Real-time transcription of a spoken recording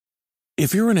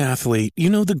If you're an athlete, you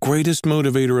know the greatest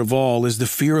motivator of all is the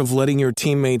fear of letting your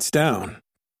teammates down.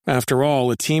 After all,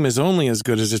 a team is only as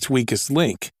good as its weakest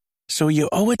link. So you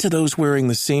owe it to those wearing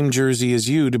the same jersey as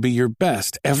you to be your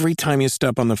best every time you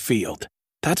step on the field.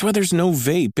 That's why there's no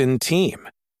vape in team.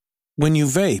 When you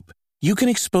vape, you can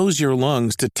expose your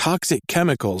lungs to toxic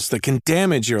chemicals that can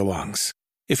damage your lungs.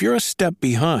 If you're a step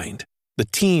behind, the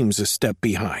team's a step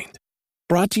behind.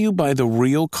 Brought to you by The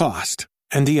Real Cost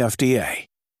and the FDA.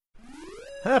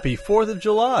 Happy 4th of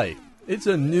July. It's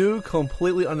a new,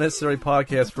 completely unnecessary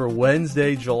podcast for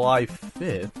Wednesday, July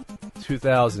 5th,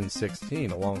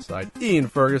 2016, alongside Ian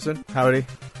Ferguson. Howdy.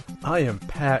 I am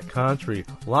Pat Contry.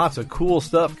 Lots of cool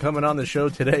stuff coming on the show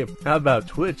today. How about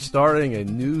Twitch starting a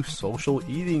new social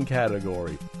eating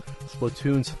category?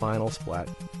 Splatoon's final Splat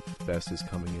Fest is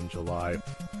coming in July.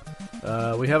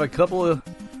 We have a couple of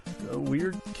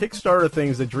weird Kickstarter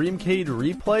things. The Dreamcade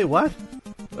Replay, what?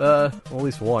 Well, at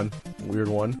least one weird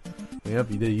one. We have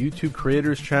the YouTube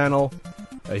Creators Channel,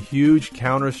 a huge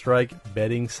Counter-Strike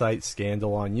betting site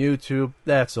scandal on YouTube.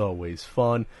 That's always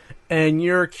fun. And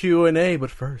your Q&A.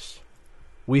 But first,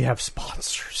 we have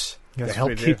sponsors to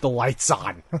help keep the lights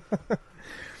on.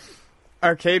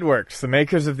 Arcadeworks, the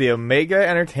makers of the Omega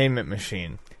Entertainment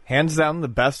Machine. Hands down the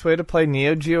best way to play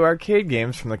Neo Geo arcade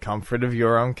games from the comfort of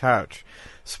your own couch.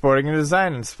 Sporting a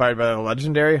design inspired by the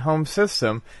legendary home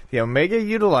system, the Omega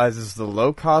utilizes the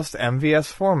low-cost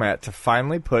MVS format to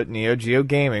finally put Neo Geo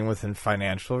gaming within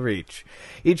financial reach.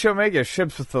 Each Omega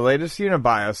ships with the latest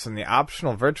Unibios, and the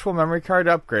optional virtual memory card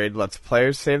upgrade lets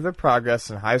players save their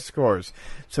progress and high scores.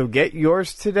 So get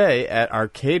yours today at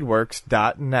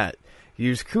arcadeworks.net.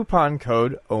 Use coupon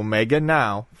code OMEGA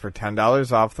NOW for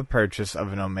 $10 off the purchase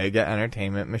of an Omega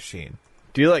Entertainment Machine.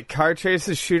 Do you like car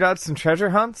chases, shootouts, and treasure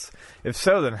hunts? If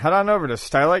so, then head on over to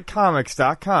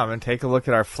StarlightComics.com and take a look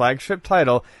at our flagship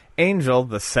title, Angel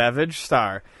the Savage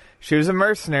Star. She was a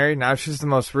mercenary, now she's the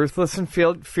most ruthless and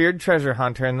feared treasure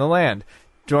hunter in the land.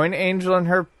 Join Angel and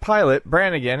her pilot,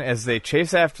 Brannigan, as they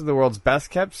chase after the world's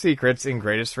best-kept secrets and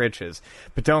greatest riches.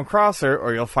 But don't cross her,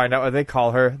 or you'll find out why they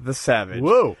call her the Savage.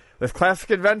 Whoa! With classic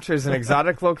adventures and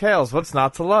exotic locales, what's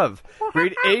not to love?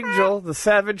 Read Angel the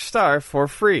Savage Star for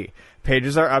free.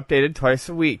 Pages are updated twice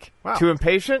a week. Wow. Too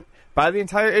impatient? Buy the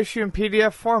entire issue in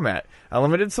PDF format. A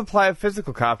limited supply of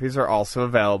physical copies are also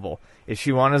available.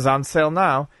 Issue 1 is on sale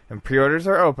now, and pre-orders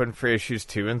are open for issues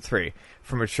 2 and 3.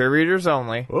 For mature readers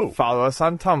only, follow us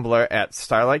on Tumblr at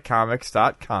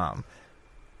StarlightComics.com.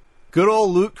 Good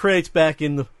old Loot Crate's back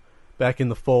in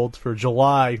the fold for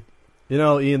July. You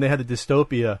know, Ian, they had the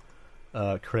Dystopia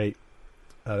crate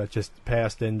that just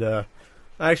passed, and I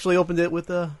actually opened it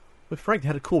with Frank. They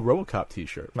had a cool RoboCop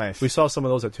T-shirt. Nice. We saw some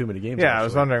of those at Too Many Games. Yeah, actually. I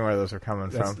was wondering where those are coming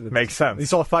from. Makes sense. You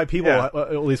saw 5 people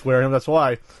at least wearing them. That's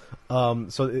why.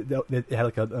 So it had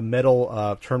like a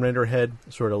metal Terminator head,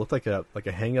 sort of looked like a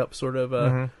hang up, sort of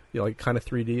like kind of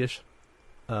 3D-ish.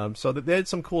 So they had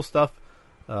some cool stuff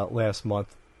last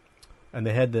month, and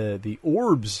they had the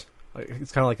orbs.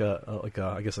 It's kind of like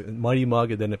a I guess like a Mighty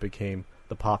Mug, and then it became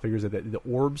the pop figures. The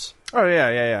orbs. Oh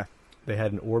yeah. They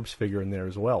had an orbs figure in there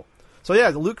as well. So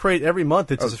yeah, the Loot Crate every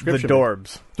month. It's a subscription. The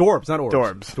Dorbs. Dorbs, not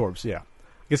orbs. Dorbs. Yeah. I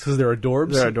guess because they're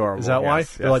adorbs. They're adorable. Is that why?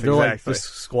 Yes, they're like exactly.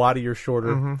 just squattier,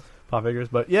 shorter pop figures.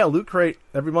 But yeah, Loot Crate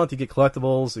every month. You get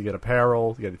collectibles, you get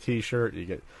apparel, you get a T-shirt, you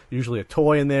get usually a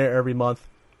toy in there every month.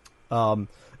 And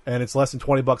it's less than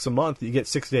 $20 a month. You get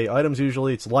 6 to 8 items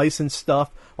usually. It's licensed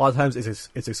stuff. A lot of times it's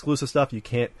exclusive stuff you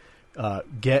can't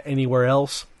get anywhere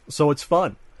else. So it's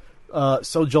fun.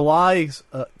 So July's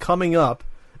coming up,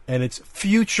 and it's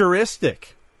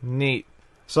futuristic. Neat.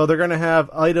 So they're going to have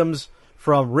items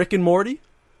from Rick and Morty.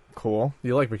 Cool.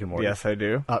 You like Rick and Morty? Yes, I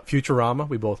do. Futurama.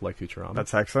 We both like Futurama.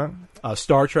 That's excellent.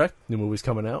 Star Trek. New movie's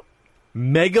coming out.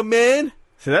 Mega Man.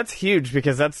 So that's huge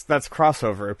because that's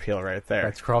crossover appeal right there.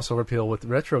 That's crossover appeal with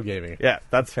retro gaming. Yeah,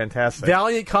 that's fantastic.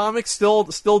 Valiant Comics still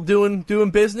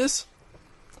doing business.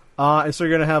 And so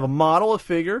you're going to have a model, a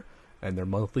figure, and their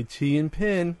monthly tee and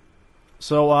pin.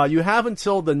 So you have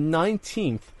until the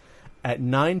 19th at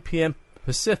 9 p.m.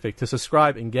 Pacific to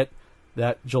subscribe and get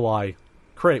that July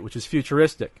crate, which is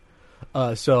futuristic.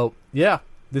 So yeah,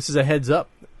 this is a heads up.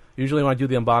 Usually when I do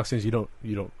the unboxings, you don't.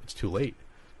 It's too late.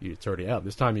 It's already out.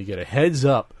 This time you get a heads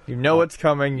up. You know what's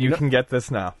coming. You can get this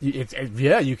now.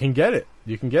 Yeah, you can get it.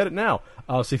 You can get it now.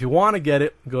 So if you want to get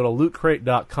it, go to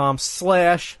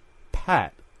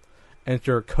lootcrate.com/Pat.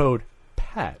 Enter code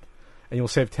PAT. And you'll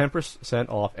save 10%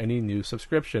 off any new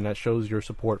subscription. That shows your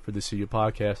support for the CU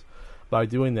podcast by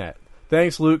doing that.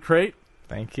 Thanks, Loot Crate.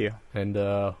 Thank you. And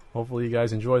hopefully you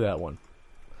guys enjoy that one.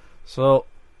 So,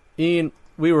 Ian,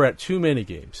 we were at Too Many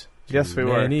Games. Yes, we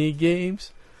were. Many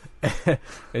games. And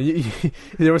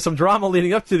there was some drama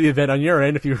leading up to the event on your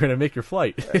end if you were going to make your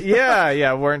flight.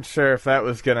 yeah, weren't sure if that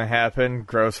was going to happen.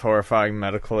 Gross, horrifying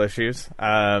medical issues.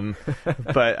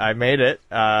 But I made it,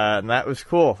 and that was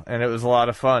cool, and it was a lot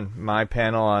of fun. My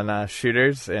panel on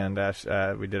shooters, and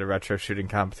we did a retro shooting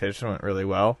competition. Went really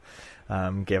well.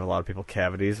 Gave a lot of people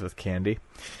cavities with candy.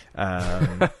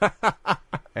 And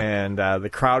the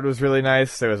crowd was really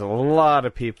nice. There was a lot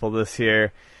of people this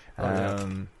year.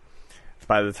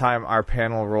 By the time our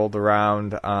panel rolled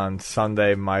around on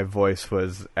Sunday, my voice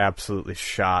was absolutely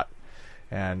shot.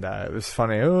 And it was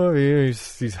funny. Oh,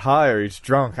 he's high or he's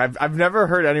drunk. I've never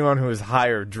heard anyone who is high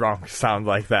or drunk sound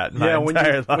like that in my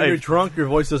entire life. When you're drunk, your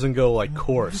voice doesn't go like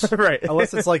coarse, right?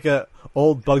 Unless it's like a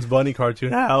old Bugs Bunny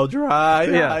cartoon. How dry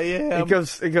I am. It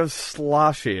goes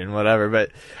sloshy and whatever.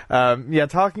 But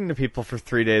talking to people for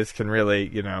 3 days can really,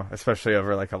 especially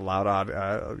over like a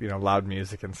loud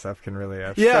music and stuff, can really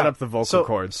set up the vocal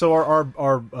cords. So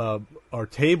our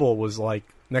table was like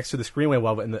next to the screenway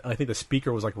well, and I think the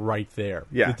speaker was like right there.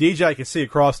 Yeah. The DJ I could see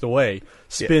across the way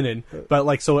spinning, but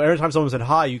like so every time someone said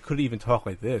hi, you couldn't even talk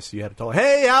like this. You had to talk,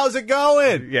 "Hey, how's it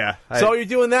going?" Yeah. So you're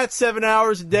doing that 7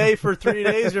 hours a day for 3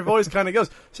 days. Your voice kind of goes.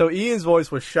 So Ian's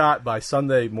voice was shot by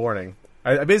Sunday morning.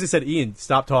 I basically said, "Ian,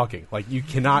 stop talking. Like you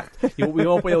cannot. We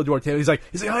won't be able to do our table." He's like,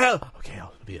 "Oh yeah, okay,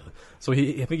 I'll be able." So I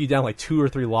think he down like 2 or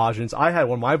 3 lozenge. I had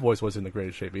one. My voice wasn't in the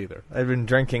greatest shape either. I've been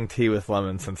drinking tea with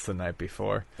lemon since the night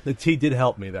before. The tea did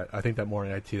help me. I think that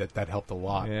morning I had tea that helped a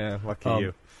lot. Yeah, lucky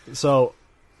you. So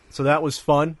that was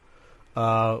fun.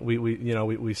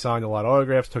 We signed a lot of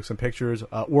autographs, took some pictures.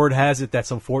 Word has it that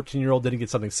some 14-year-old didn't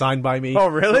get something signed by me. Oh,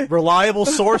 really? Reliable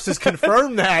sources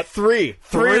confirmed that. Three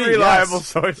reliable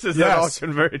sources that all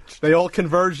converged. They all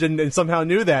converged and somehow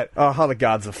knew that. Oh, how the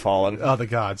gods have fallen. Oh, the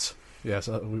gods. Yes,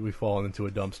 we've fallen into a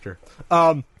dumpster.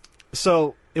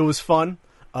 So it was fun.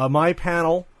 My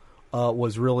panel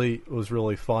was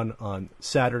really fun on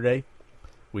Saturday.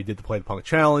 We did the Play the Punk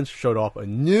Challenge, showed off a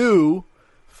new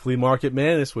Flea Market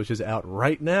Madness, which is out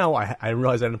right now. I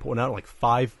realized I didn't put one out in like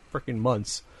 5 freaking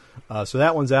months. So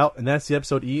that one's out, and that's the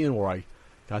episode, Ian, where I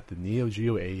got the Neo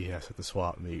Geo AES at the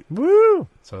swap meet. Woo!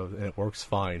 And it works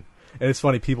fine. And it's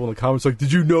funny, people in the comments like,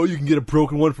 "Did you know you can get a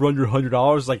broken one for under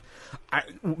 $100?" Like,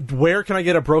 where can I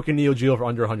get a broken Neo Geo for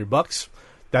under $100?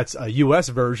 That's a U.S.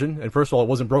 version, and first of all, it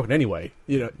wasn't broken anyway.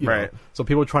 You know. So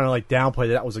people were trying to like downplay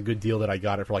that was a good deal that I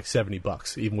got it for like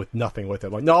 $70, even with nothing with it.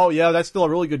 I'm like, no, yeah, that's still a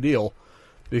really good deal,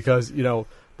 because the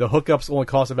hookups only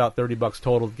cost about $30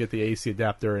 total to get the AC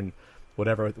adapter and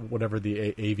whatever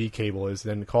the AV cable is.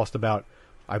 Then it cost about,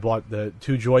 I bought the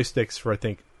 2 joysticks for I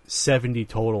think $70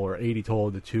 total or $80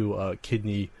 total. The 2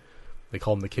 kidney, they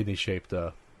call them the kidney-shaped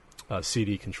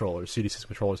CD system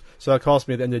controllers. So that cost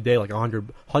me at the end of the day like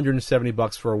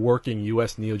 $170 for a working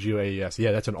US Neo Geo AES.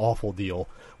 Yeah, that's an awful deal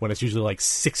when it's usually like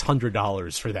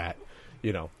 $600 for that.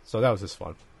 So that was just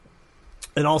fun.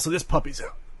 And also, this puppy's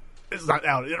out. It's not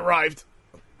out. It arrived.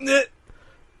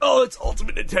 Oh, it's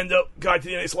Ultimate Nintendo Guide to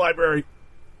the NES Library.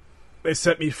 They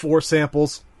sent me 4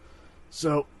 samples.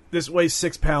 So this weighs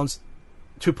 6 pounds.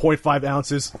 2.5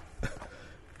 ounces.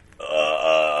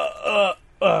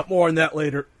 More on that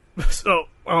later. So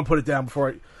I'm gonna put it down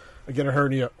before I get a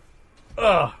hernia.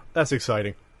 That's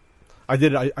exciting. I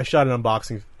shot an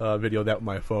unboxing video of that with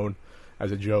my phone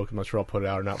as a joke. I'm not sure I'll put it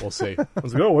out or not. We'll see. I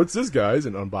was like, "Oh, what's this, guys?"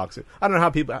 And unbox it. I don't know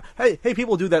how people. Hey,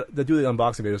 people do that do the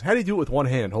unboxing videos. How do you do it with one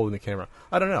hand holding the camera?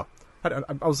 I don't know.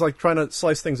 I was like trying to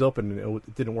slice things open and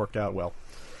it didn't work out well.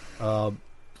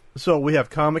 So we have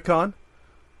Comic-Con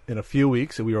in a few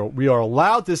weeks, and we are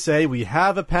allowed to say we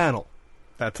have a panel.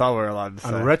 That's all we're allowed to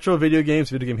say. On retro video games,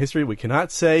 video game history, we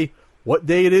cannot say what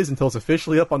day it is until it's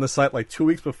officially up on the site like 2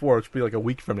 weeks before, which will be like a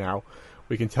week from now.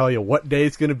 We can tell you what day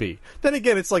it's going to be. Then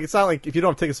again, it's not like if you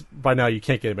don't have tickets by now, you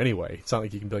can't get them anyway. It's not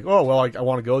like you can be like, "Oh, well, I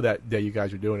want to go that day you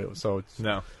guys are doing it." So it's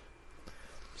no.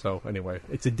 So anyway,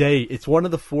 it's a day. It's one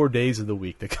of the 4 days of the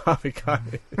week that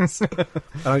Comic-Con is.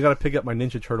 And I got to pick up my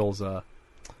Ninja Turtles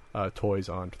toys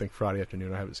on, I think, Friday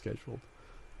afternoon. I have it scheduled.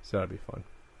 So that'd be fun.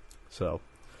 So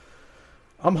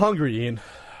I'm hungry, Ian.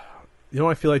 You know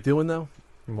what I feel like doing, though?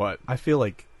 What? I feel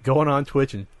like going on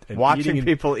Twitch and watching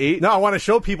people eat? No, I want to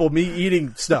show people me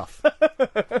eating stuff.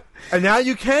 And now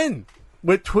you can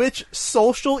with Twitch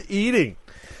social eating.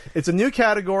 It's a new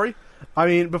category. I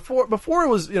mean, before it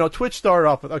was, Twitch started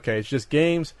off with, okay, it's just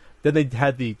games. Then they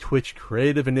had the Twitch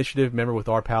Creative Initiative. Remember, with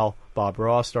our pal Bob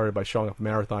Ross, started by showing up a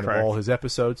marathon of all his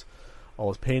episodes, all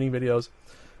his painting videos.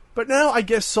 But now I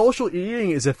guess social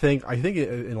eating is a thing. I think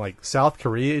in like South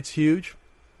Korea it's huge.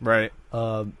 Right.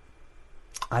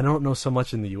 I don't know so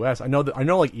much in the U.S. I know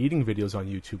like eating videos on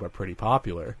YouTube are pretty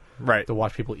popular. Right. To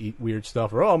watch people eat weird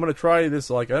stuff, or I'm going to try this.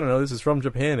 Like I don't know, this is from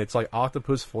Japan. It's like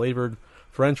octopus flavored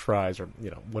French fries, or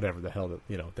whatever the hell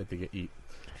that they eat.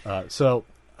 I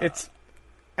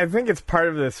think it's part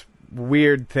of this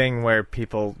weird thing where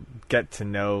people get to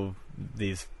know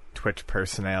these Twitch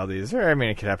personalities, or I mean,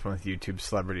 it could happen with YouTube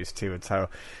celebrities too. It's how I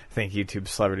think YouTube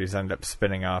celebrities end up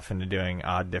spinning off into doing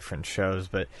odd different shows,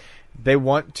 but they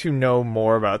want to know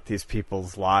more about these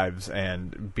people's lives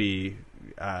and be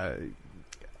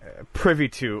privy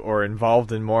to or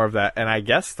involved in more of that. And I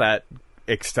guess that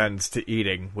extends to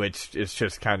eating, which is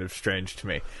just kind of strange to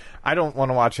me. I don't want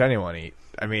to watch anyone eat.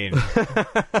 I mean,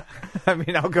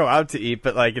 I'll go out to eat,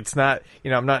 but like, it's not,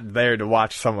 I'm not there to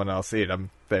watch someone else eat. I'm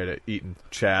there to eat and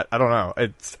chat. I don't know.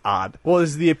 It's odd. Well,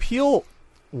 is the appeal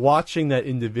watching that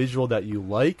individual that you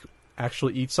like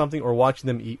actually eat something, or watching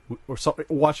them eat, or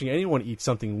watching anyone eat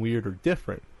something weird or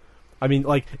different? I mean,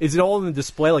 like, is it all in the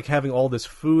display, like having all this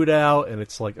food out, and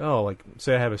it's like, oh, like,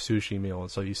 say I have a sushi meal, and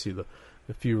so you see the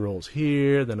few rolls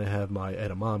here, then I have my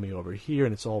edamame over here,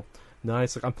 and it's all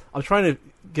nice. Like, I'm trying to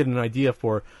get an idea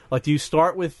for, like, do you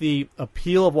start with the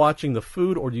appeal of watching the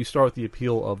food, or do you start with the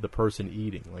appeal of the person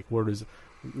eating? Like, what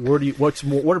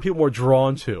are people more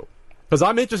drawn to? Because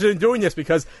I'm interested in doing this,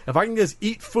 because if I can just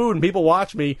eat food and people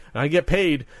watch me and I get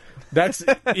paid, that's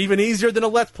even easier than a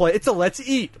Let's Play. It's a Let's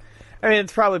Eat. I mean,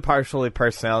 it's probably partially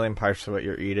personality and partially what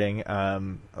you're eating.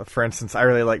 For instance, I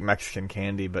really like Mexican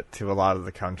candy, but to a lot of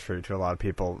the country, to a lot of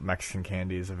people, Mexican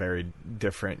candy is a very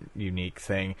different, unique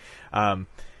thing.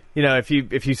 If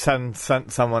you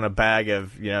sent someone a bag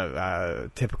of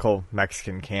typical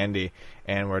Mexican candy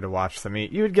and were to watch them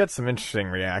eat, you would get some interesting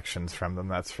reactions from them.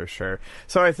 That's for sure.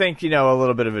 So I think a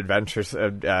little bit of a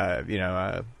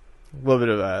little bit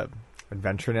of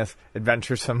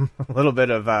adventuresome, a little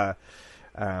bit of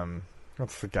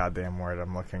what's the goddamn word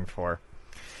I'm looking for?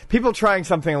 People trying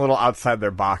something a little outside their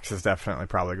box is definitely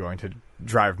probably going to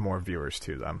drive more viewers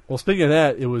to them. Well, speaking of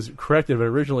that, it was corrected, but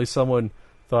originally someone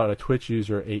thought a Twitch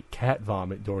user ate cat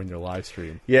vomit during their live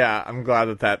stream. Yeah, I'm glad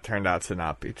that turned out to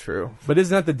not be true. But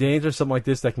isn't that the danger of something like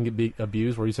this that can be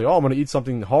abused, where you say, oh, I'm going to eat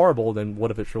something horrible, then what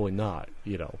if it's really not?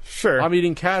 Sure. I'm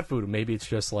eating cat food, maybe it's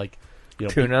just like,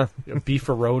 tuna,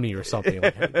 beefaroni or something.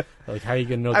 Like how are you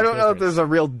gonna know? I don't know if there's a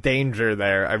real danger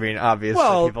there. I mean, obviously,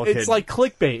 people it's like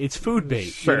clickbait. It's food bait.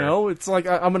 Sure. It's like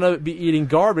I'm gonna be eating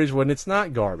garbage when it's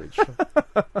not garbage.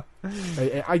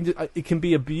 It can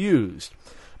be abused,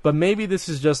 but maybe this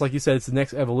is just like you said. It's the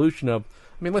next evolution of.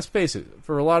 I mean, let's face it.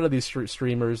 For a lot of these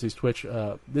streamers, these Twitch,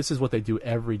 this is what they do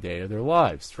every day of their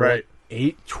lives. For right.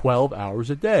 8-12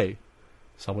 hours a day.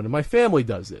 Someone in my family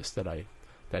does this.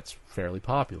 That's fairly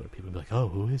popular. People be like, oh,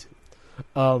 who is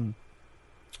it?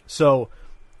 So,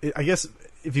 I guess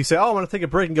if you say, oh, I want to take a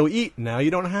break and go eat, now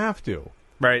you don't have to.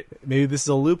 Right. Maybe this is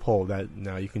a loophole that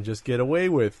now you can just get away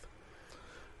with,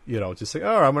 just say,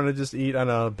 oh, I'm going to just eat on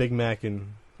a Big Mac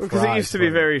and because it used to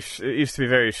be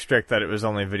very strict that it was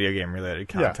only video game related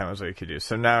content was what you could do.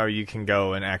 So now you can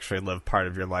go and actually live part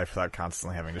of your life without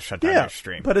constantly having to shut down your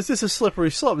stream. But is this a slippery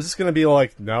slope? Is this going to be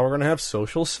like, now we're going to have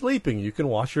social sleeping? You can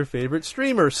watch your favorite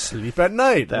streamer sleep at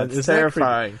night. That's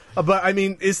terrifying. But I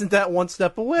mean, isn't that one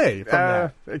step away from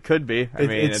that? It could be. I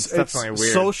mean, it's definitely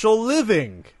weird. Social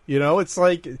living. It's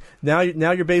like now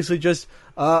you're basically just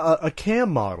a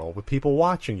cam model with people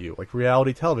watching you, like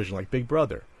reality television, like Big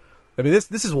Brother. I mean,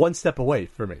 this is one step away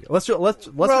for me. I agree.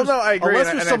 Unless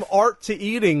there's some art to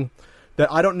eating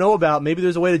that I don't know about. Maybe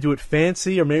there's a way to do it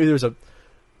fancy, or maybe there's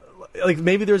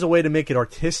a way to make it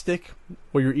artistic,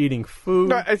 where you're eating food.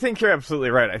 No, I think you're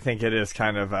absolutely right. I think it is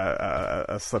kind of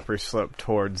a slippery slope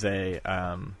towards a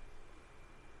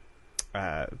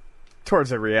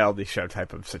reality show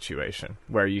type of situation,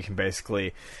 where you can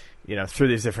basically, through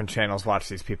these different channels, watch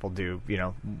these people do,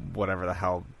 whatever the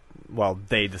hell. Well,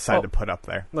 they decide to put up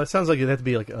there. Well, it sounds like it'd have to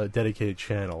be like a dedicated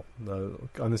channel.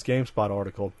 On this GameSpot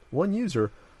article, one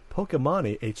user,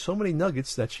 Pokemon, ate so many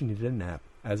nuggets that she needed a nap.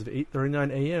 As of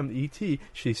 8:39 a.m. ET,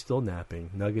 she's still napping.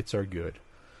 Nuggets are good.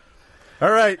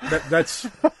 All right, that's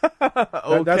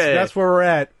okay. That's where we're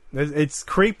at. It's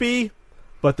creepy,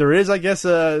 but there is, I guess,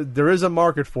 there is a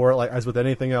market for it, like as with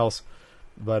anything else.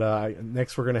 But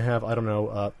next we're gonna have, I don't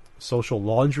know, social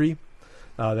laundry.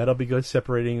 That'll be good,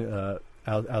 separating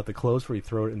out the clothes before you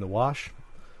throw it in the wash.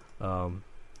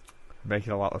 Make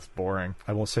it a lot less boring.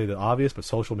 I won't say the obvious, but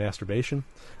social masturbation.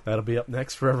 That'll be up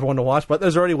next for everyone to watch. But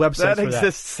there's already websites that for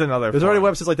exists that. in other There's forms.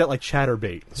 already websites like that, like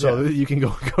Chatterbait. So you can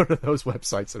go to those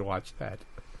websites and watch that.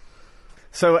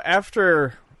 So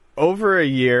after over a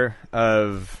year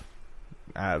of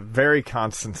very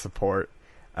constant support,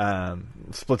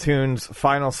 Splatoon's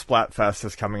final Splatfest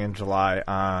is coming in July,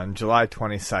 on July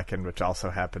 22nd, which also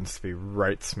happens to be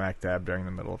right smack dab during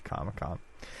the middle of Comic-Con.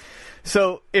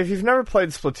 So, if you've never played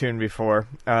Splatoon before,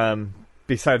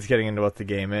 besides getting into what the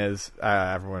game is,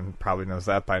 everyone probably knows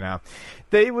that by now,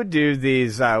 they would do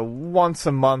these once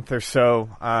a month or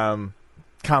so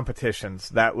competitions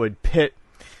that would pit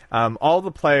all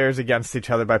the players against each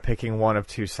other by picking one of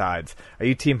two sides. Are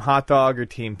you Team Hot Dog or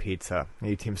Team Pizza? Are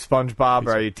you Team SpongeBob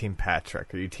or are you Team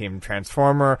Patrick? Are you Team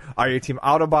Transformer? Are you Team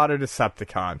Autobot or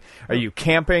Decepticon? Are you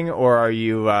camping or are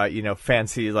you,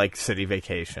 fancy like city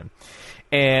vacation?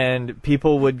 And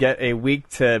people would get a week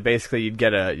to basically you'd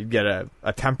get a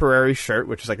temporary shirt,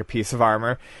 which is like a piece of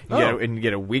armor, and you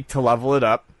get a week to level it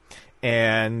up,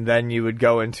 and then you would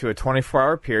go into a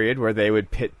 24-hour period where they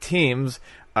would pit teams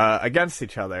against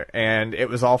each other, and it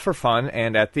was all for fun.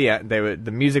 And at the end,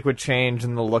 the music would change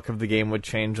and the look of the game would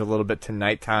change a little bit to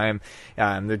nighttime.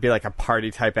 There'd be like a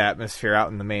party type atmosphere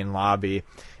out in the main lobby.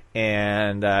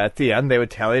 And at the end, they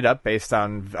would tally it up based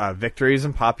on victories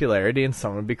and popularity, and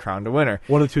someone would be crowned a winner.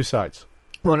 One of two sides.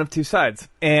 One of two sides.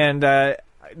 And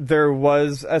there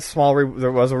was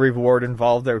a reward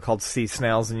involved. They were called sea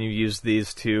snails, and you used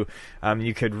these to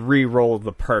you could re-roll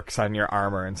the perks on your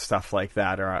armor and stuff like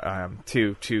that, or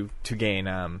to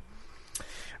gain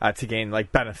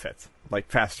like benefits, like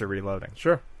faster reloading.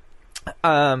 Sure.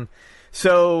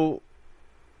 So,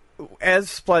 as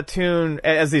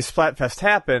these Splatfest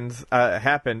happened,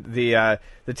 the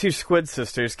two Squid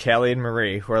sisters, Callie and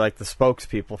Marie, who are like the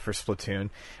spokespeople for Splatoon,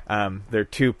 they're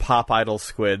two pop idol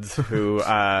squids who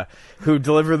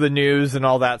deliver the news and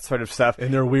all that sort of stuff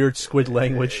in their weird squid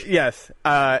language. Yes,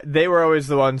 they were always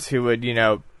the ones who would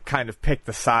kind of pick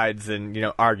the sides and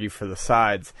argue for the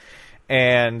sides.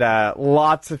 And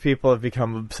lots of people have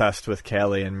become obsessed with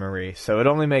Callie and Marie, so it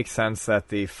only makes sense that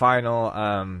the final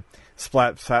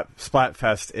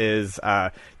Splatfest is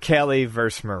Callie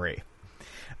versus Marie.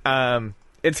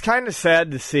 It's kind of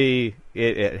sad to see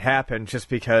it happen, just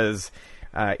because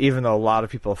even though a lot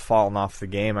of people have fallen off the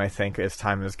game, I think, as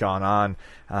time has gone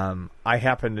on, I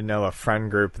happen to know a friend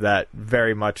group that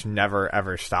very much never,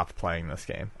 ever stopped playing this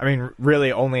game. I mean,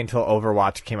 really, only until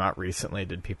Overwatch came out recently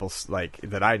did people,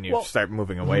 that I knew, start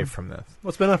moving away from this. Well,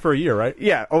 it's been out for a year, right?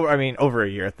 Yeah, over a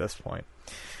year at this point.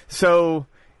 So,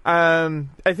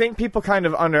 I think people kind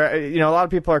of a lot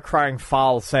of people are crying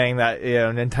foul, saying that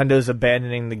Nintendo's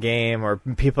abandoning the game, or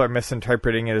people are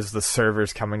misinterpreting it as the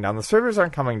servers coming down. The servers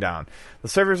aren't coming down. The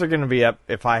servers are going to be up,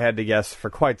 if I had to guess,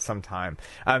 for quite some time.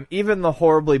 Even the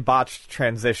horribly botched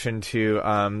transition to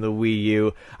the Wii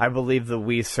U, I believe the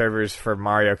Wii servers for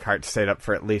Mario Kart stayed up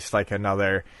for at least like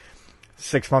another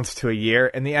 6 months to a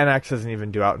year, and the NX doesn't even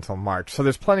due out until March. So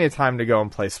there's plenty of time to go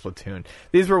and play Splatoon.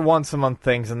 These were once-a-month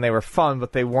things, and they were fun,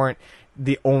 but they weren't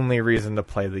the only reason to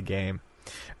play the game.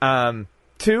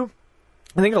 Two,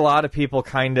 I think a lot of people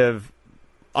kind of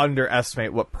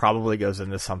underestimate what probably goes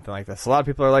into something like this. A lot of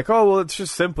people are like, oh, well, it's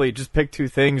just simply just pick two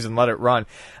things and let it run.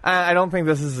 I don't think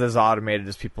this is as automated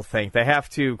as people think. They have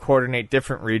to coordinate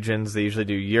different regions. They usually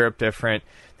do Europe different,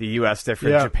 the U.S.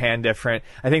 different, Japan different.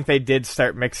 I think they did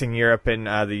start mixing Europe and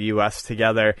the U.S.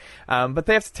 together. But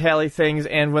they have to tally things,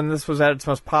 and when this was at its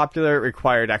most popular, it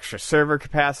required extra server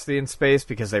capacity and space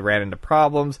because they ran into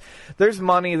problems. There's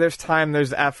money, there's time,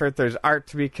 there's effort, there's art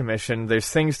to be commissioned, there's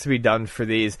things to be done for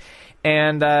these.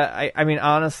 And, I mean,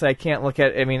 honestly, I can't look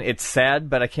at it. I mean, it's sad,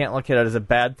 but I can't look at it as a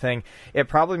bad thing. It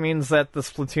probably means that the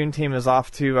Splatoon team is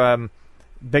off to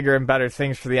bigger and better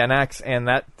things for the NX, and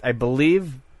that, I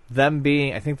believe, them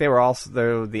being, I think they were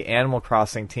also the Animal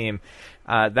Crossing team.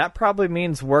 That probably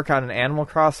means work on an Animal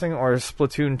Crossing or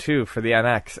Splatoon 2 for the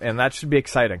NX, and that should be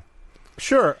exciting.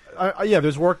 Sure.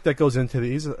 There's work that goes into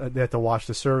these. They have to watch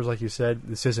the servers, like you said.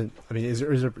 This isn't. I mean, is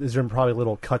there probably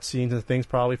little cutscenes and things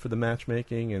probably for the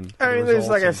matchmaking and? I mean, there's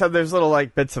I said, there's little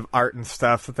bits of art and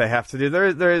stuff that they have to do.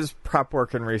 There is prep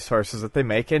work and resources that they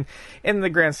make, and in the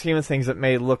grand scheme of things, it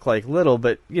may look like little,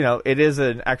 but it is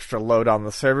an extra load on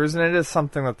the servers, and it is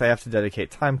something that they have to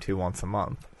dedicate time to once a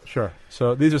month. Sure.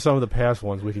 So these are some of the past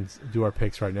ones. We can do our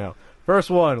picks right now. First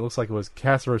one, it looks like it was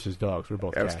cats versus dogs. We're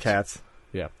both cats. It was cats.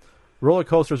 Yeah. Roller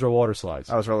coasters or water slides?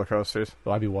 I was roller coasters.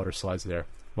 Well, I'd be water slides there.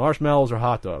 Marshmallows or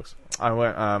hot dogs? I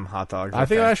went hot dogs. I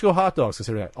think I'd actually go hot dogs,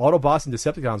 considering that. Autobots and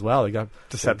Decepticons, wow, they got...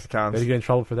 Decepticons. Did you get in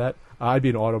trouble for that? I'd be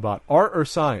an Autobot. Art or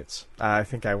science? I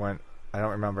think I went... I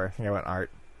don't remember. I think I went art.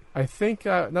 I think...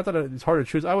 not that it's hard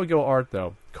to choose. I would go art,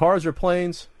 though. Cars or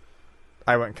planes?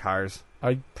 I went cars.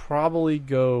 I'd probably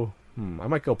go... I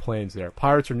might go planes there.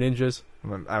 Pirates or ninjas?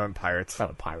 I went pirates. I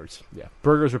went pirates, yeah.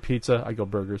 Burgers or pizza? I'd go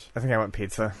burgers. I think I went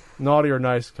pizza. Naughty or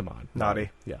nice? Come on. Naughty.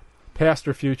 Yeah. Past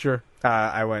or future?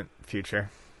 I went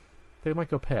future. They might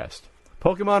go past.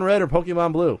 Pokemon Red or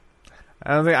Pokemon Blue?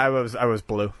 I don't think I was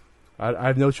blue. I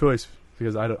have no choice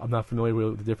because I'm not familiar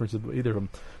with the difference of either of them.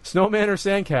 Snowman or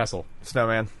Sandcastle?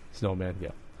 Snowman. Snowman,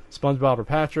 yeah. SpongeBob or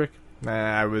Patrick?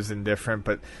 I was indifferent,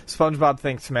 but SpongeBob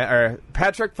thinks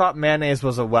Patrick thought mayonnaise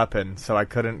was a weapon, so I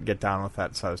couldn't get down with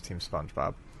that, so I was Team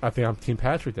SpongeBob. I think I'm Team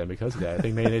Patrick then because of that. I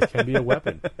think mayonnaise can be a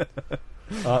weapon.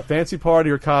 Fancy party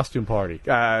or costume party?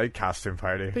 Costume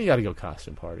party. I think you got to go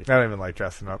costume party. I don't even like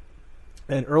dressing up.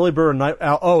 And early bird or night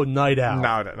owl? Oh, night owl.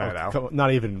 No, night owl.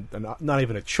 Not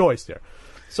even a choice there.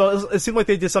 So it seemed like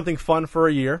they did something fun for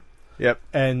a year. Yep.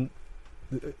 And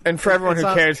for everyone who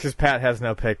cares, because Pat has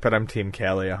no pick, but I'm Team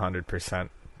Callie 100%.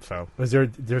 So is there a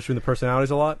difference between the personalities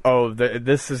a lot? Oh,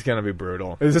 this is going to be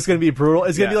brutal. Is this going to be brutal?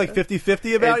 Is it going to be like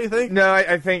 50-50 about, you think? No,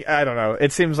 I think, I don't know.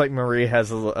 It seems like Marie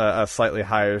has a slightly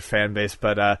higher fan base,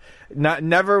 but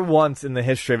never once in the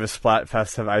history of a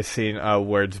Splatfest have I seen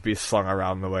words be slung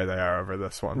around the way they are over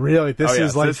this one. Really? This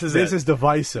is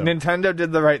divisive. Nintendo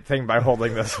did the right thing by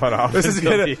holding this one off. This is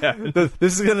going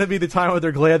to be the time where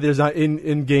they're glad there's not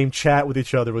in-game chat with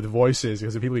each other with voices,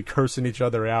 because people be cursing each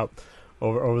other out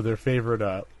over their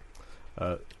favorite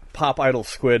Pop Idol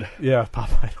Squid. Yeah, Pop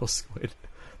Idol Squid.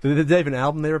 Did they have an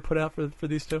album they ever put out for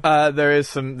these two? There's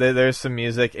some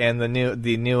music, and the new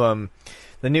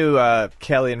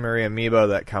Callie and Marie amiibo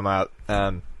that come out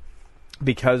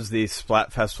because the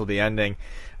Splatfest will be ending.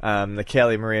 The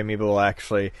Callie Marie amiibo will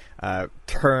actually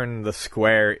turn the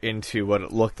square into what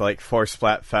it looked like for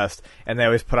Splatfest, and they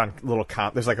always put on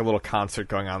there's like a little concert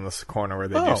going on in this corner where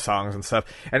they do songs and stuff.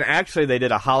 And actually, they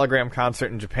did a hologram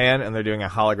concert in Japan, and they're doing a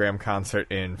hologram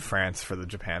concert in France for the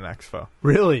Japan Expo.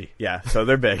 Really? Yeah, so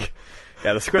they're big.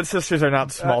 Yeah, the Squid Sisters are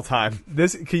not small time.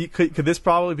 Could this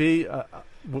probably be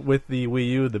with the Wii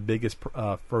U the biggest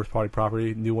first party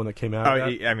property, new one that came out?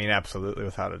 I mean, absolutely,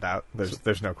 without a doubt.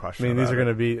 There's no question. I mean, these are going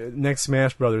to be next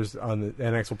Smash Brothers on the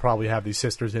NX will probably have these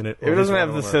sisters in it. If it doesn't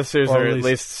have the sisters, or at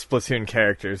least Splatoon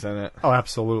characters in it. Oh,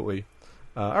 absolutely.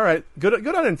 All right, good on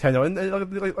Nintendo.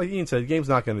 And like Ian said, the game's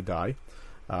not going to die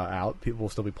out. People will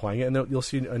still be playing it, and you'll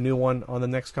see a new one on the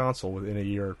next console within a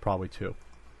year, probably two.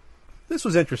 This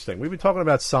was interesting. We've been talking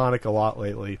about Sonic a lot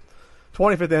lately.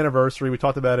 25th anniversary. We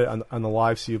talked about it on the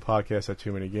live CU podcast at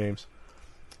Too Many Games.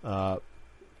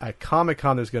 At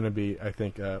Comic-Con, there's going to be, I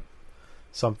think,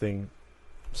 some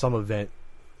event.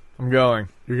 I'm going.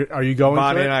 Are you going?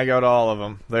 Bonnie and I go to all of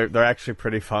them. They're actually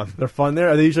pretty fun. They're fun there.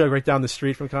 Are they usually right down the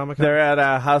street from Comic-Con? They're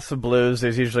at House of Blues.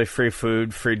 There's usually free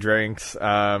food, free drinks.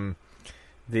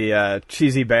 The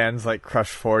cheesy bands like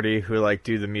Crush 40 who like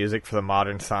do the music for the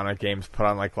modern Sonic games put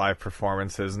on like live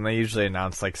performances, and they usually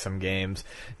announce like some games.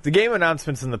 The game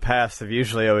announcements in the past have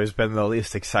usually always been the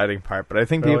least exciting part, but I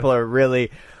think people are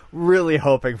really, really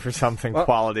hoping for something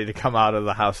quality to come out of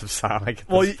the House of Sonic at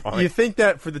this point. You think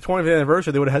that for the 25th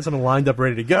anniversary they would have had something lined up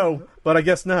ready to go, but I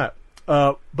guess not.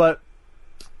 But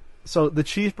so the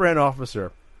chief brand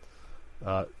officer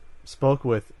spoke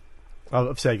with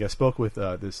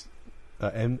Sega, this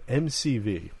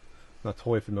MCV, not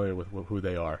totally familiar with who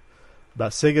they are,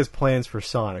 about Sega's plans for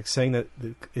Sonic, saying that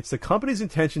it's the company's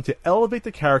intention to elevate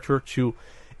the character to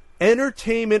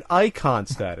entertainment icon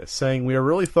status, saying we are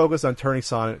really focused on turning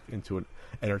Sonic into an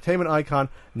entertainment icon,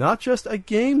 not just a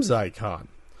games icon.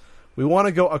 We want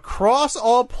to go across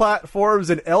all platforms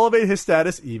and elevate his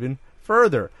status even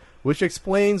further, which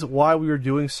explains why we are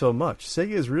doing so much.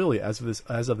 Sega is really, as of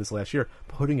this last year,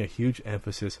 putting a huge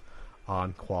emphasis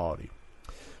on quality.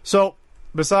 So,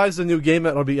 besides the new game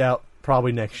that will be out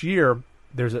probably next year,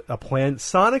 there's a planned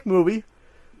Sonic movie,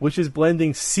 which is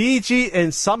blending CG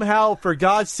and somehow, for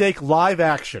God's sake, live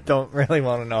action. Don't really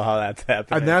want to know how that's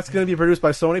happening. And that's going to be produced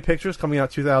by Sony Pictures, coming out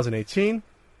 2018.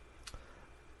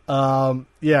 The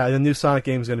new Sonic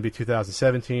game is going to be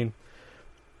 2017.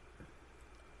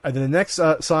 And then the next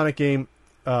Sonic game,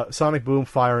 Sonic Boom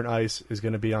Fire and Ice, is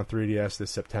going to be on 3DS this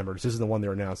September. This isn't the one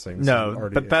they're announcing.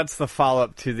 But that's the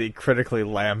follow-up to the critically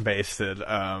lambasted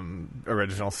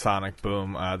original Sonic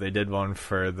Boom. They did one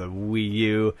for the Wii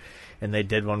U, and they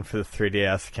did one for the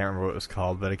 3DS. I can't remember what it was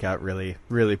called, but it got really,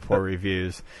 really poor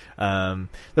reviews.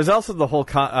 There's also the whole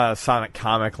Sonic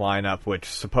comic lineup, which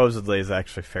supposedly is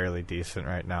actually fairly decent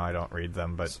right now. I don't read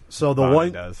them, but Bonnie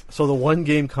does. So the one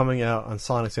game coming out on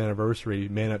Sonic's anniversary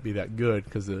may not be that good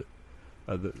because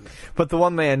but the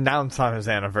one they announce on his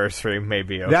anniversary may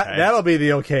be okay. That'll be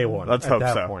the okay one. Let's hope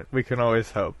so. Point. We can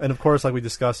always hope. And of course, like we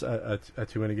discussed at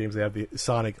Too Many Games, they have the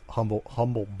Sonic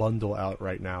Humble Bundle out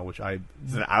right now, which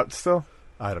is it out still?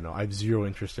 I don't know. I have zero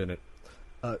interest in it.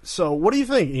 So what do you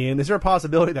think, Ian? Is there a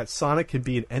possibility that Sonic could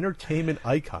be an entertainment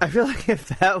icon? I feel like if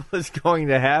that was going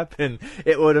to happen,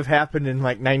 it would have happened in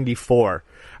like 94.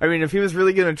 I mean, if he was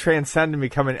really going to transcend and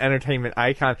become an entertainment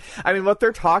icon, I mean, what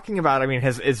they're talking about, I mean,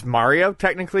 is Mario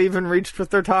technically even reached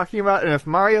what they're talking about? And if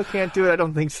Mario can't do it, I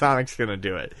don't think Sonic's going to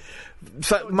do it.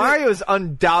 So Mario is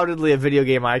undoubtedly a video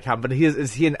game icon, but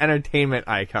is he an entertainment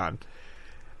icon?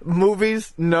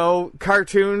 Movies, no.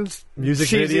 Cartoons, music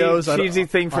videos, cheesy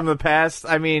thing from the past.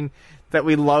 I mean, that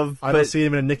we love. I don't see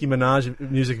him in a Nicki Minaj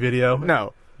music video.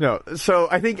 No. So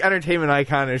I think entertainment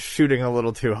icon is shooting a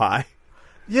little too high.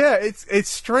 Yeah, it's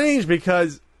strange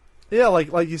because, yeah,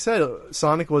 like you said,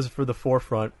 Sonic was for the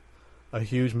forefront, a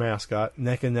huge mascot,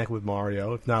 neck and neck with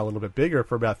Mario, if not a little bit bigger,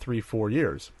 for about 3-4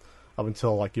 years, up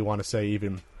until like you want to say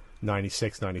even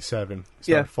 96, 97,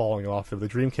 started falling off. Of the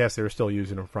Dreamcast, they were still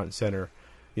using them front and center.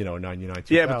 99, 2000.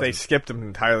 Yeah, but they skipped them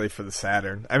entirely for the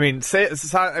Saturn. I mean,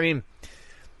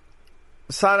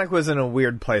 Sonic was in a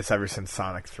weird place ever since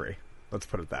Sonic 3. Let's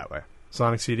put it that way.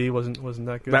 Sonic CD wasn't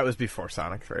that good? That was before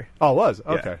Sonic 3. Oh, it was?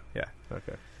 Okay. Yeah.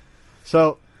 Okay.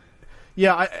 So,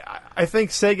 yeah, I think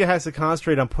Sega has to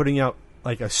concentrate on putting out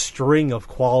like a string of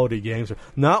quality games.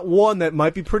 Not one that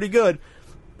might be pretty good.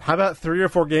 How about 3 or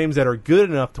 4 games that are good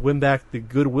enough to win back the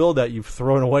goodwill that you've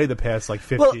thrown away the past,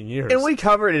 15 years? And we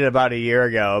covered it about a year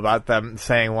ago about them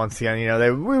saying once again,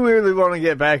 we really want to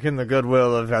get back in the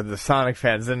goodwill of the Sonic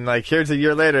fans. And, here's a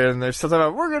year later, and they're still talking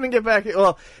about, we're going to get back.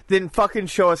 Well, then fucking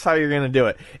show us how you're going to do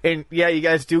it. And, yeah, you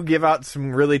guys do give out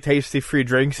some really tasty free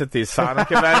drinks at these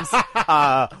Sonic events.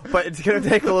 But it's going to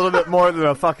take a little bit more than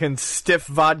a fucking stiff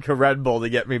vodka Red Bull to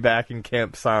get me back in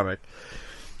Camp Sonic.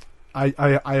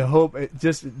 I hope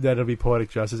that it'll be poetic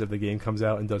justice if the game comes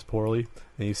out and does poorly,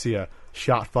 and you see a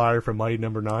shot fired from Mighty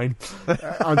Number 9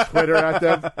 on Twitter at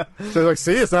them. So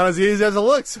see, it's not as easy as it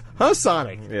looks, huh,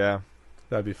 Sonic? Yeah,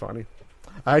 that'd be funny.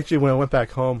 I actually, when I went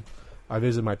back home, I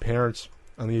visited my parents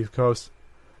on the East Coast,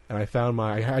 and I found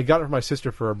I got it for my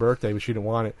sister for her birthday, but she didn't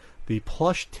want it. The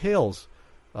plush Tails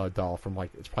doll from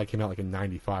it probably came out in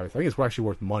 '95. I think it's actually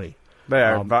worth money.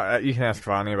 Yeah, you can ask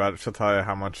Vonnie about it. She'll tell you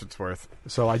how much it's worth.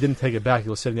 So I didn't take it back. It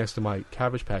was sitting next to my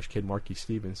Cabbage Patch Kid, Marky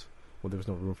Stevens. Well, there was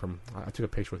no room for him. I took a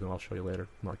picture with him. I'll show you later.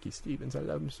 Marky Stevens. I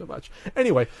love him so much.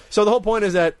 Anyway, so the whole point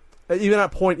is that even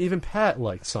at that point, even Pat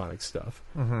liked Sonic stuff.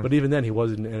 Mm-hmm. But even then, he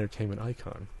wasn't an entertainment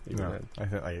icon. Then. I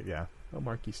think, yeah. Oh,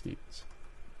 Marky Stevens.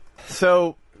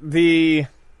 So the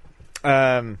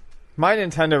My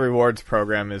Nintendo Rewards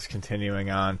program is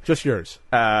continuing on. Just yours.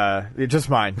 Just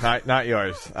mine, not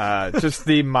yours. Just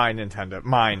the My Nintendo.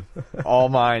 Mine. All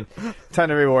mine.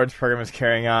 Nintendo Rewards program is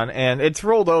carrying on, and it's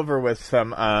rolled over with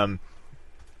some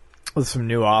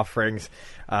new offerings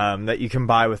that you can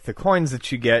buy with the coins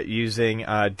that you get using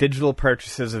digital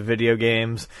purchases of video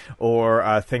games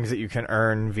or things that you can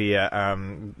earn via,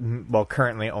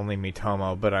 currently only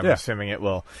Miitomo, but I'm assuming it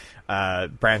will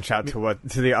branch out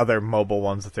to the other mobile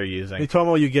ones that they're using.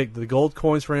 Miitomo, you get the gold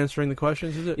coins for answering the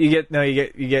questions, is it? You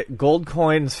get gold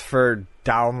coins for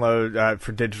download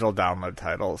for digital download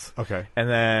titles. Okay. And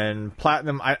then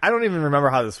platinum. I don't even remember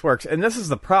how this works, and this is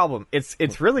the problem.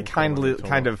 It's really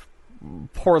kind of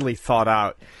poorly thought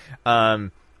out.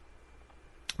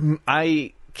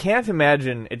 I can't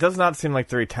imagine. It does not seem like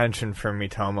the retention for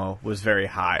Miitomo was very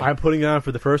high. I'm putting it on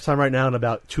for the first time right now in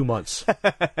about 2 months.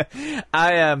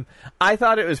 I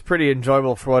thought it was pretty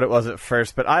enjoyable for what it was at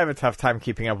first, but I have a tough time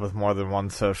keeping up with more than one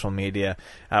social media,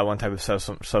 one type of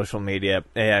social media.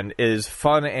 And as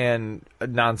fun and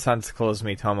nonsensical as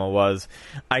Miitomo was,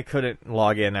 I couldn't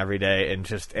log in every day and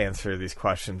just answer these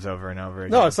questions over and over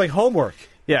again. No, it's like homework.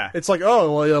 Yeah. It's like,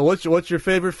 what's your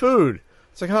favorite food?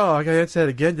 It's like, I got to answer that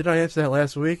again. Did I answer that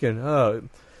last week? And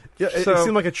it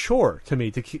seemed like a chore to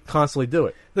me to constantly do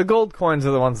it. The gold coins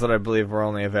are the ones that I believe were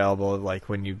only available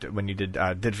when you did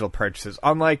digital purchases.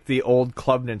 Unlike the old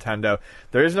Club Nintendo,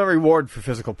 there is no reward for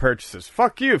physical purchases.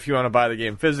 Fuck you if you want to buy the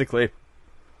game physically.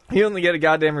 You only get a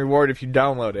goddamn reward if you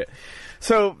download it.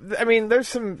 So, I mean, there's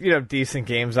some decent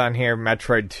games on here.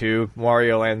 Metroid 2,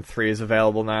 Wario Land 3 is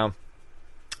available now.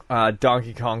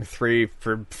 Donkey Kong 3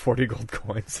 for 40 gold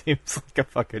coins seems like a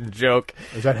fucking joke.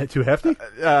 Is that too hefty?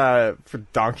 For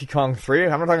Donkey Kong 3?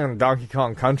 I'm not talking Donkey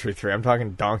Kong Country 3. I'm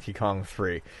talking Donkey Kong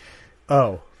 3.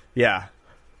 Oh. Yeah.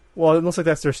 Well, it looks like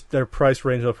that's their price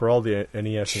range up for all the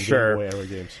NES and Game Boy era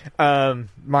games.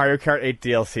 Mario Kart 8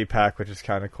 DLC pack, which is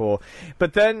kind of cool.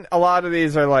 But then a lot of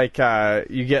these are like,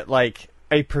 you get like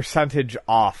a percentage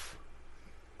off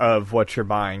of what you're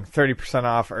buying. 30%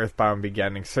 off Earthbound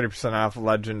Beginnings, 30% off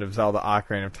Legend of Zelda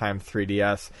Ocarina of Time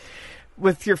 3DS.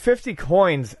 With your 50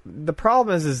 coins, the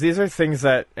problem is these are things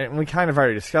that, and we kind of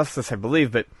already discussed this, I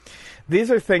believe, but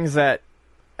these are things that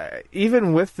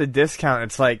even with the discount,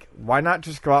 it's like, why not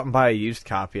just go out and buy a used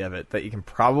copy of it that you can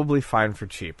probably find for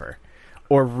cheaper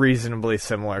or reasonably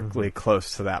similarly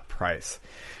close to that price?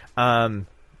 As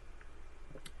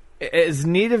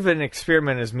neat of an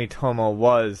experiment as Miitomo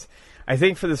was, I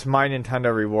think for this My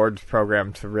Nintendo Rewards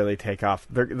program to really take off,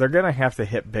 they're going to have to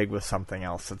hit big with something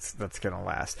else that's going to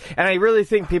last. And I really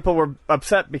think people were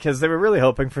upset because they were really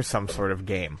hoping for some sort of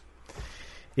game.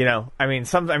 You know,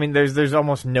 there's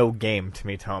almost no game to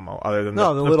Miitomo other than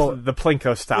the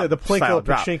Plinko style. Yeah, the Plinko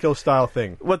Pachinko style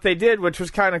thing. What they did, which was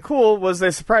kind of cool, was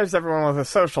they surprised everyone with a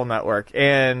social network,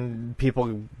 and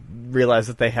people realized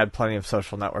that they had plenty of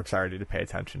social networks already to pay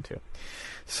attention to.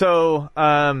 So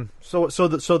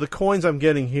the coins I'm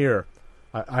getting here,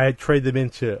 I trade them in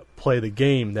to play the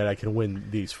game that I can win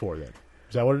these for. Then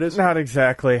is that what it is? Not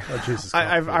exactly. Oh, Jesus!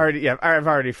 I've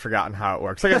already forgotten how it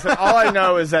works. Like I said, all I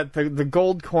know is that the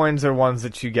gold coins are ones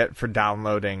that you get for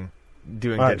downloading.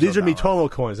 These are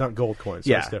Miitomo coins, not gold coins.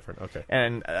 So it's different. Okay.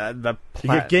 And you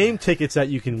get game tickets that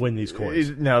you can win these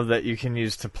coins. No, that you can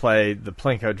use to play the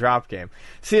Plinko drop game.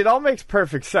 See, it all makes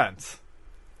perfect sense.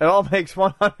 It all makes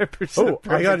 100% perfect sense.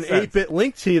 I got an 8-bit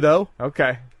Link tee, though.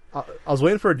 Okay. I was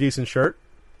waiting for a decent shirt.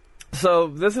 So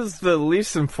this is the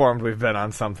least informed we've been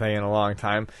on something in a long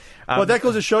time. Well, that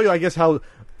goes to show you, I guess, how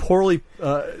poorly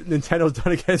Nintendo's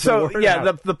done against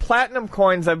the platinum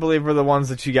coins, I believe, were the ones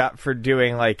that you got for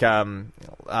doing like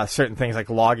certain things, like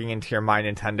logging into your My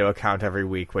Nintendo account every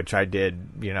week, which I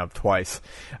did, twice.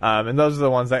 And those are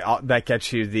the ones that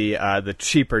get you the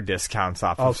cheaper discounts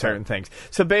off of certain things.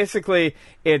 So basically,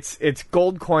 it's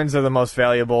gold coins are the most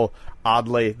valuable.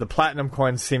 Oddly, the platinum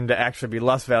coins seem to actually be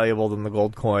less valuable than the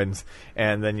gold coins,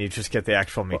 and then you just get the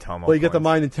actual Miitomo. Well, you get the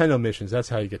My Nintendo missions. That's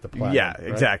how you get the platinum. Yeah, right?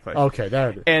 exactly. Okay, there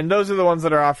it is. And those are the ones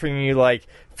that are offering you like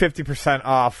 50%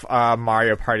 off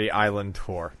Mario Party Island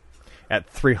Tour at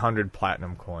 300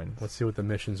 platinum coins. Let's see what the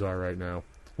missions are right now.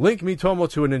 Link Miitomo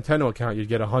to a Nintendo account, you'd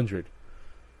get 100.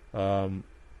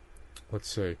 Let's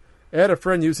see. Add a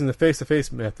friend using the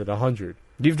face-to-face method, 100.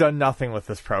 You've done nothing with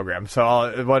this program,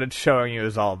 so what it's showing you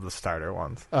is all of the starter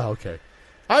ones. Oh, okay.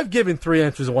 I've given 3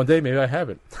 answers in one day. Maybe I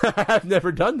haven't. I've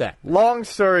never done that. Long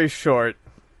story short,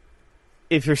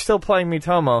 if you're still playing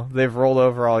Miitomo, they've rolled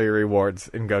over all your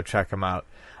rewards, and go check them out.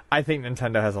 I think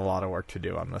Nintendo has a lot of work to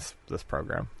do on this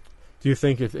program. Do you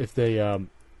think if they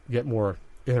get more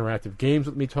interactive games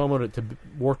with Miitomo to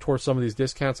work towards some of these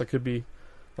discounts, that could be...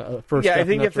 I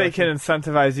think if they can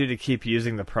incentivize you to keep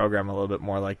using the program a little bit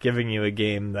more, like giving you a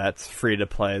game that's free to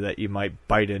play that you might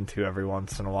bite into every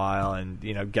once in a while and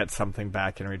get something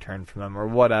back in return from them or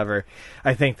whatever,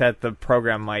 I think that the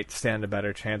program might stand a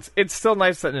better chance. It's still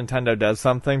nice that Nintendo does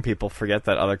something. People forget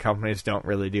that other companies don't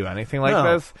really do anything like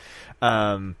this.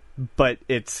 But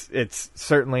it's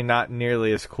certainly not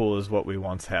nearly as cool as what we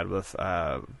once had with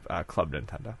Club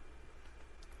Nintendo.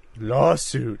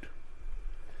 Lawsuit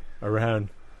around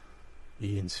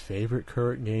Ian's favorite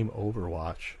current game,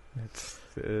 Overwatch.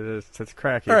 It's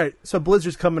cracky. All right, so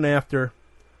Blizzard's coming after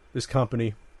this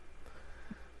company.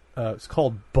 It's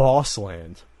called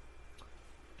Bossland.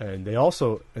 And they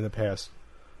also, in the past,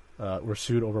 were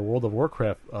sued over World of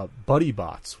Warcraft buddy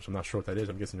bots, which I'm not sure what that is.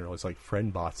 I'm guessing they're like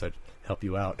friend bots that help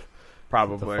you out.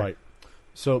 Probably. To fight.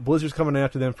 So Blizzard's coming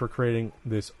after them for creating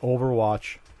this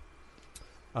Overwatch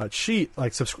cheat.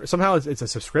 Like somehow it's a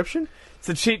subscription? It's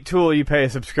a cheat tool. You pay a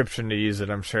subscription to use it.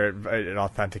 I'm sure it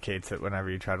authenticates it whenever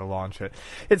you try to launch it.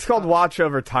 It's called Watch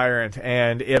Over Tyrant,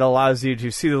 and it allows you to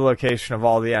see the location of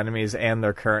all the enemies and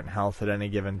their current health at any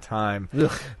given time,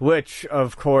 which,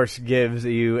 of course, gives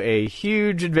you a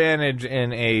huge advantage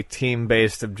in a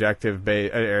team-based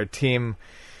or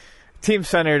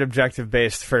team-centered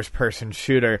objective-based first-person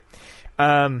shooter.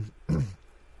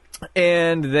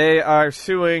 And they are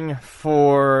suing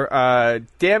for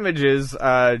damages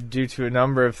due to a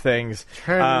number of things.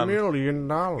 $10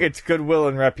 million. It's goodwill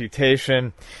and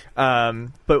reputation.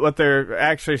 But what they're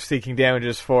actually seeking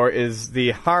damages for is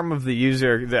the harm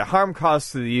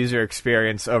caused to the user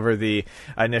experience over the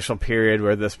initial period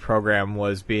where this program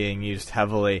was being used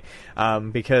heavily.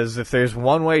 Because if there's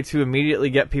one way to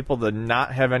immediately get people to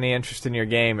not have any interest in your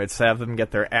game, it's to have them get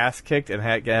their ass kicked and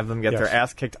have them get their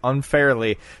ass kicked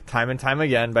unfairly time and time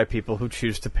again by people who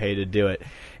choose to pay to do it.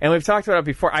 And we've talked about it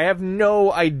before. I have no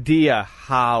idea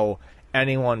how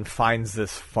anyone finds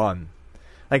this fun.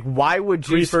 Like, why would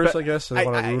you... First, I guess, and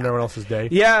want to ruin everyone else's day.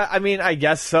 Yeah, I mean, I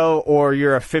guess so. Or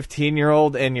you're a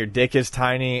 15-year-old and your dick is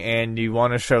tiny and you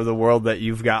want to show the world that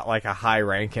you've got, like, a high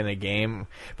rank in a game.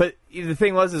 But the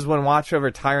thing is when Watch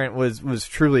Over Tyrant was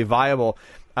truly viable,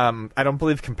 I don't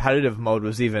believe competitive mode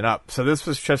was even up. So this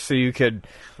was just so you could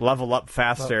level up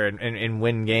faster and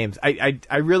win games.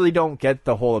 I really don't get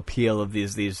the whole appeal of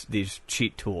these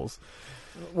cheat tools.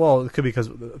 Well, it could be because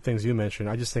of the things you mentioned.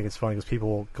 I just think it's funny because people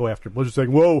will go after Blizzard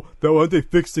saying, whoa, why don't they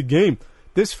fix the game?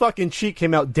 This fucking cheat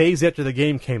came out days after the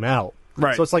game came out.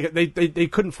 Right. So it's like they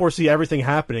couldn't foresee everything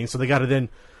happening, so they got to then,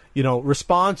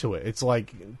 respond to it. It's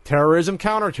like terrorism,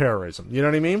 counterterrorism. You know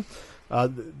what I mean?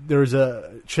 There's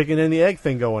a chicken and the egg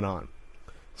thing going on.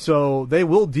 So they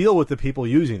will deal with the people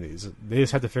using these. They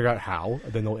just have to figure out how,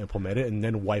 and then they'll implement it, and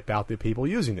then wipe out the people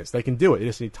using this. They can do it. They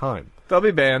just need time. They'll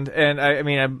be banned, and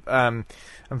I'm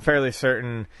fairly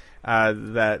certain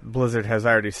that Blizzard has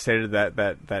already stated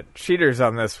that cheaters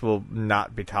on this will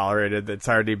not be tolerated. It's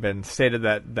already been stated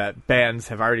that bans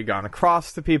have already gone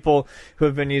across to people who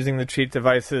have been using the cheat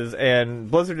devices,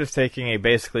 and Blizzard is taking a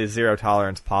basically zero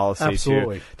tolerance policy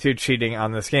to cheating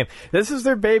on this game. This is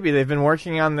their baby. They've been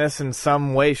working on this in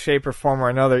some way, shape, or form or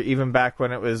another, even back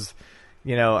when it was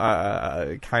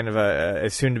kind of a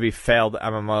soon-to-be failed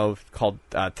MMO called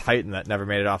Titan that never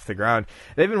made it off the ground.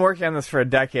 They've been working on this for a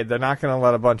decade. They're not going to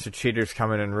let a bunch of cheaters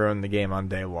come in and ruin the game on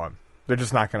day one. They're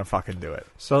just not going to fucking do it.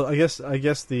 So I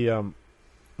guess the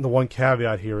one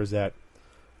caveat here is that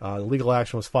legal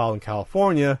action was filed in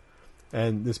California,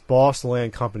 and this Boss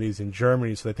Land company is in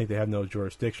Germany, so they think they have no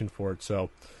jurisdiction for it.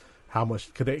 So how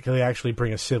much could they actually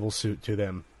bring a civil suit to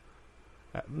them?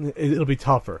 It'll be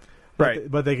tougher.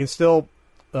 Right. But they can still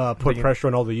put pressure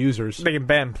on all the users. They can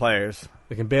ban players.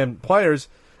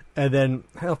 And then,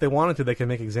 hell, if they wanted to, they can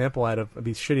make example out of, it'd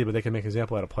be shitty, but they can make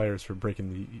example out of players for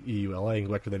breaking the EULA and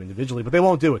go after them individually. But they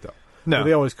won't do it, though. No. But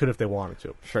they always could if they wanted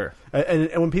to. Sure. And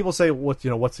when people say, what's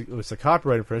the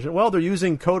copyright infringement? Well, they're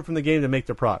using code from the game to make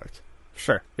their product.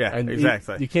 Sure. Yeah, and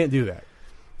exactly. You can't do that.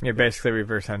 You're basically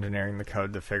reverse engineering the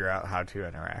code to figure out how to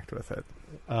interact with it.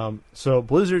 So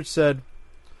Blizzard said,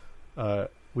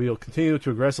 we will continue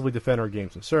to aggressively defend our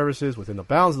games and services within the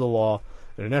bounds of the law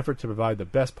in an effort to provide the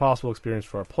best possible experience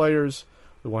for our players.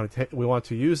 We want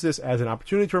to use this as an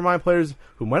opportunity to remind players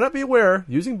who might not be aware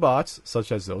using bots,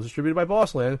 such as those distributed by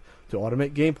Bossland, to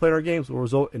automate gameplay in our games will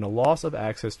result in a loss of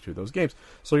access to those games.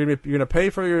 So you're going to pay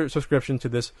for your subscription to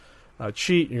this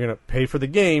cheat. You're going to pay for the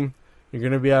game. You're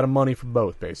going to be out of money for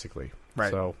both, basically.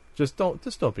 Right. So just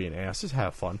don't be an ass. Just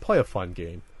have fun. Play a fun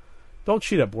game. Don't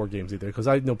cheat at board games either, because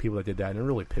I know people that did that, and it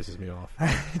really pisses me off.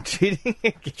 Cheating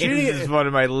at games is one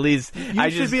of my least.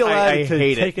 You should be allowed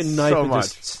to take a knife and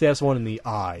just stab someone in the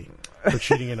eye for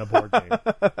cheating in a board game.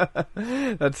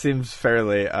 That seems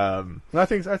fairly. I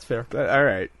think that's fair. All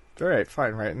right,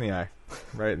 fine. Right in the eye,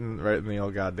 right in the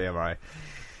old goddamn eye.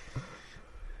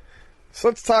 So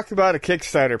let's talk about a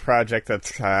Kickstarter project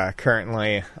that's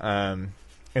currently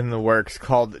in the works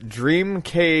called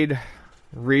Dreamcade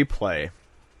Replay.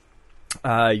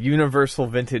 Universal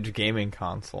Vintage Gaming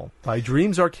Console by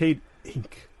Dreams Arcade Inc.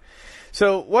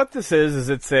 So what this is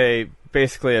it's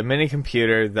basically a mini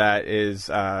computer that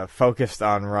is focused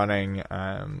on running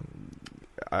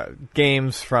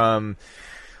games from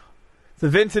the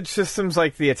vintage systems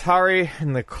like the Atari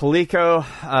and the Coleco,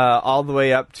 all the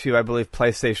way up to, I believe,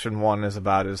 PlayStation 1 is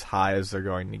about as high as they're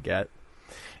going to get.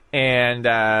 And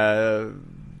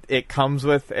it comes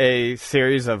with a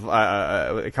series of,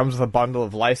 it comes with a bundle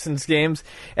of licensed games,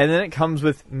 and then it comes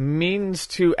with means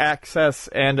to access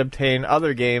and obtain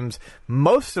other games,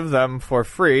 most of them for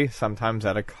free, sometimes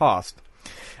at a cost.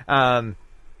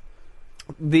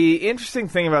 The interesting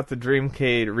thing about the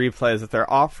Dreamcade Replay is that they're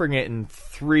offering it in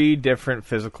 3 different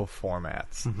physical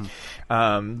formats.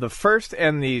 Mm-hmm. The first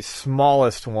and the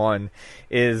smallest one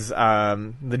is the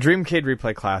Dreamcade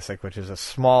Replay Classic, which is a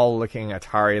small-looking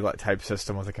Atari-type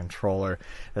system with a controller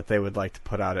that they would like to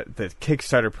put out at the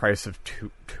Kickstarter price of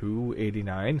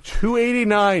 $289.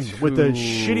 $289 with a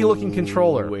shitty-looking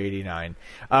controller. $289.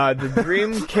 The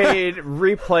Dreamcade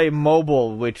Replay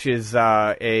Mobile, which is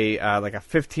like a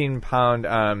 15-pound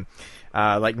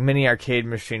like mini arcade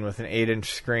machine with an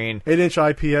 8-inch screen. 8-inch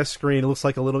IPS screen. It looks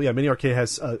like a little mini arcade.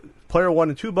 Has player 1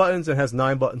 and 2 buttons and has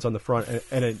 9 buttons on the front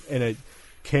and a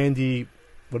candy.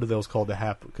 What are those called? The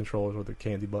HAP controllers with the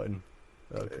candy button.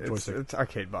 Joystick. It's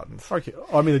arcade buttons.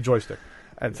 The joystick.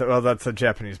 That's a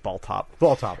Japanese ball top.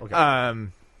 Ball top. Okay.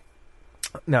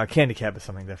 No, Candy Cab is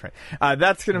something different.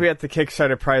 That's going to be at the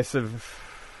Kickstarter price of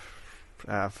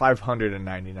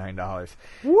 $599.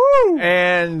 Woo!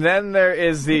 And then there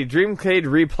is the Dreamcade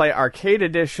Replay Arcade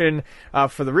Edition.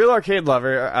 For the real arcade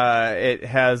lover, it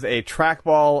has a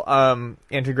trackball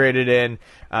integrated in,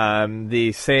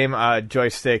 the same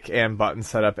joystick and button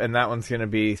setup, and that one's going to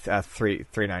be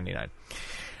 $399.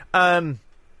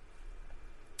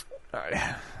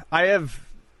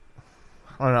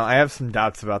 I don't know. I have some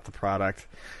doubts about the product.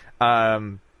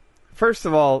 First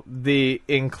of all, the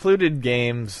included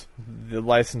games, the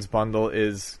license bundle,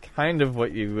 is kind of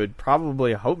what you would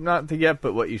probably hope not to get,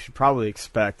 but what you should probably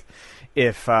expect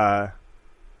if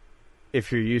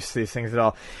you're used to these things at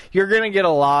all. You're going to get a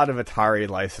lot of Atari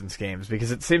licensed games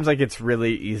because it seems like it's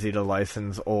really easy to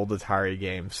license old Atari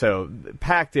games. So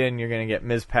packed in, you're going to get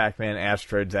Ms. Pac-Man,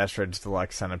 Asteroids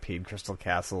Deluxe, Centipede, Crystal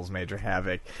Castles, Major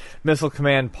Havoc, Missile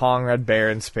Command, Pong, Red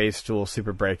Baron, Space Duel,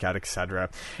 Super Breakout, etc.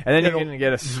 And then you're going to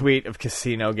get a suite of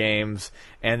casino games,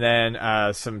 and then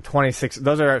some 26.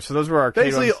 Those were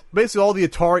arcade ones. Basically, all the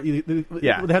Atari.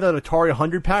 Yeah, they had an Atari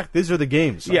 100 pack. These are the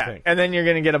games. I think. And then you're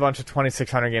going to get a bunch of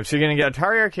 2600 games. So you're going to get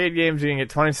Atari arcade games, you're going to get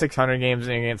 2600 games,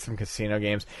 and you're going to get some casino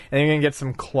games, and you're going to get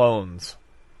some clones.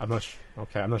 I'm not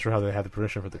sure how they had the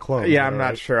permission for the clones. Yeah, I'm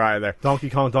not sure either. Donkey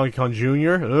Kong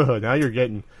Jr. Ugh, now you're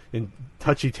getting in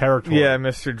touchy territory. Yeah,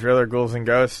 Mr. Driller, Ghouls and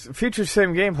Ghosts features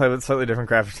same gameplay with slightly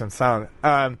different graphics and sound.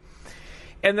 And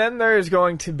then there is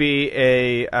going to be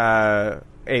a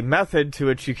method to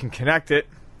which you can connect it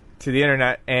to the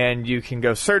internet, and you can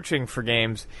go searching for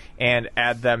games and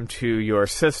add them to your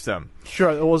system.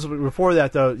 Sure. It was before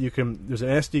that though. There's an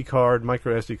SD card,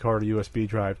 micro SD card, a USB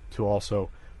drive to also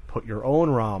put your own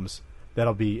ROMs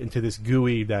that'll be into this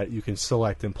GUI that you can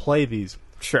select and play these.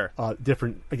 Sure.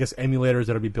 Different, I guess, emulators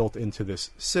that'll be built into this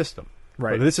system.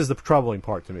 Right. But this is the troubling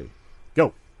part to me.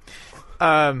 Go.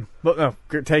 Well, no,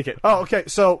 take it. Oh, okay.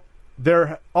 So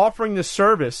they're offering this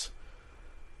service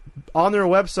on their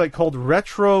website called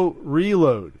Retro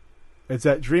Reload. It's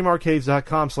at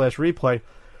dreamarcades.com/replay,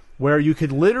 where you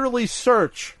could literally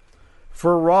search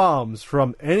for ROMs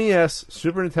from NES,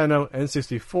 Super Nintendo,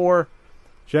 N64,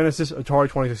 Genesis, Atari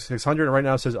 2600, and right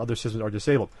now it says other systems are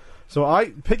disabled. So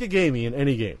I pick a game, Ian,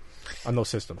 any game on those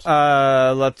systems.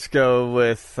 Let's go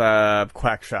with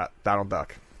Quackshot, Donald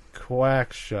Duck.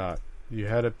 Quackshot. You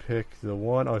had to pick the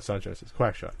one. Oh, it's not Genesis.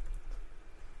 Quackshot.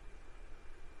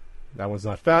 That one's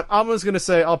not found. I'm just going to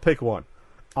say I'll pick one.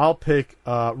 I'll pick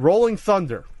Rolling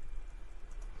Thunder.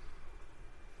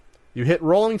 You hit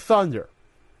Rolling Thunder.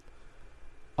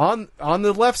 On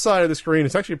the left side of the screen,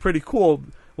 it's actually pretty cool.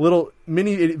 A little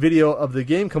mini video of the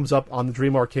game comes up on the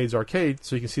Dream Arcade's arcade,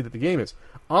 so you can see that the game is.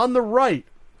 On the right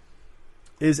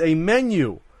is a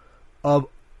menu of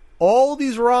all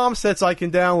these ROM sets I can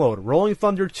download. Rolling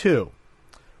Thunder 2.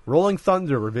 Rolling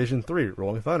Thunder Revision 3.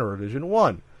 Rolling Thunder Revision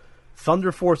 1.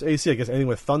 Thunder Force AC, I guess anything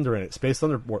with thunder in it. Space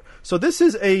Thunderbolt. So this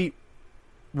is a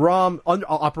ROM,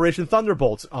 Operation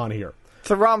Thunderbolts on here. It's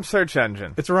a ROM search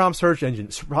engine. It's a ROM search engine.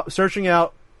 Searching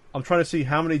out, I'm trying to see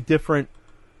how many different...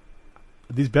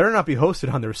 These better not be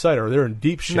hosted on their site, or they're in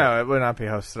deep shit. No, it would not be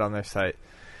hosted on their site.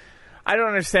 I don't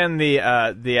understand the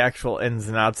actual ins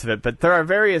and outs of it, but there are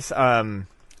various...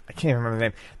 I can't even remember the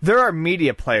name. There are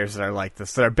media players that are like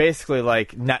this, that are basically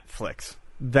like Netflix,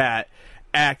 that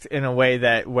act in a way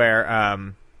that where...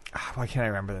 why can't I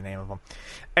remember the name of them?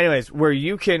 Anyways, where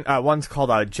you can... one's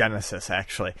called Genesis,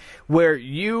 actually, where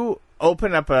you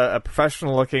open up a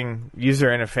professional-looking user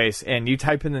interface and you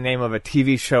type in the name of a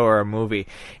TV show or a movie,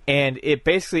 and it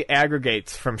basically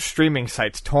aggregates from streaming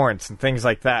sites, torrents, and things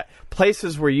like that,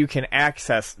 places where you can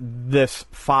access this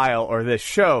file or this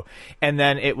show, and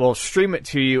then it will stream it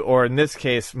to you, or in this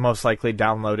case, most likely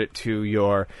download it to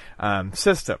your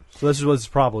system. So this is what this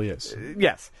probably is.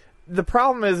 Yes. The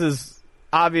problem is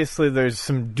obviously there's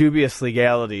some dubious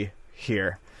legality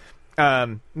here.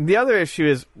 The other issue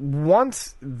is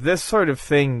once this sort of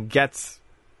thing is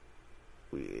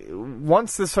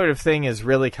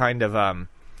really kind of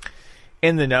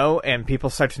in the know and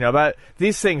people start to know about it,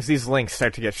 these links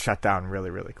start to get shut down really,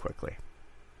 really quickly.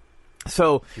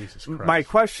 So my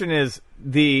question is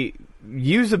the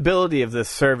usability of this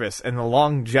service and the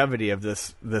longevity of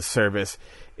this service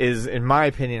is, in my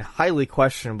opinion, highly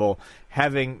questionable,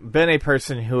 having been a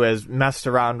person who has messed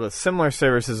around with similar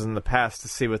services in the past to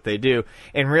see what they do,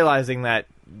 and realizing that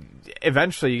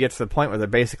eventually you get to the point where they're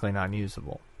basically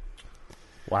non-usable.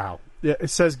 Wow. Yeah, it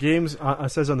says games.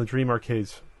 It says on the Dream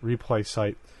Arcade's replay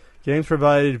site, games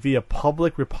provided via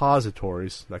public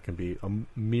repositories, that can be a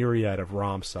myriad of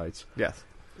ROM sites. Yes.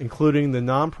 Including the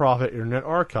nonprofit Internet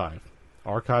Archive,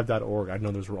 archive.org. I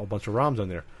know there's a bunch of ROMs on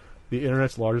there. The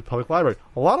Internet's largest public library.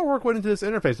 A lot of work went into this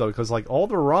interface, though, because like all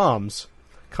the ROMs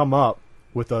come up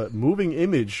with a moving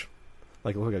image,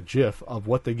 like a GIF of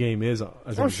what the game is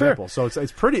as an example. So it's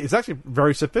actually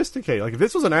very sophisticated. Like if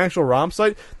this was an actual ROM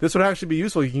site, this would actually be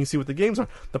useful. You can see what the games are.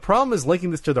 The problem is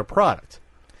linking this to their product.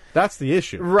 That's the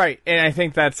issue. Right, and I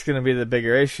think that's going to be the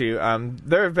bigger issue.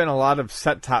 There have been a lot of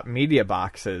set-top media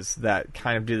boxes that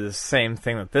kind of do the same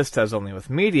thing that this does, only with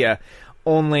media,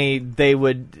 only they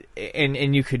would,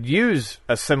 and you could use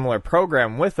a similar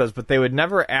program with those, but they would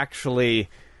never actually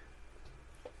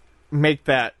make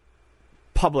that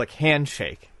public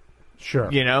handshake.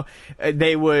 Sure. You know,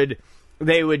 they would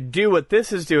do what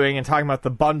this is doing and talking about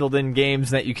the bundled in games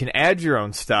that you can add your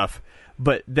own stuff,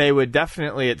 but they would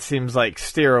definitely, it seems like,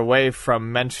 steer away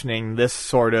from mentioning this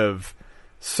sort of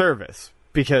service,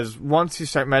 because once you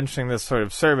start mentioning this sort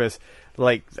of service,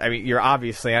 like, I mean, you're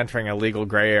obviously entering a legal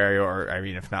gray area, or, I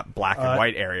mean, if not black and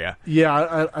white area.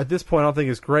 Yeah, at this point, I don't think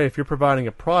it's gray. If you're providing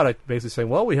a product, basically saying,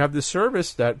 well, we have this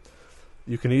service that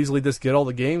you can easily just get all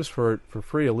the games for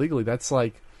free illegally, that's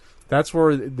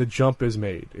where the jump is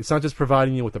made. It's not just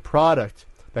providing you with the product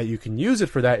that you can use it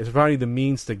for that, it's providing the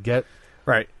means to get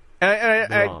right.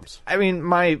 I mean,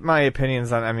 my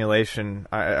opinions on emulation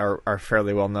are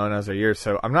fairly well known as are yours,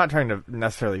 so I'm not trying to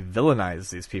necessarily villainize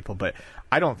these people, but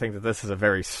I don't think that this is a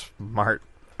very smart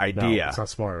idea. No, it's not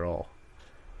smart at all.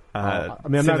 I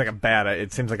mean,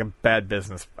 it seems like a bad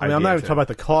business idea. I'm not even talking about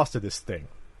the cost of this thing.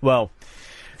 Well,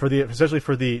 especially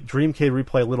for the Dreamcade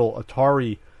Replay little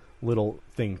Atari little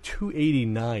thing,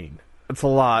 $289. It's a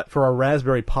lot for a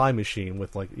Raspberry Pi machine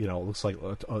with, like, you know, it looks like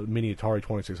a mini Atari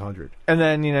 2600. And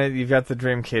then, you know, you've got the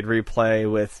Dreamcade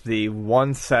Replay with the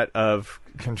one set of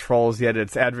controls, yet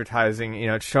it's advertising, you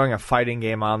know, it's showing a fighting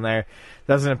game on there.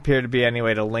 Doesn't appear to be any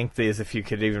way to link these if you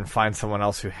could even find someone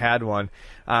else who had one.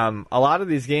 A lot of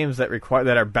these games that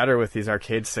are better with these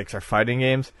arcade sticks are fighting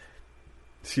games.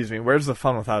 Excuse me, where's the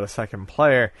fun without a second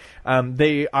player?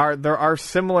 There are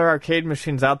similar arcade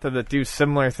machines out there that do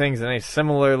similar things in a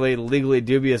similarly legally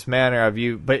dubious manner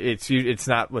but it's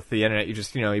not with the internet. You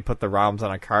just, you know, you put the ROMs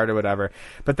on a card or whatever.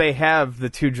 But they have the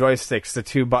two joysticks, the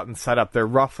two button setup. They're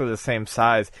roughly the same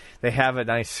size. They have a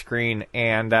nice screen,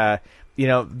 and you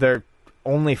know, they're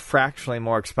only fractionally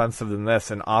more expensive than this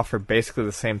and offer basically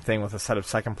the same thing with a set of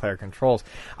second player controls.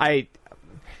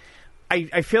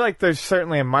 I feel like there's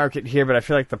certainly a market here, but I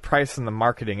feel like the price and the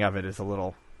marketing of it is a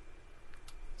little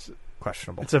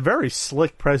questionable. It's a very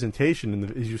slick presentation.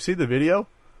 Did you see the video?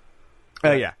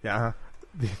 Yeah. Uh-huh.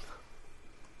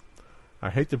 I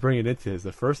hate to bring it into this.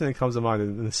 The first thing that comes to mind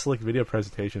in the slick video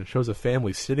presentation shows a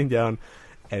family sitting down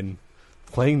and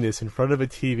playing this in front of a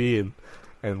TV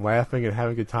and laughing and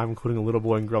having a good time, including a little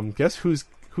boy and girl. Guess who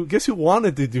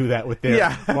wanted to do that with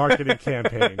their marketing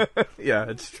campaign? Yeah,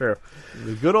 it's true.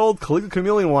 The good old Caligula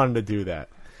Chameleon wanted to do that.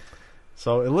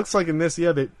 So it looks like in this,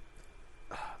 the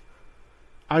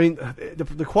quality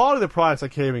of the products I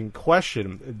can't even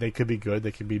question. They could be good,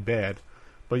 they could be bad.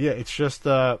 But yeah, it's just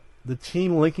the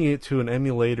team linking it to an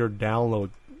emulator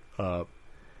download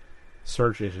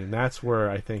search engine. That's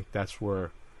where it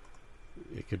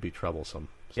could be troublesome.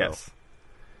 So. Yes.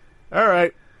 All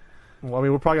right. Well, I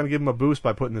mean, we're probably going to give them a boost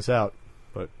by putting this out,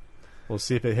 but we'll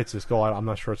see if it hits this goal. I'm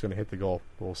not sure it's going to hit the goal,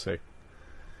 but we'll see.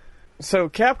 So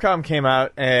Capcom came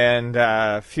out and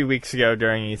a few weeks ago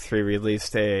during E3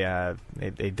 released a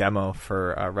demo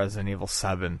for Resident Evil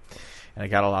 7, and it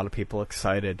got a lot of people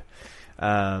excited.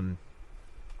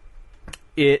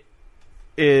 It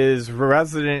is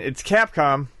it's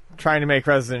Capcom trying to make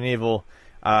Resident Evil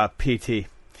PT.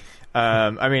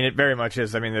 I mean, it very much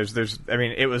is. I mean,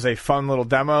 it was a fun little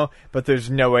demo, but there's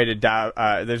no way to doubt.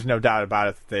 There's no doubt about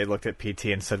it that they looked at PT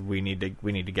and said, "We need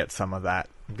to get some of that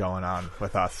going on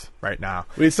with us right now.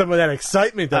 We need some of that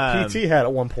excitement that PT had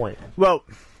at one point." Well,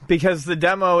 because the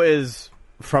demo is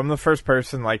from the first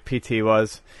person, like PT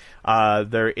was.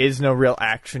 There is no real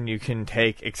action you can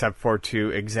take except for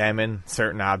to examine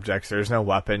certain objects. There's no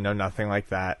weapon, no nothing like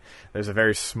that. There's a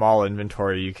very small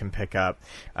inventory you can pick up.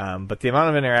 But the amount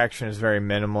of interaction is very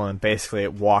minimal, and basically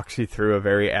it walks you through a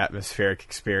very atmospheric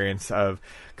experience of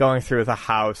going through with a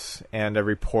house and a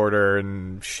reporter,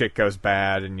 and shit goes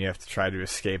bad, and you have to try to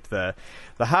escape the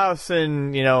house.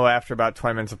 And, you know, after about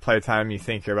 20 minutes of playtime, you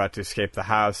think you're about to escape the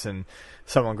house, and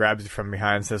someone grabs you from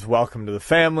behind and says, "Welcome to the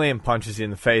family," and punches you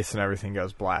in the face, and everything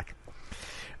goes black.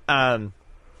 Bunch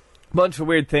of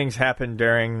weird things happen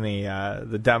during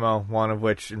the demo, one of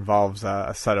which involves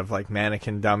a set of like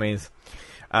mannequin dummies.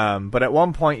 But at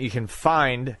one point you can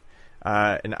find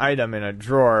an item in a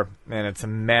drawer, and it's a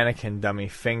mannequin dummy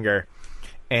finger,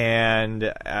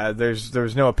 and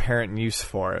there's no apparent use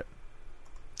for it.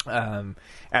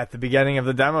 At the beginning of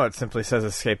the demo, it simply says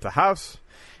 "escape the house."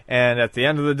 And at the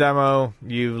end of the demo,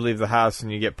 you leave the house and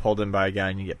you get pulled in by a guy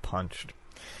and you get punched.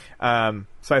 So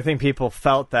I think people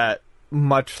felt that,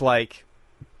 much like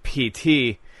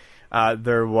PT,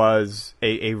 there was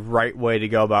a right way to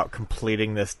go about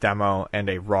completing this demo and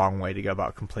a wrong way to go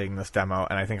about completing this demo.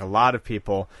 And I think a lot of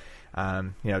people,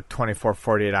 24,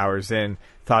 48 hours in,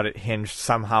 thought it hinged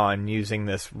somehow on using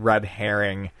this red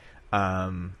herring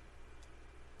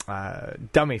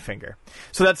dummy finger.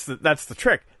 So that's the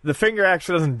trick. The finger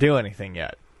actually doesn't do anything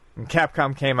yet. And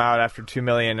Capcom came out after 2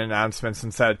 million announcements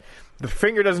and said, the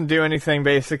finger doesn't do anything,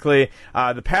 basically.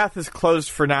 The path is closed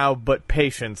for now, but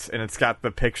patience. And it's got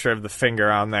the picture of the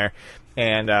finger on there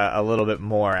and a little bit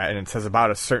more. And it says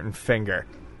about a certain finger.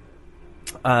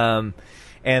 And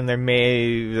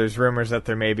there's rumors that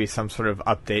there may be some sort of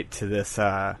update to this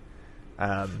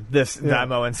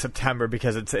demo in September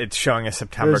because it's showing a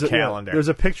September calendar. There's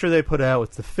a picture they put out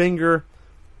with the finger.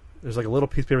 There's like a little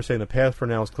piece of paper saying the path for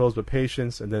now is closed, but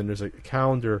patience. And then there's a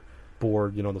calendar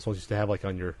board, those ones you used to have like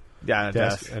on your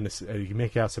desk. And you can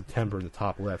make out September in the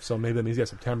top left. So maybe that means you got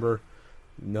September,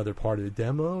 another part of the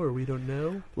demo, or we don't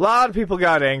know. A lot of people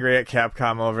got angry at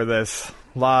Capcom over this.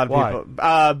 A lot of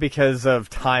people, because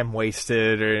of time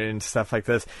wasted and stuff like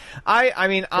this. I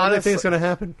mean, honestly, what do you think is going to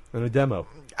happen in a demo?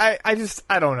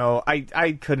 I don't know.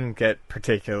 I couldn't get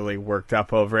particularly worked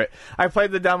up over it. I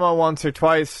played the demo once or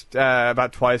twice,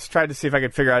 about twice. Tried to see if I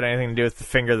could figure out anything to do with the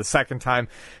finger the second time.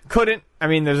 Couldn't. I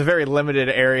mean, there's a very limited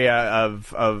area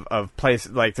of place.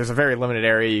 Like, there's a very limited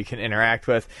area you can interact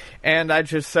with. And I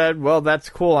just said, well, that's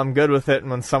cool. I'm good with it.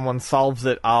 And when someone solves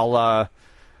it, if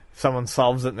someone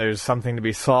solves it and there's something to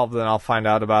be solved, then I'll find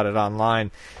out about it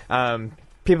online.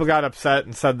 People got upset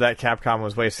and said that Capcom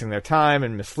was wasting their time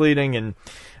and misleading, and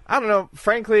I don't know.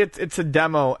 Frankly, it's a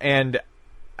demo, and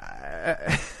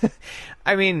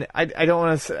I mean, I don't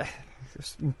want to say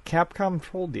Capcom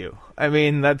trolled you. I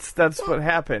mean, that's what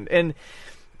happened, and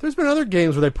there's been other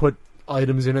games where they put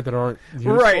items in it that aren't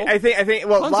useful. Right. I think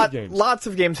well, lots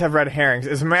of games have red herrings.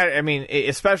 As a matter, I mean,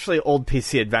 especially old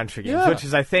PC adventure games, which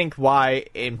is, I think, why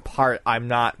in part I'm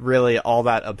not really all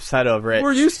that upset over it.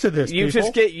 We're used to this. You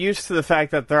just get used to the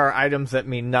fact that there are items that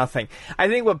mean nothing. I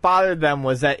think what bothered them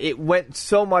was that it went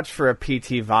so much for a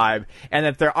PT vibe, and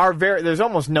that there's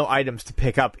almost no items to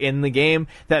pick up in the game,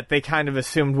 that they kind of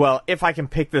assumed, well, if I can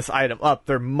pick this item up,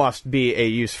 there must be a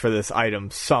use for this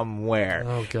item somewhere.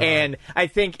 Oh, God. And I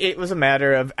think it was a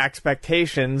matter of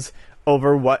expectations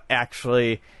over what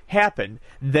actually happened.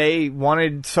 They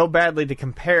wanted so badly to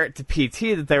compare it to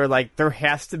PT that they were like, there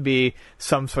has to be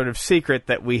some sort of secret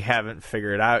that we haven't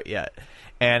figured out yet.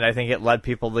 And I think it led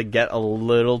people to get a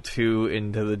little too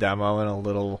into the demo and a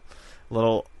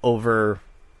little over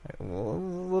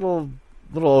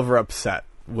upset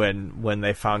when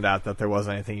they found out that there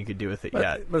wasn't anything you could do with it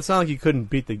yet. But it's not like you couldn't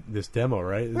beat this demo,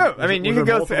 right? No, I mean, you could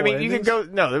go through. I mean, you could go.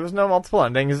 No, there was no multiple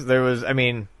endings. There was. I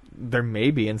mean, there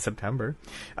may be in September.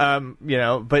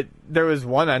 But there was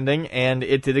one ending, and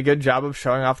it did a good job of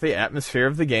showing off the atmosphere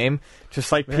of the game,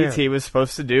 just like PT was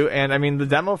supposed to do. And I mean, the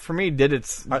demo for me did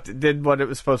what it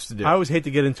was supposed to do. I always hate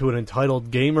to get into an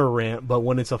entitled gamer rant, but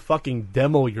when it's a fucking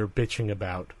demo you're bitching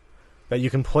about that you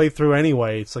can play through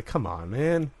anyway, it's like, come on,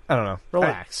 man. I don't know.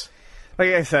 Relax.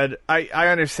 Like I said, I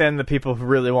understand the people who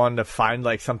really wanted to find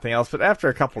like something else, but after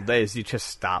a couple days, you just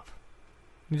stop.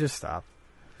 You just stop.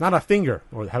 Not a finger.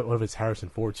 Or what if it's Harrison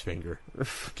Ford's finger?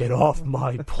 Get off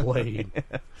my plane.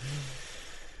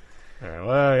 All right,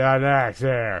 what do you got next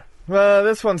there? Well,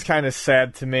 this one's kind of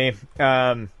sad to me,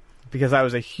 because I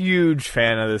was a huge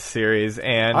fan of this series,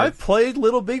 and I've played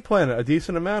Little Big Planet, a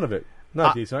decent amount of it.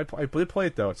 Not decent. I did play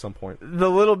it, though, at some point. The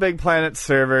Little Big Planet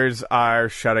servers are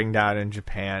shutting down in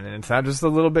Japan, and it's not just the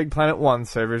Little Big Planet 1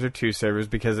 servers or 2 servers,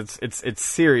 because it's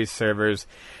series servers.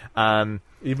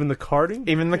 Even the carding?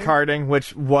 Even the carding,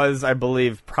 which was, I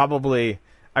believe, probably...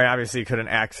 I mean, obviously you couldn't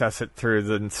access it through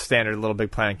the standard Little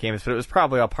Big Planet games, but it was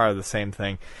probably all part of the same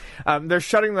thing. They're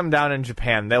shutting them down in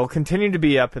Japan. They'll continue to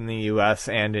be up in the U.S.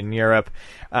 and in Europe,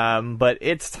 but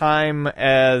its time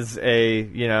as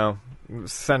a,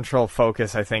 central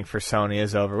focus, I think, for Sony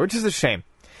is over, which is a shame.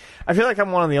 I feel like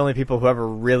I'm one of the only people who ever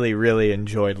really, really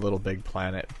enjoyed Little Big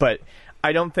Planet, but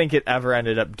I don't think it ever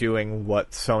ended up doing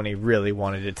what Sony really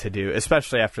wanted it to do,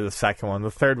 especially after the second one.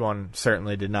 The third one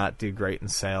certainly did not do great in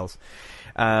sales.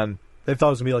 They thought it was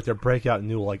going to be like their breakout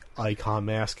new icon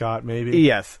mascot, maybe?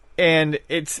 Yes. And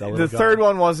the third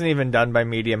one wasn't even done by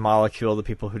Media Molecule, the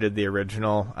people who did the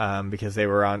original, because they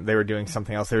were doing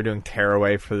something else. They were doing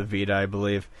Tearaway for the Vita, I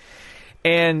believe.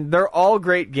 And they're all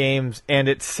great games, and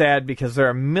it's sad because there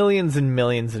are millions and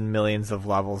millions and millions of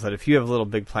levels that if you have Little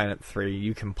Big Planet 3,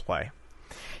 you can play.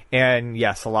 And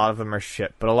yes, a lot of them are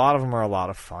shit, but a lot of them are a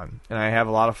lot of fun. And I have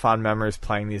a lot of fond memories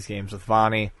playing these games with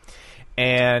Vani.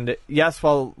 And yes,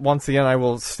 well, once again, I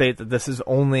will state that this is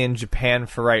only in Japan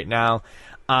for right now.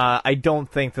 I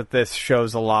don't think that this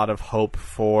shows a lot of hope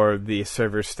for the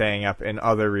servers staying up in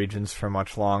other regions for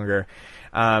much longer.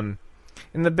 And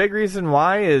the big reason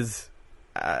why is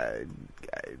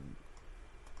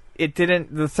it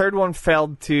didn't. The third one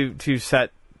failed to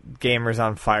set gamers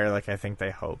on fire like I think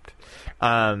they hoped.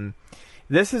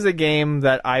 This is a game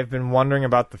that I've been wondering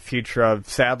about the future of,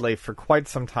 sadly, for quite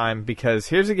some time, because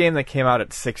here's a game that came out at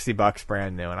 $60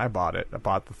 brand new, and I bought it. I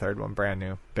bought the third one brand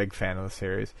new. Big fan of the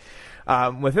series.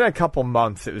 Within a couple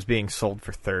months, it was being sold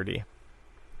for $30.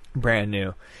 Brand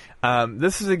new.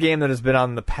 This is a game that has been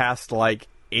on the past,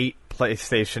 8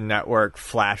 PlayStation Network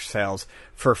flash sales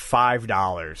for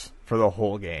 $5 for the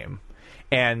whole game.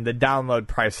 And the download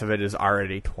price of it is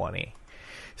already $20.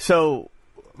 So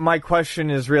my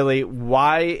question is really,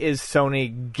 why is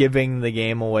Sony giving the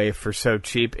game away for so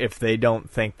cheap if they don't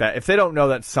know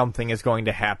that something is going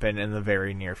to happen in the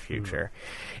very near future?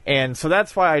 And so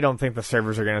that's why I don't think the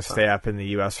servers are going to stay up in the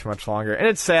US for much longer. And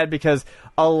it's sad because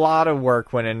a lot of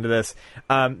work went into this.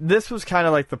 This was kind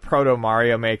of like the proto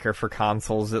Mario Maker for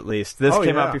consoles, at least. This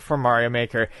came out before Mario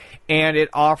Maker, and it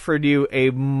offered you a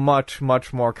much,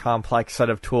 much more complex set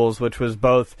of tools, which was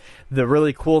both the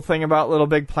really cool thing about Little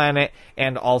Big Planet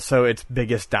and also its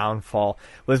biggest downfall.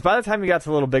 Was by the time you got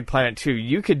to Little Big Planet 2,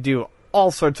 you could do all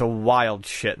sorts of wild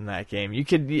shit in that game.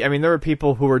 There were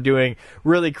people who were doing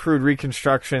really crude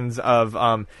reconstructions of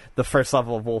the first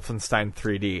level of Wolfenstein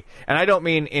 3D. And I don't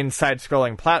mean in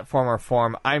side-scrolling platformer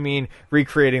form, I mean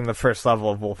recreating the first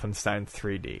level of Wolfenstein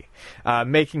 3D.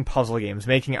 Making puzzle games,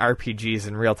 making RPGs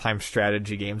and real-time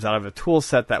strategy games out of a tool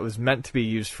set that was meant to be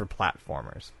used for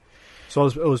platformers. So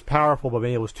it was powerful, but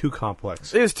maybe it was too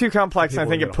complex. It was too complex, and I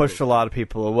think it pushed a lot of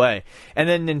people away. And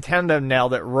then Nintendo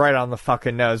nailed it right on the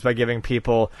fucking nose by giving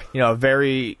people, a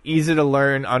very easy to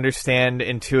learn, understand,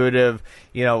 intuitive,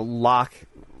 lock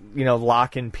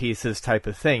in pieces type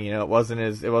of thing. It wasn't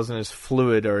as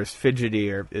fluid or as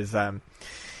fidgety or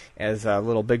as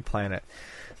Little Big Planet.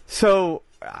 So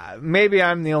maybe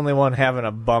I'm the only one having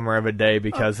a bummer of a day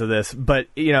because of this, but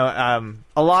a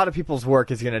lot of people's work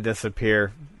is going to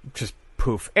disappear. Just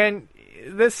poof. And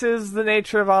this is the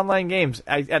nature of online games.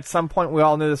 At some point, we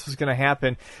all knew this was going to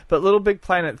happen, but Little Big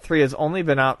Planet 3 has only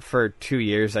been out for 2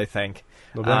 years, I think.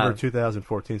 November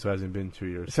 2014, so it hasn't been 2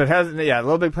 years. So it hasn't. Yeah,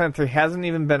 Little Big Planet 3 hasn't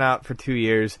even been out for 2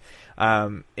 years.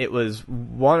 It was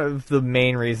one of the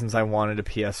main reasons I wanted a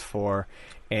PS4.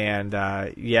 And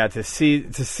to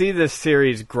see this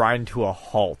series grind to a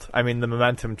halt. I mean, the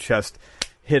momentum just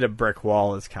hit a brick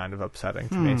wall is kind of upsetting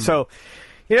to me. So,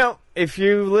 if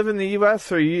you live in the U.S.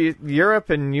 or Europe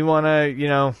and you want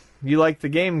to, you like the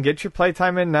game, get your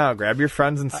playtime in now. Grab your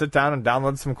friends and sit down and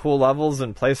download some cool levels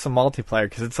and play some multiplayer,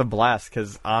 because it's a blast.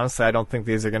 Because honestly, I don't think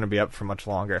these are going to be up for much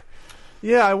longer.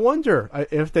 Yeah, I wonder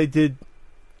if they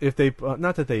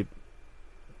not that they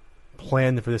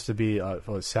planned for this to be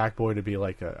for Sackboy to be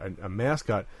like a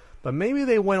mascot, but maybe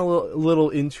they went a little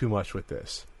in too much with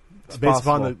this, based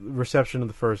upon the reception of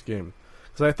the first game.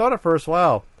 Because I thought at first,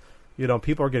 wow,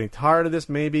 people are getting tired of this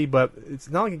maybe, but it's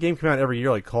not like a game came out every year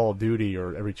like Call of Duty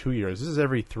or every 2 years. This is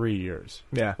every 3 years.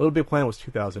 Yeah. Little Big Planet was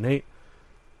 2008.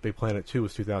 Big Planet 2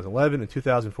 was 2011, and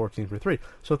 2014 for 3.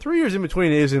 So 3 years in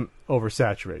between isn't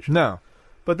oversaturation. No.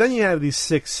 But then you have these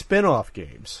 6 spin-off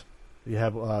games. You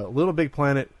have Little Big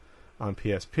Planet on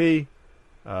PSP,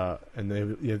 and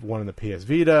then you have one on the PS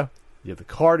Vita. You have the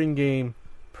karting game,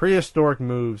 Prehistoric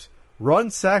Moves, Run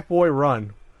Sackboy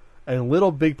Run, and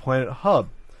Little Big Planet Hub.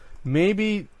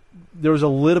 Maybe there was a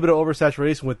little bit of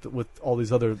oversaturation with all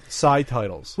these other side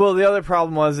titles. Well, the other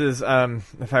problem is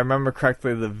if I remember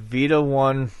correctly, the Vita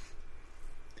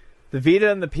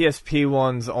and the PSP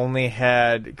ones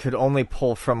could only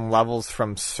pull from levels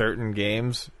from certain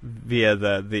games via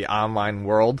the online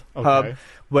world hub.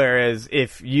 Whereas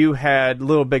if you had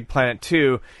Little Big Planet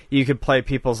 2, you could play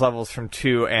people's levels from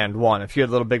 2 and 1. If you had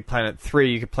Little Big Planet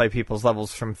 3, you could play people's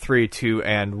levels from 3, 2,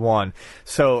 and 1.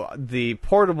 So the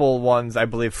portable ones, I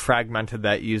believe, fragmented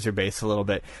that user base a little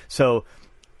bit. So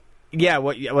yeah,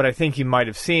 what I think you might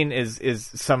have seen is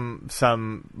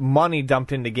some money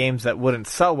dumped into games that wouldn't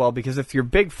sell well, because if your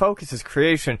big focus is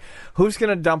creation, who's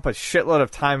going to dump a shitload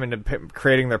of time into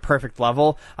creating their perfect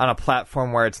level on a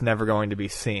platform where it's never going to be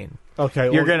seen?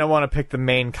 Okay, you're going to want to pick the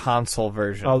main console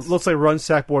version. Let's say Run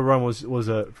Sackboy Run was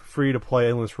a free-to-play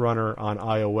endless runner on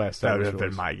iOS. That would have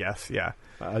been my guess, yeah.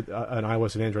 On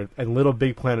iOS and Android. And Little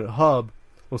Big Planet Hub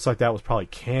looks like that was probably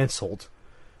canceled,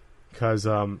 because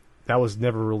that was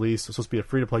never released. It was supposed to be a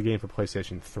free-to-play game for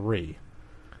PlayStation 3.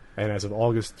 And as of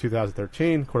August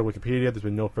 2013, according to Wikipedia, there's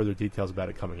been no further details about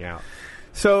it coming out.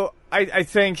 So, I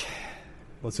think...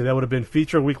 Let's say that would have been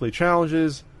feature weekly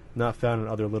challenges, not found in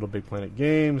other Little Big Planet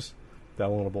games,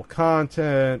 downloadable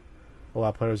content,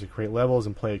 allow players to create levels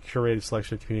and play a curated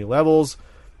selection of community levels.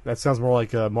 That sounds more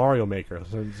like Mario Maker.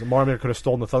 So Mario Maker could have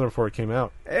stolen the thunder before it came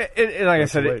out. Like I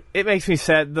said, it makes me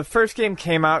sad. The first game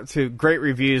came out to great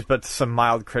reviews, but some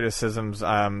mild criticisms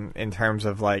in terms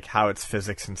of like how its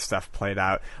physics and stuff played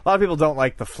out. A lot of people don't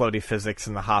like the floaty physics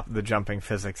and the jumping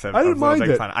physics of I didn't mind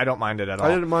it. I don't mind it at all.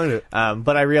 I didn't mind it.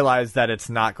 But I realized that it's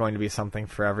not going to be something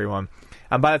for everyone.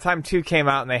 By the time 2 came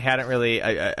out and they hadn't really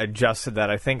adjusted that,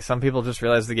 I think some people just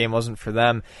realized the game wasn't for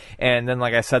them. And then,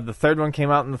 like I said, the third one came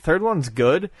out, and the third one's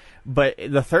good, but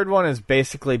the third one is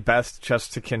basically best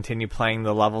just to continue playing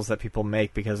the levels that people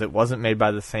make because it wasn't made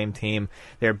by the same team.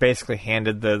 They were basically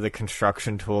handed the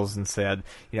construction tools and said,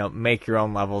 make your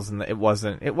own levels, and it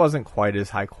wasn't quite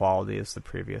as high quality as the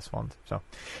previous ones. So,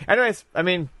 anyways, I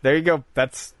mean, there you go.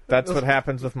 That's what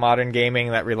happens with modern gaming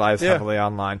that relies heavily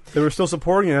online. They were still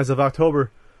supporting it as of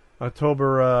October.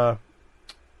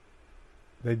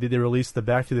 They released the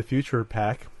Back to the Future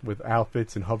pack with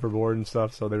outfits and hoverboard and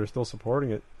stuff, so they were still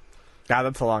supporting it. God,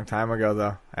 that's a long time ago,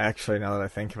 though. Actually, now that I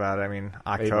think about it, I mean,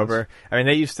 October. I mean,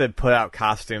 they used to put out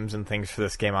costumes and things for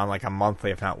this game on like a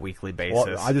monthly, if not weekly basis.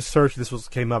 Well, I just searched.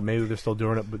 Came up. Maybe they're still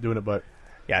doing it, but.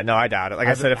 Yeah, no, I doubt it. Like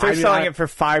I said, if they're selling it for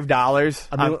 $5...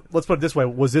 I mean, let's put it this way.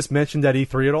 Was this mentioned at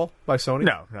E3 at all by Sony?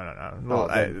 No. Well,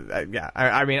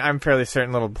 I mean, I'm fairly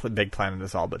certain Little Big Planet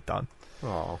is all but done.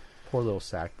 Oh, poor little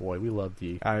Sackboy. We loved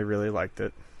you. I really liked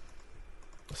it.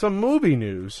 Some movie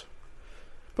news.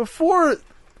 Before,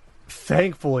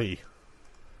 thankfully,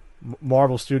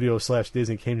 Marvel Studios /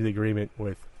 Disney came to the agreement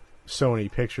with Sony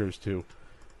Pictures to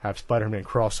have Spider-Man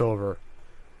cross over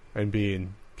and be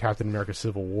in Captain America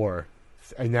Civil War.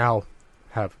 And now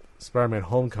have Spider-Man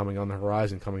Homecoming on the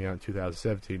horizon coming out in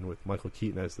 2017 with Michael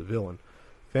Keaton as the villain.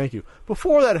 Thank you.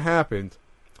 Before that happened,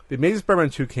 The Amazing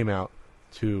Spider-Man 2 came out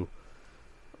to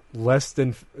less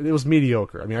than... It was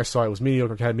mediocre. I mean, I saw it was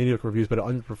mediocre. It had mediocre reviews, but it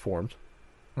underperformed.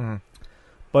 Mm-hmm.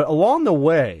 But along the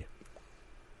way,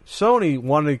 Sony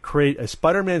wanted to create a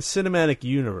Spider-Man cinematic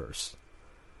universe.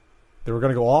 They were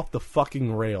going to go off the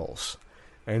fucking rails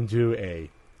and do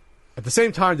at the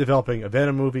same time developing a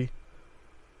Venom movie,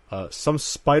 some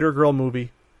Spider-Girl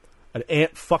movie, an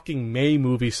Aunt fucking May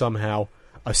movie somehow,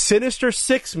 a Sinister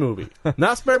Six movie.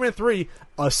 Not Spider-Man 3,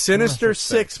 a Sinister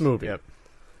Six movie. Yep.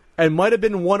 And might have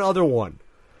been one other one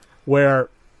where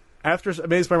after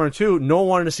Amazing Spider-Man 2, no one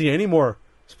wanted to see any more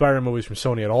Spider-Man movies from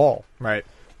Sony at all. Right.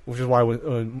 Which is why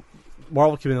when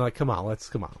Marvel came in, like, come on, let's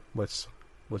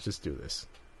just do this.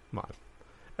 Come on.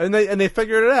 And they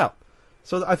figured it out.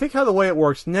 So I think how the way it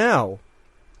works now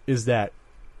is that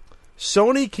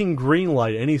Sony can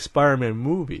greenlight any Spider-Man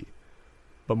movie,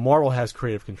 but Marvel has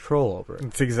creative control over it.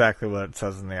 It's exactly what it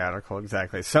says in the article.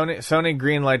 Exactly. Sony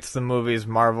greenlights the movies.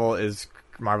 Marvel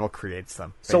creates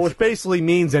them. Basically. So which basically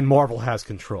means then Marvel has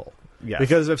control. Yes.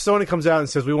 Because if Sony comes out and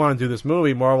says we want to do this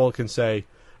movie, Marvel can say,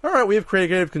 all right, we have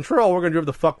creative control. We're going to do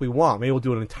whatever the fuck we want. Maybe we'll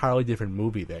do an entirely different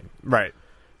movie then. Right.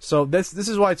 So this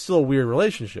is why it's still a weird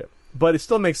relationship. But it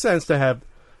still makes sense to have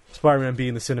Spider-Man be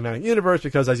in the cinematic universe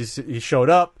because as he showed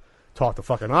up, talked to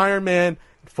fucking Iron Man,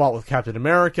 fought with Captain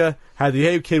America, had the,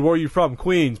 hey kid, where are you from?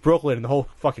 Queens, Brooklyn, and the whole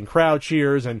fucking crowd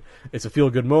cheers, and it's a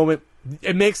feel-good moment.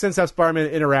 It makes sense to have Spider-Man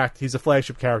interact, he's a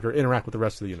flagship character, interact with the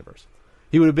rest of the universe.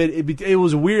 He would have been, it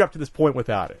was weird up to this point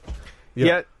without it.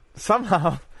 Yet,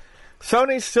 somehow,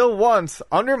 Sony still wants,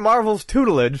 under Marvel's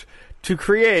tutelage, to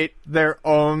create their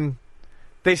own...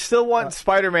 They still want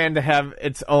Spider-Man to have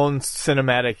its own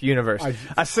cinematic universe.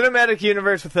 A cinematic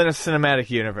universe within a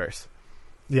cinematic universe.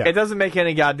 Yeah. It doesn't make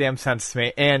any goddamn sense to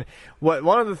me. And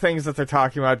one of the things that they're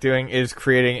talking about doing is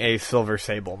creating a Silver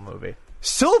Sable movie.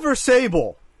 Silver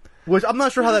Sable! Which I'm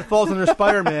not sure how that falls under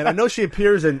Spider-Man. I know she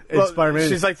appears in Spider-Man.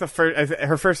 She's like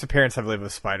her first appearance, I believe,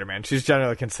 was Spider-Man. She's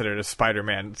generally considered a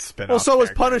Spider-Man spin-off. Well, so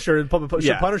character. is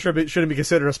Punisher. Punisher shouldn't be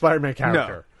considered a Spider-Man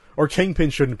character. No. Or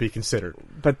Kingpin shouldn't be considered.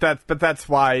 But that's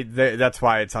why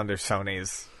it's under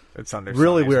Sony's. It's under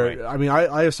really Sony's weird. way. I mean,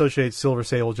 I associate Silver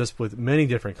Sable just with many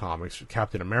different comics.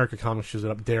 Captain America comics shows it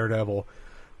up, Daredevil.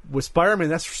 With Spider-Man,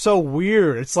 that's so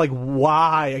weird. It's like,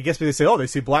 why? I guess they say, they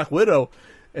see Black Widow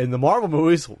in the Marvel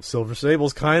movies. Silver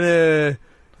Sable's kind of...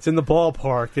 It's in the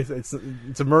ballpark.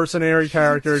 It's a mercenary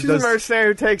character. She's a mercenary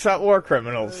who takes out war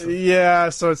criminals. Yeah,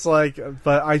 so it's like,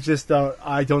 but I just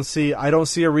don't see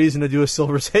a reason to do a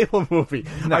Silver Sable movie.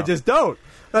 No. I just don't.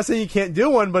 I'm not saying you can't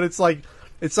do one, but it's like,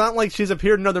 it's not like she's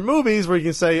appeared in other movies where you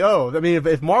can say, I mean,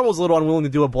 if Marvel's a little unwilling to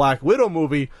do a Black Widow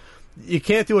movie, you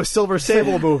can't do a Silver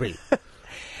Sable movie.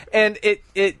 And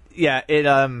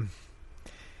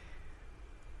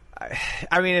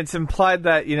I mean, it's implied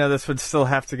that, this would still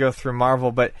have to go through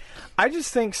Marvel, but I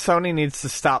just think Sony needs to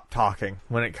stop talking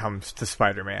when it comes to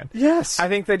Spider-Man. Yes. I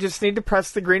think they just need to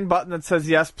press the green button that says,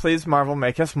 yes, please, Marvel,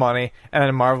 make us money, and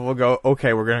then Marvel will go,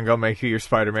 okay, we're going to go make you your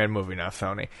Spider-Man movie now,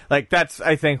 Sony. Like, that's,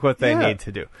 I think, what they need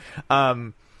to do.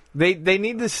 They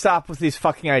need to stop with these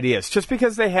fucking ideas. Just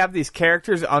because they have these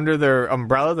characters under their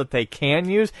umbrella that they can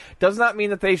use does not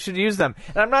mean that they should use them.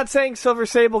 And I'm not saying Silver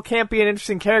Sable can't be an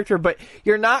interesting character, but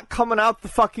you're not coming out the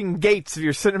fucking gates of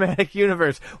your cinematic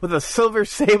universe with a Silver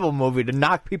Sable movie to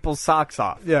knock people's socks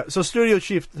off. Yeah, so studio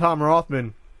chief Tom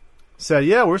Rothman said,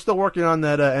 yeah, we're still working on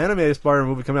that animated Spider-Man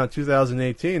movie coming out in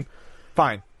 2018.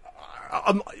 Fine.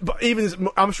 But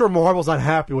I'm sure Marvel's not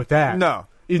happy with that. No.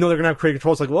 Even though they're going to have creative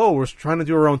control, it's like, whoa, we're trying to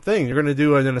do our own thing. You're going to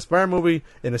do an Spider movie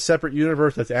in a separate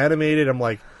universe that's animated. I'm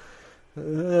like, we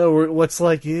just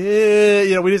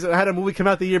had a movie come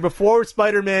out the year before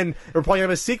Spider-Man. We're probably going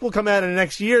to have a sequel come out in the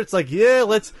next year. It's like, you're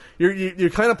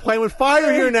kind of playing with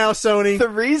fire here now, Sony. The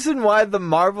reason why the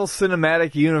Marvel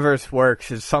Cinematic Universe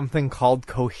works is something called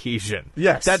cohesion.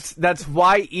 Yes. That's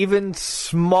why even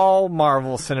small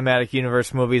Marvel Cinematic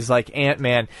Universe movies like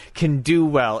Ant-Man can do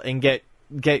well and get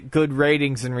good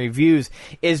ratings and reviews,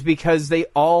 is because they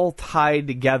all tie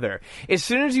together. As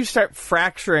soon as you start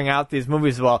fracturing out these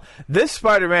movies, well, this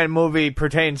Spider-Man movie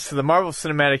pertains to the Marvel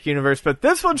Cinematic Universe, but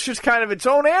this one's just kind of its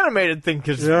own animated thing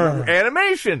because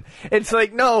animation. It's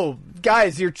like, no,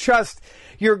 guys, you're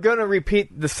going to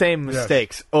repeat the same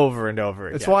mistakes over and over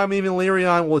again. That's why I'm even leery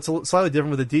on, well, it's slightly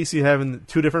different with the DC having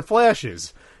two different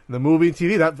Flashes. The movie and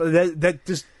TV, that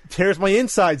just tears my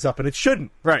insides up, and it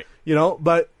shouldn't. Right.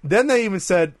 But then they even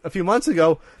said a few months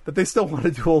ago that they still want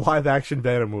to do a live-action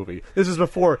Venom movie. This is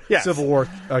before Civil War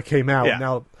came out. Yeah.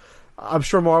 Now, I'm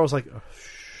sure Marvel's like,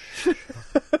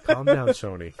 calm down,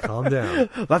 Sony. Calm down.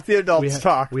 Let the adults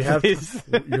talk, you're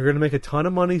going to make a ton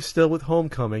of money still with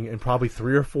Homecoming and probably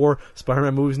 3 or 4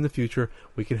 Spider-Man movies in the future.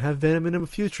 We can have Venom in a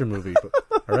future movie. But,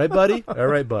 all right, buddy? All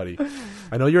right, buddy.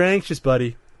 I know you're anxious,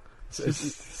 buddy.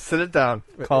 Sit it down.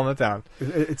 Calm it down.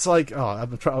 It's like,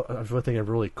 I'm thinking of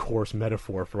a really coarse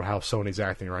metaphor for how Sony's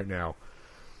acting right now.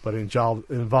 But it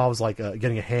involves like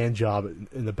getting a hand job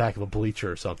in the back of a bleacher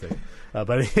or something. But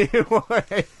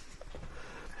anyway.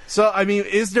 So, I mean,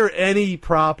 is there any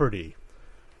property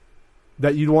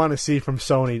that you'd want to see from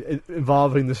Sony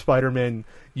involving the Spider-Man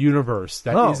universe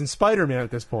that isn't Spider-Man at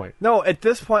this point? No, at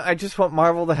this point, I just want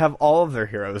Marvel to have all of their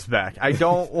heroes back. I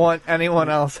don't want anyone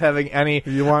else having any...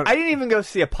 I didn't even go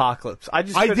see Apocalypse. I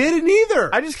didn't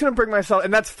either. I just couldn't bring myself...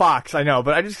 And that's Fox, I know,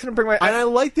 but I just couldn't bring And I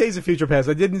like Days of Future Past.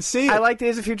 I didn't see it. I like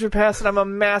Days of Future Past, and I'm a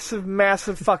massive,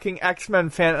 massive fucking X-Men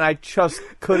fan, and I just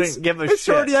couldn't give a shit. It's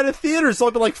already out of theaters. It's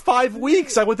only been like 5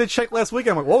 weeks. I went to check last week,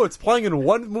 and I'm like, whoa, it's playing in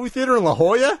one movie theater in La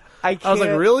Jolla? I was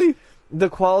like, really? The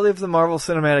quality of the Marvel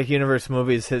Cinematic Universe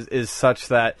movies is such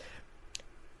that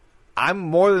I'm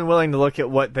more than willing to look at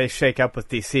what they shake up with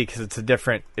DC because it's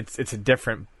a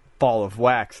different ball of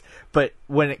wax. But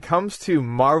when it comes to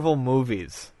Marvel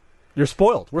movies, you're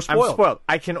spoiled. We're spoiled. I'm spoiled.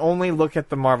 I can only look at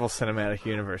the Marvel Cinematic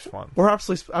Universe one. We're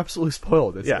absolutely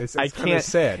spoiled. It's kind of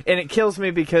sad. And it kills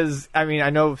me because, I mean, I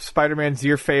know Spider-Man's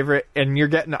your favorite, and you're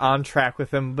getting on track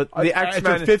with him, but the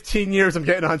X-Men... After 15 years, I'm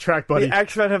getting on track, buddy. The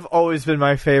X-Men have always been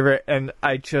my favorite, and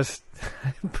I just...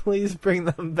 please bring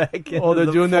them back in. They're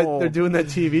doing that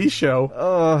TV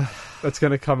show that's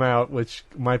going to come out, which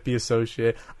might be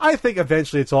associated. I think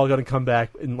eventually it's all going to come back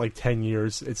in like 10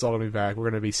 years. It's all going to be back. We're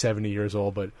going to be 70 years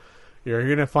old, but... You're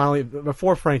going to finally,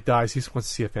 before Frank dies, he just wants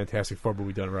to see a Fantastic Four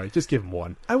movie done right. Just give him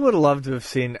one. I would love to have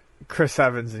seen Chris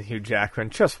Evans and Hugh Jackman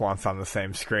just once on the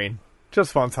same screen.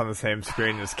 Just once on the same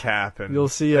screen as Cap and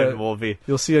Wolverine.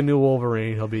 You'll see a new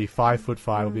Wolverine. He'll be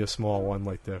 5'5". He'll be a small one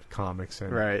like the comics.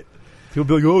 And right. He'll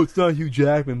be like, oh, it's not Hugh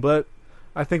Jackman, but...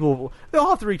 I think they'll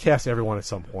have to recast everyone at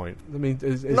some point. I mean,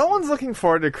 no one's looking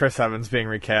forward to Chris Evans being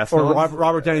recast. Or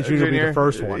Robert Downey Jr. being the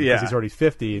first one because yeah. he's already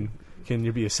 50 and can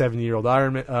you be a 70-year-old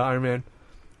Iron Man?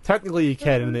 Technically, you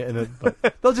can, but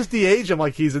they'll just de-age him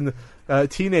like he's a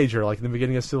teenager, like in the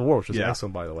beginning of Civil War, which was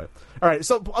excellent, by the way. All right,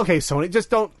 so okay, Sony, just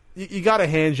don't. You got a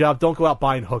hand job. Don't go out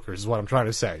buying hookers. Is what I'm trying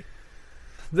to say.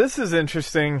 This is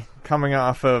interesting, coming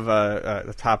off of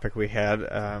the topic we had,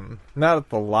 not at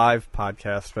the live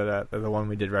podcast, but at the one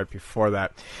we did right before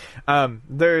that.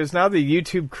 There is now the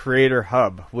YouTube Creator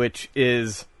Hub, which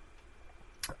is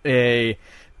a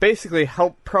basically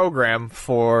help program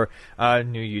for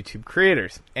new YouTube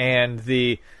creators. And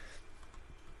the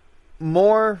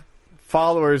more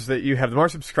followers that you have, the more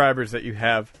subscribers that you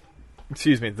have,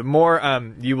 the more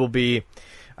you will be...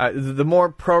 the more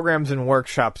programs and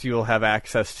workshops you will have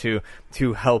access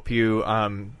to help you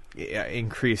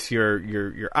increase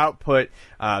your output,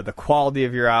 the quality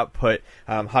of your output,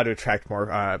 how to attract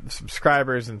more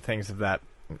subscribers and things of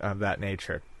that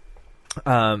nature.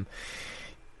 So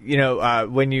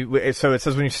it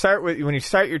says when you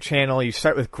start your channel, you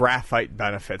start with graphite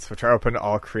benefits, which are open to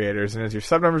all creators. And as your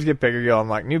sub numbers get bigger, you'll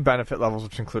unlock new benefit levels,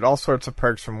 which include all sorts of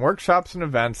perks from workshops and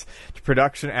events to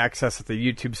production access at the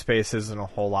YouTube Spaces and a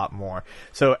whole lot more.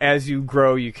 So as you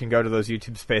grow, you can go to those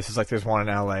YouTube Spaces, like there's one in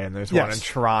LA and there's one in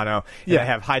Toronto. And they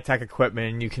have high tech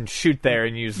equipment, and you can shoot there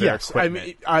and use their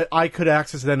equipment. I could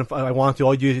access them if I wanted to.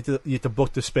 All you have to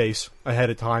book the space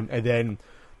ahead of time, and then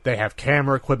they have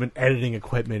camera equipment, editing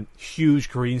equipment,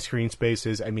 huge green screen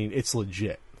spaces. I mean, it's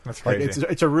legit. That's crazy.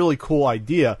 It's a really cool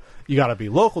idea. You got to be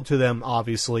local to them,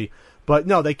 obviously. But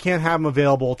no, they can't have them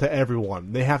available to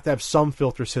everyone. They have to have some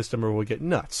filter system or we'll get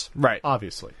nuts. Right.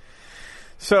 Obviously.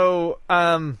 So,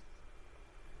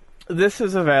 this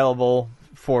is available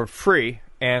for free.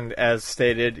 And as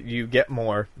stated, you get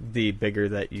more the bigger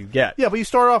that you get. Yeah, but you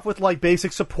start off with like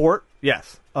basic support.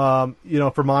 Yes. For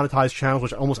monetized channels,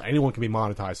 which almost anyone can be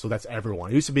monetized, so that's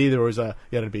everyone. It used to be you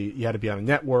had to be on a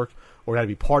network or you had to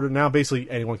be part of it. Now basically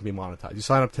anyone can be monetized. You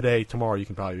sign up today, tomorrow you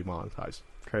can probably be monetized.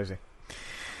 Crazy.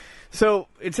 So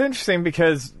it's interesting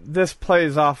because this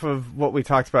plays off of what we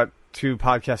talked about 2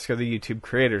 podcasts ago, the YouTube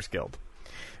Creators Guild,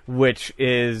 which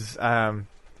is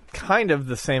kind of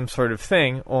the same sort of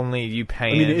thing, only you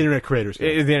pay in. The Internet Creators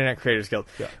Guild. The Internet Creators Guild,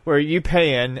 where you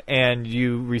pay in and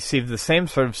you receive the same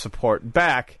sort of support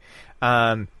back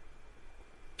in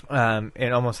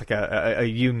almost like a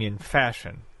union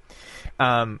fashion.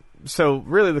 So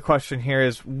really the question here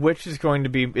is, which is going to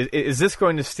be... Is this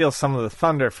going to steal some of the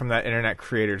thunder from that Internet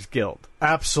Creators Guild?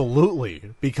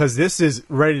 Absolutely, because this is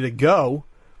ready to go.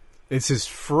 This is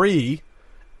free,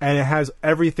 and it has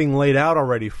everything laid out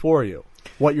already for you.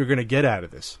 What you're going to get out of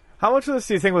this. How much of this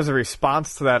do you think was a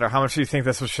response to that, or how much do you think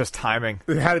this was just timing?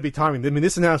 It had to be timing. I mean,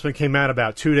 this announcement came out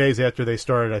about 2 days after they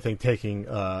started, I think, taking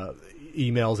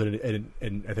emails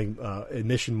and I think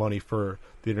admission money for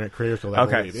the Internet Creators Guild.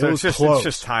 Okay, so it's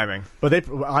just timing. But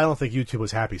I don't think YouTube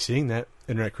was happy seeing that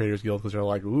Internet Creators Guild, because they're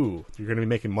like, ooh, you're going to be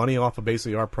making money off of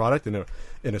basically our product in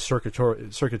a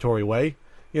circuitry way.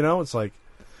 You know, it's like,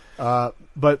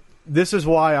 but this is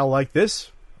why I like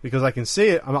this. Because I can see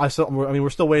it. We're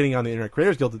still waiting on the Internet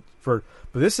Creators Guild but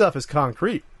this stuff is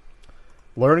concrete.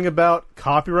 Learning about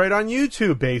copyright on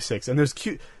YouTube basics, and there's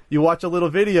cute. You watch a little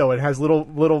video, it has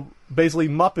little basically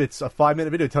Muppets, a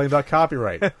 5-minute video telling you about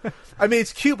copyright. I mean,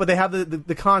 it's cute, but they have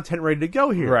the content ready to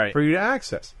go here for you to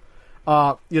access.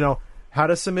 How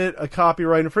to submit a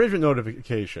copyright infringement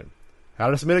notification,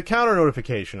 how to submit a counter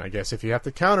notification. I guess if you have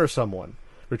to counter someone,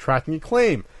 retracting a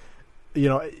claim.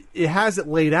 It has it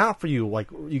laid out for you,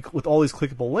 with all these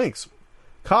clickable links.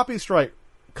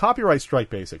 Copyright strike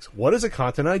basics. What is a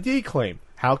content ID claim?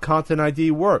 How content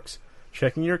ID works.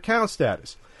 Checking your account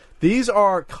status. These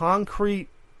are concrete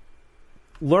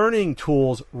learning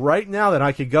tools right now that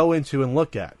I could go into and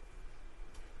look at.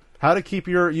 How to keep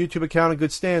your YouTube account in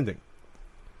good standing.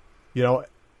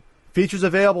 Features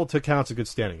available to accounts in good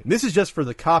standing. And this is just for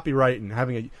the copyright and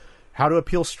having how to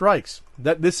appeal strikes.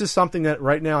 This is something that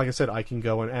right now, like I said, I can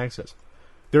go and access.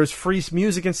 There's free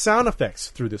music and sound effects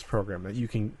through this program that you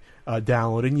can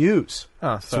download and use.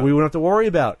 So we wouldn't have to worry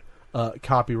about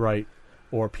copyright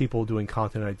or people doing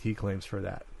content ID claims for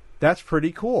that. That's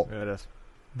pretty cool. Yeah, it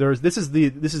is. This is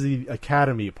the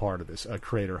Academy part of this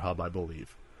Creator Hub, I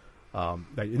believe.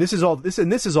 This is all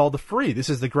the free. This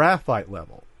is the graphite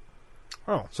level.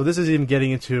 Oh, so this is even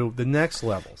getting into the next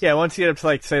levels. Yeah, once you get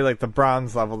up to the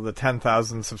bronze level, the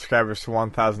 10,000 subscribers to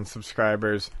 1,000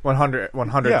 subscribers,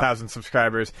 100,000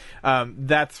 subscribers.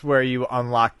 That's where you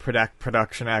unlock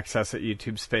production access at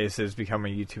YouTube Spaces, become a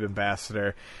YouTube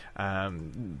ambassador,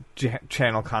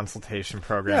 channel consultation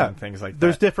program, and things like that.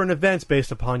 There's different events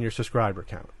based upon your subscriber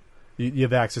count. You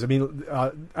have access. I mean,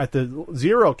 at the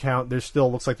 0 count,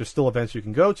 looks like there's still events you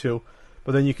can go to.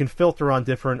 But then you can filter on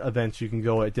different events you can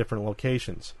go at different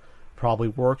locations. Probably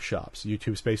workshops.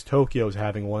 YouTube Space Tokyo is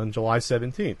having one on July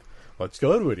 17th. Let's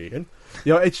go to it, Ian.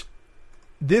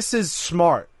 This is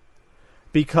smart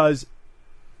because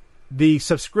the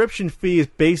subscription fee is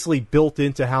basically built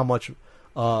into how much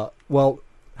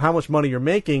money you're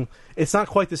making. It's not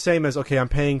quite the same as, okay, I'm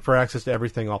paying for access to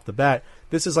everything off the bat.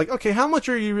 This is like, okay, how much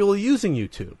are you really using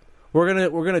YouTube? We're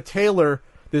gonna tailor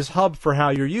this hub for how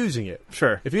you're using it.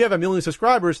 Sure. If you have 1 million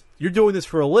subscribers, you're doing this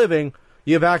for a living,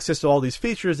 you have access to all these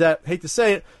features that, hate to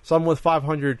say it, someone with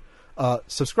 500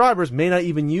 subscribers may not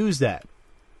even use that.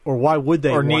 Or why would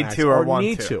they? Or need to, or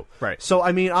want to. Right. So,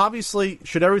 I mean, obviously,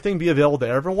 should everything be available to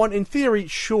everyone? In theory,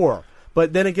 sure.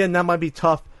 But then again, that might be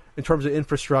tough in terms of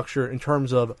infrastructure, in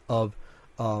terms of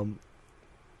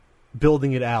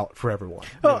building it out for everyone.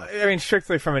 Well, I mean,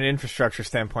 strictly from an infrastructure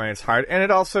standpoint, it's hard, and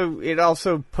it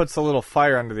also puts a little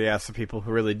fire under the ass of people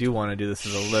who really do want to do this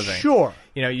as a living. Sure,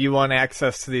 You want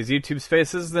access to these YouTube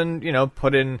spaces, then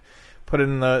put in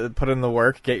the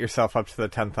work, get yourself up to the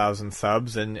 10,000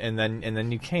 subs, and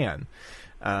then you can.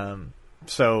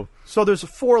 So there's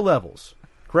 4 levels: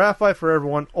 Graphite for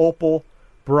everyone, Opal,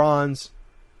 Bronze,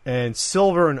 and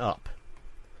Silver and up.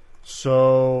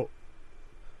 So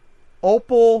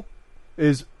Opal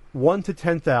is 1 to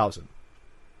 10,000,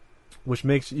 which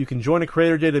makes you can join a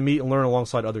creator day to meet and learn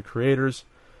alongside other creators.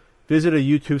 Visit a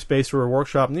YouTube space for a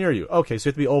workshop near you. Okay, so you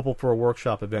have to be Opal for a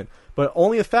workshop event, but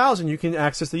only 1,000 you can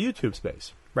access the YouTube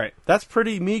space. Right, that's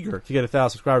pretty meager to get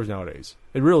 1,000 subscribers nowadays.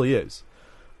 It really is.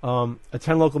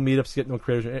 Attend local meetups to get to know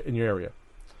creators in your area,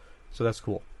 so that's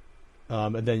cool.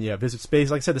 And then visit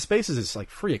space. Like I said, the spaces is like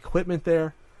free equipment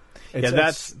there. To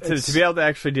be able to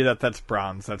actually do that, that's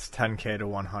bronze. That's 10K to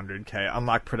 100K.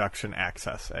 Unlock production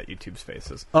access at YouTube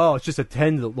Spaces. Oh, it's just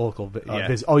attend the local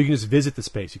visit. Oh, you can just visit the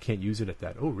space. You can't use it at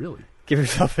that. Oh, really? Give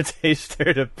yourself a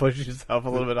taster to push yourself a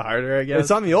little bit harder, I guess.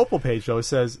 It's on the Opal page, though. It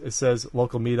says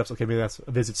local meetups. Okay, maybe that's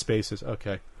visit spaces.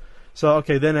 Okay. So,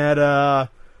 then at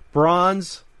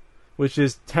bronze, which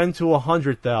is 10 to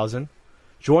 100,000,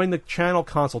 join the channel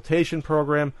consultation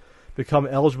program. Become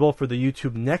eligible for the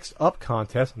YouTube Next Up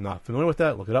contest. I'm not familiar with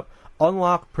that. Look it up.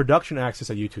 Unlock production access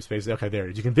at YouTube Spaces. Okay, there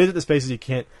it is. You can visit the spaces. You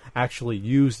can't actually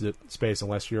use the space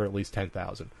unless you're at least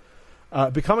 10,000.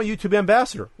 Become a YouTube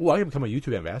ambassador. Ooh, I can become a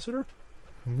YouTube ambassador?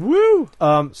 Woo!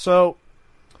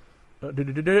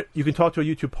 You can talk to a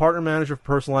YouTube partner manager for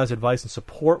personalized advice and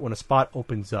support when a spot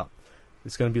opens up.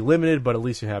 It's going to be limited, but at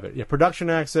least you have it. Yeah, production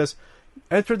access.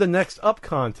 Enter the Next Up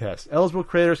contest. Eligible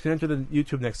creators can enter the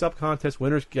YouTube Next Up contest.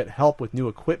 Winners get help with new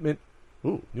equipment.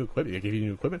 Ooh, new equipment. They give you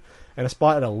new equipment. And a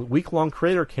spot at a week-long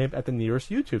creator camp at the nearest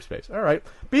YouTube space. All right.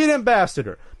 Be an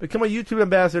ambassador. Become a YouTube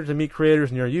ambassador to meet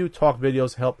creators near you, talk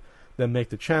videos, help them make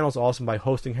the channels awesome by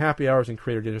hosting happy hours in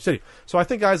Creator Dinner City. So I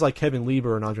think guys like Kevin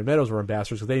Lieber and Andre Meadows were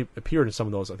ambassadors because they appeared in some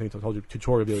of those, I think I told you,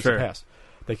 tutorial videos in the past.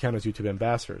 They count as YouTube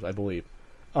ambassadors, I believe.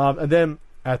 And then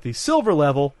at the silver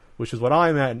level, which is what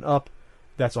I'm at and up,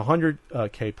 that's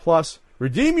 100K plus.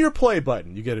 Redeem your play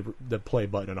button. You get the play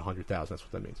button at 100,000. That's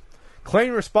what that means.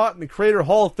 Claim your spot in the Creator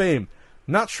Hall of Fame.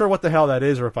 Not sure what the hell that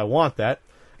is or if I want that.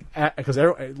 Because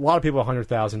a lot of people have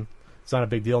 100,000. It's not a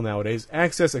big deal nowadays.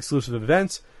 Access exclusive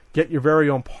events. Get your very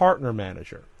own partner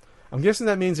manager. I'm guessing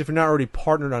that means if you're not already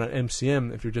partnered on an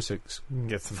MCM, if you're just a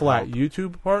flat help.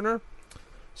 YouTube partner.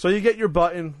 So you get your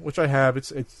button, which I have.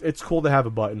 It's cool to have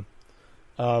a button.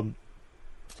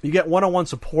 You get one-on-one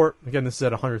support. Again, this is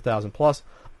at 100,000 plus.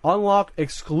 Unlock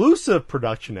exclusive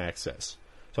production access.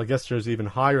 So I guess there's even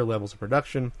higher levels of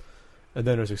production. And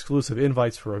then there's exclusive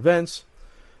invites for events.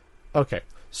 Okay.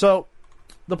 So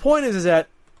the point is that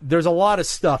there's a lot of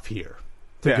stuff here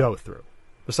to go through.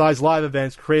 Besides live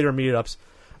events, creator meetups,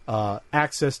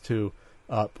 access to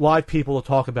live people to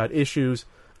talk about issues,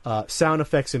 sound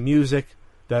effects and music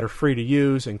that are free to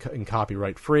use and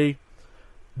copyright free.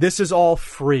 This is all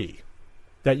free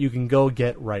that you can go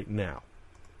get right now.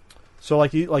 So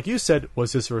like you said,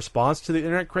 was this a response to the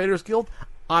Internet Creators Guild?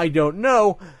 I don't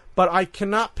know, but I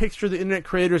cannot picture the Internet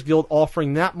Creators Guild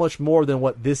offering that much more than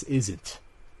what this isn't.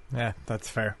 Yeah, that's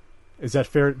fair. Is that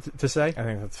fair to say? I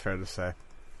think that's fair to say.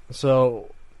 So,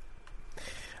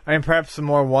 I mean, perhaps some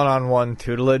more one-on-one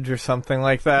tutelage or something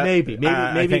like that. Maybe.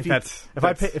 I think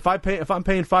if I'm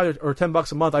paying $5 or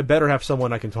 $10 a month, I better have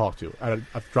someone I can talk to at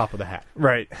a drop of the hat.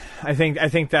 Right. I think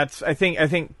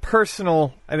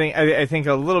personal. I think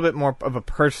a little bit more of a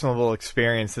personal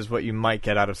experience is what you might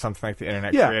get out of something like the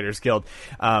Internet Creators Guild.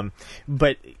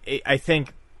 But I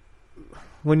think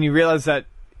when you realize that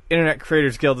Internet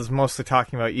Creators Guild is mostly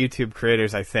talking about YouTube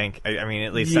creators, I mean,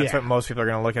 at least that's what most people are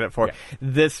going to look at it for. Yeah.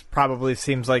 This probably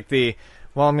seems like I'm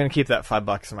going to keep that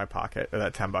 $5 in my pocket, or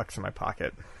that $10 in my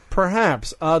pocket.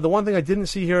 Perhaps. The one thing I didn't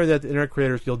see here that the Internet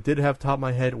Creators Guild did have top of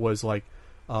my head was like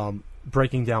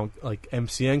breaking down like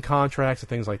MCN contracts and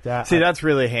things like that. See, that's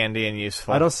really handy and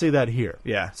useful. I don't see that here.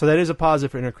 Yeah. So that is a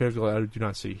positive for Internet Creators Guild I do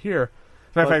not see here.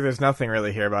 Matter of fact, there's nothing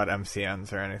really here about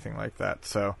MCNs or anything like that.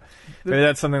 So maybe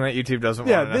that's something that YouTube doesn't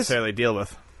want to necessarily deal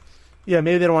with. Yeah,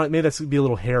 maybe they don't want. Maybe that's be a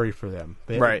little hairy for them.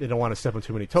 They don't want to step on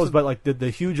too many toes. But like the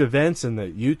huge events in the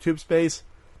YouTube space,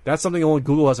 that's something only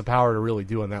Google has the power to really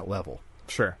do on that level.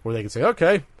 Sure. Where they can say,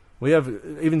 okay, we have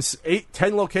even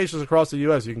 10 locations across the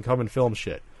U.S. You can come and film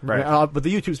shit. Right. I mean, but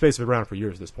the YouTube space has been around for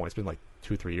years at this point. It's been like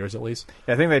 2-3 years at least.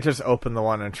 Yeah, I think they just opened the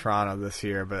one in Toronto this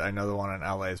year, but I know the one in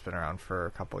LA has been around for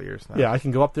a couple of years now. Yeah, I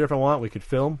can go up there if I want. We could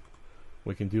film.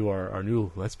 We can do our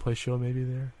new Let's Play show maybe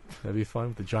there. That'd be fun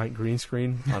with the giant green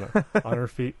screen on our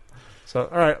feet. So,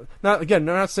 all right. Now, again,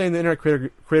 I'm not saying the Internet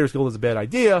Creators Guild is a bad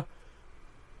idea,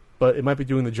 but it might be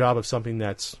doing the job of something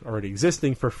that's already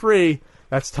existing for free.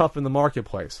 That's tough in the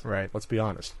marketplace. Right. Let's be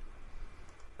honest.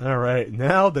 All right.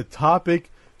 Now the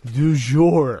topic du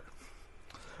jour.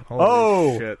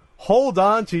 Holy shit. Hold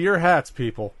on to your hats,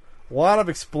 people. A lot of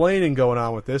explaining going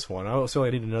on with this one. I also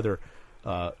need another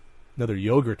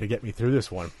yogurt to get me through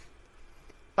this one.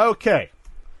 Okay.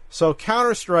 So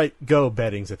Counter-Strike Go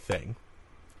betting's a thing.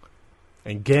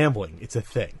 And gambling, it's a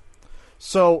thing.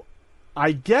 So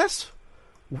I guess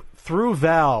through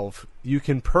Valve, you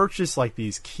can purchase like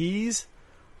these keys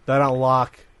that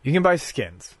unlock... You can buy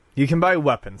skins. You can buy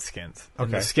weapon skins. And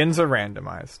Okay. the skins are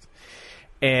randomized.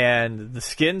 And the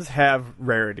skins have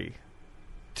rarity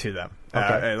to them.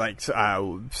 Okay.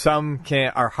 Some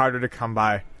are harder to come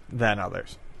by than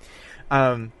others.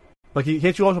 Like,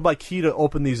 can't you also buy key to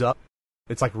open these up?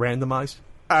 It's like randomized?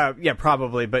 Yeah,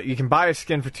 probably. But you can buy a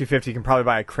skin for $250. You can probably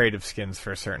buy a crate of skins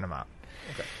for a certain amount.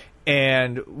 Okay.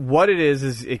 And what it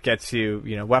is it gets you,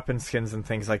 weapon skins and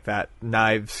things like that,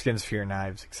 knives, skins for your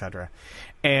knives, etc.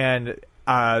 And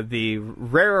the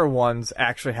rarer ones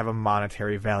actually have a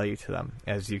monetary value to them,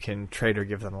 as you can trade or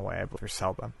give them away, I believe, or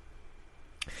sell them.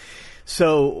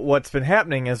 So what's been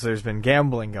happening is there's been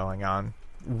gambling going on,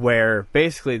 where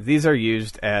basically these are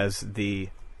used as the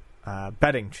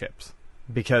betting chips,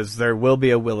 because there will be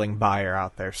a willing buyer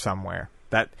out there somewhere.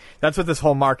 That's what this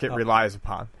whole market relies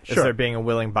upon, is Sure. there being a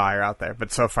willing buyer out there.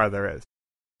 But so far there is.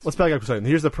 Let's back up for a second.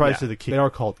 Here's the price Yeah. of the key. They are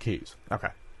called keys. Okay.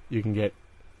 You can get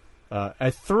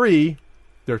at 3,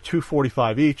 they're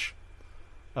 $245 each,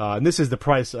 and this is the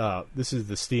price. This is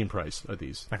the Steam price of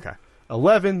these. Okay.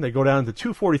 11, they go down to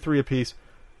 $243 a piece,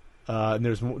 and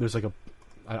there's like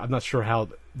I'm not sure how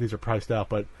these are priced out,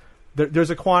 but there's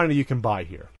a quantity you can buy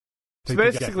here. So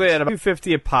basically, at about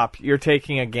 $250 a pop, you're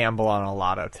taking a gamble on a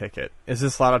lotto ticket. Is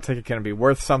this lotto ticket going to be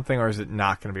worth something, or is it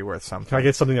not going to be worth something? Can I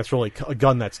get something that's really a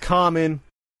gun that's common,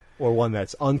 or one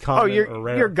that's uncommon or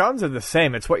rare? Your guns are the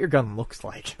same. It's what your gun looks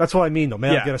like. That's what I mean, though.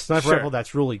 Man, Yeah, I get a sniper sure. rifle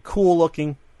that's really cool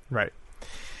looking. Right.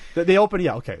 They open,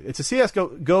 yeah, okay. It's a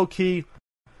CSGO key.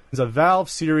 It's a Valve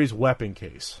Series weapon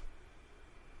case.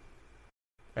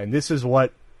 And this is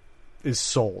what is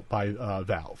sold by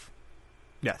Valve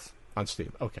Yes. on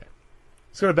Steam. Okay.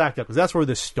 Let's go back up, because that's where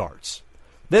this starts.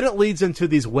 Then it leads into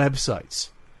these websites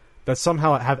that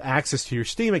somehow have access to your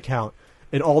Steam account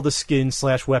and all the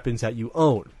skins/weapons that you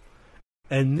own.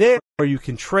 And there you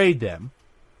can trade them,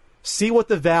 see what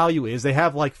the value is. They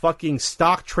have like fucking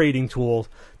stock trading tools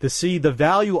to see the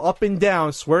value up and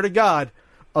down, swear to God,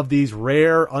 of these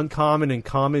rare, uncommon, and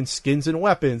common skins and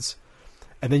weapons.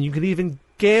 And then you can even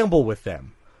gamble with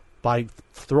them by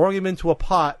throwing them into a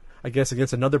pot, I guess,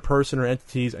 against another person or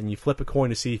entities, and you flip a coin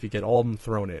to see if you get all of them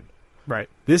thrown in. Right.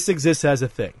 This exists as a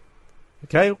thing.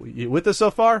 Okay? You with us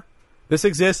so far? This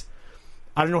exists.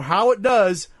 I don't know how it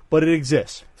does, but it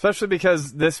exists. Especially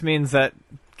because this means that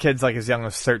kids like as young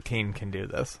as 13 can do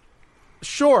this.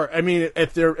 Sure. I mean,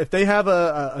 if they have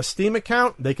a Steam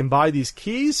account, they can buy these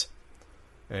keys,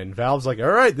 and Valve's like, all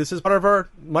right, this is part of our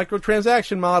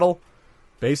microtransaction model.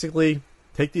 Basically,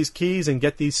 take these keys and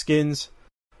get these skins.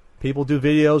 People do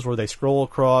videos where they scroll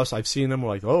across. I've seen them. We're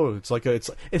like, oh, it's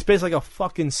basically like a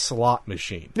fucking slot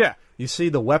machine. Yeah. You see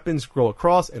the weapons scroll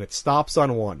across, and it stops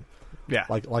on one. Yeah.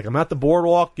 Like I'm at the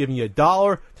boardwalk giving you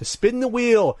 $1 to spin the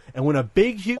wheel and win a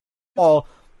big, huge ball,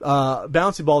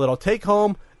 bouncy ball that I'll take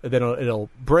home. And then it'll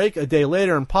break a day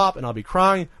later and pop, and I'll be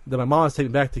crying. Then my mom has to take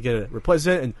me back to get it replaced.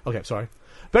 And okay, sorry.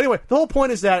 But anyway, the whole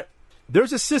point is that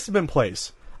there's a system in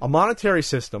place, a monetary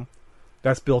system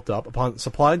that's built up upon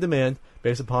supply and demand,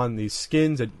 based upon these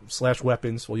skins and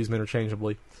 /weapons. We'll use them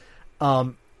interchangeably,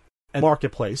 and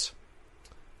marketplace,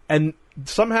 and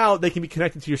somehow they can be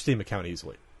connected to your Steam account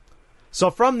easily. So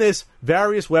from this,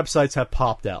 various websites have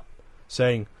popped out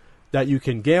saying that you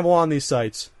can gamble on these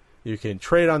sites, you can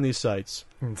trade on these sites,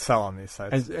 And sell on these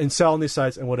sites. and sell on these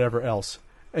sites and whatever else.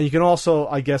 And you can also,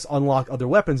 I guess, unlock other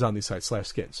weapons on these sites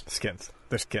 /skins. Skins.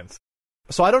 They're skins.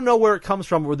 So I don't know where it comes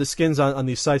from, where the skins on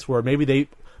these sites, where maybe these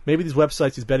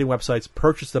websites, these betting websites,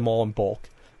 purchase them all in bulk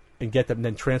and get them, and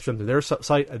then transfer them to their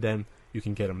site, and then you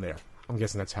can get them there. I'm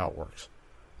guessing that's how it works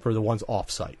for the ones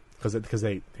off site, because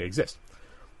they exist.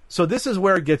 So this is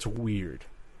where it gets weird.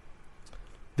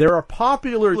 There are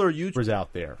popular YouTubers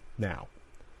out there now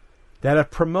that have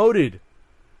promoted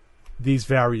these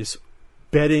various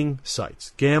betting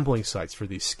sites, gambling sites for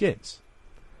these skins.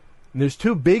 And there's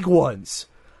two big ones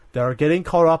that are getting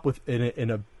caught up with in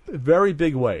a very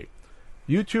big way.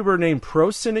 YouTuber named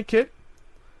Pro Syndicate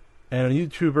and a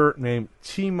YouTuber named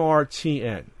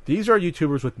TmarTN. These are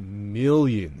YouTubers with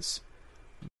millions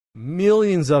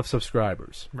of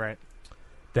subscribers. Right.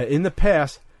 That in the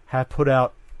past have put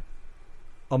out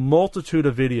a multitude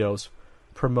of videos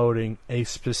promoting a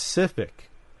specific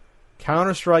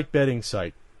Counter-Strike betting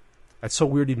site. That's so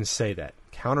weird to even say that.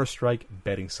 Counter-Strike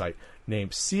betting site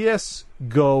named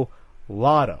CSGO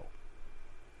Lotto.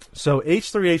 So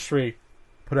H3H3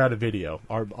 put out a video.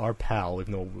 Our pal,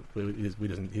 even though he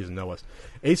doesn't know us,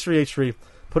 H3H3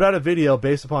 put out a video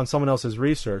based upon someone else's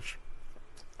research,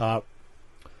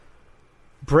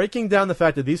 breaking down the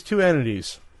fact that these two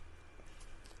entities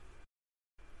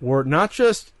were not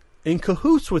just in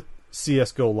cahoots with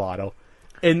CSGO Lotto,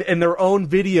 in their own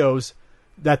videos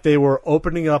that they were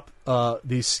opening up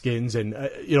these skins and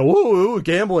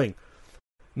gambling.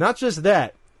 Not just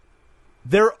that,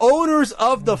 they're owners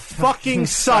of the fucking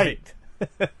site.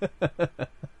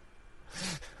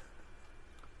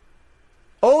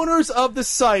 Owners of the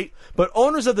site, but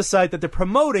owners of the site that they're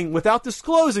promoting without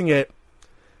disclosing it,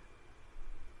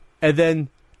 and then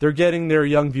they're getting their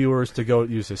young viewers to go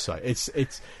use this site.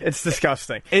 It's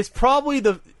disgusting. It's probably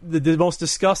the most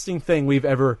disgusting thing we've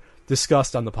ever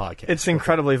discussed on the podcast. It's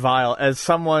incredibly vile. As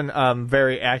someone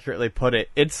very accurately put it,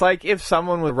 it's like if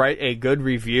someone would write a good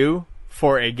review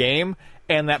for a game,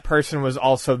 and that person was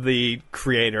also the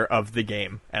creator of the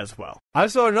game as well. I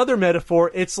saw another metaphor.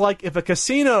 It's like if a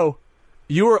casino,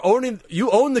 you own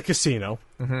the casino,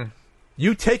 mm-hmm.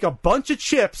 you take a bunch of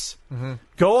chips, mm-hmm.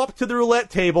 go up to the roulette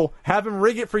table, have them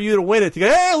rig it for you to win it. To go,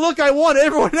 hey, look, I won.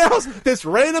 Everyone else, this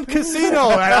random casino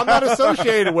I'm not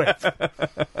associated with.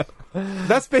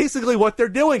 That's basically what they're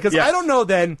doing. Because yes. I don't know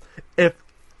then if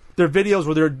their videos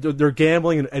where they're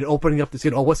gambling and opening up the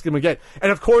skin. Oh, what's going to get?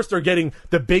 And of course they're getting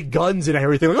the big guns and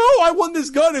everything. Like, oh, I won this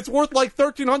gun. It's worth like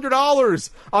 $1,300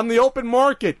 on the open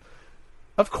market.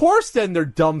 Of course, then their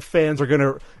dumb fans are going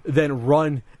to then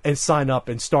run and sign up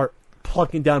and start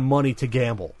plucking down money to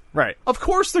gamble. Right. Of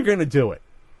course they're going to do it.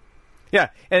 Yeah,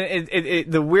 and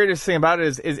the weirdest thing about it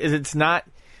is it's not.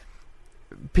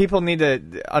 People need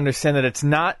to understand that it's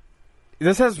not.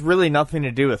 This has really nothing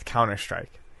to do with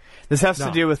Counter-Strike. This has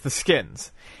to do with the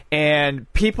skins.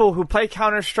 And people who play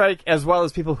Counter-Strike, as well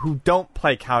as people who don't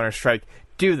play Counter-Strike,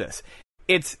 do this.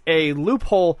 It's a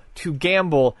loophole to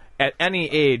gamble at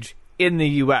any age in the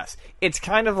U.S. It's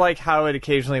kind of like how it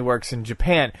occasionally works in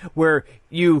Japan, where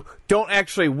you don't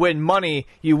actually win money,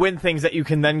 you win things that you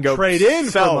can then go trade in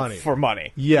sell for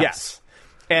money. Yes.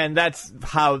 And that's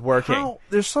how it's working.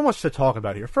 There's so much to talk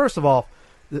about here. First of all,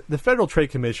 the Federal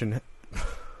Trade Commission...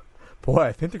 Boy,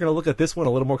 I think they're going to look at this one a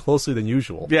little more closely than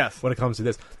usual. Yes. When it comes to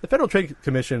this. The Federal Trade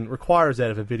Commission requires that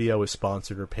if a video is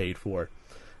sponsored or paid for,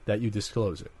 that you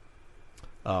disclose it.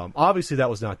 Obviously, that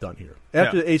was not done here.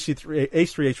 After the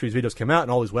H3H3's videos came out and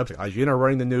all these websites, IGN are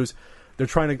running the news, they're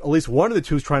trying to, at least one of the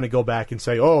two is trying to go back and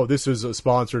say, oh, this is a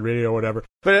sponsored video or whatever.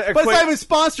 But it's not even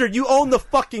sponsored. You own the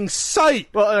fucking site.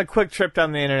 Well, and a quick trip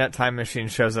down the Internet Time Machine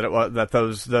shows that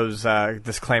those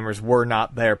disclaimers were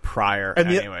not there prior.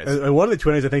 Anyways, and one of the two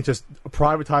entities, I think, just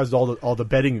privatized all the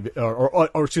betting or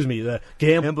excuse me, the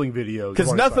gambling videos.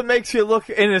 Because nothing makes you look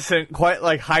innocent quite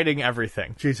like hiding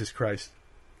everything. Jesus Christ.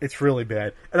 It's really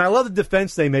bad, and I love the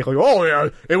defense they make. Like, oh yeah,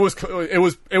 it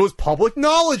was public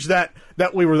knowledge that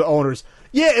we were the owners.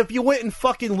 Yeah, if you went and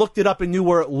fucking looked it up and knew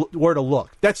where to look,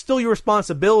 that's still your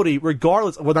responsibility,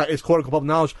 regardless of whether it's quote unquote public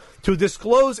knowledge, to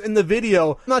disclose in the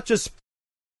video. Not just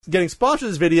getting sponsored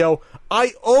this video.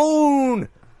 I own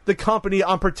the company.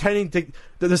 I'm pretending to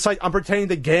the site. I'm pretending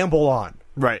to gamble on.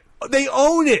 Right. They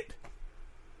own it.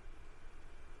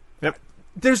 Yep.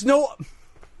 There's no.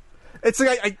 It's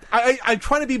like I'm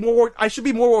trying to be more. I should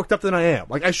be more worked up than I am.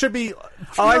 Like I should be.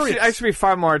 I should be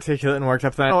far more articulate and worked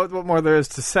up than I know what more there is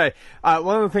to say.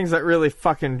 One of the things that really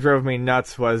fucking drove me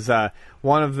nuts was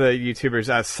one of the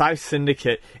YouTubers, Psy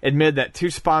Syndicate, admitted that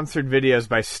two sponsored videos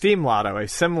by Steam Lotto, a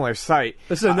similar site.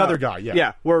 This is another guy, yeah.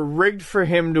 Yeah, were rigged for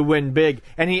him to win big,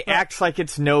 and he acts like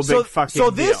it's no big fucking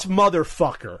deal. So this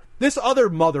motherfucker, this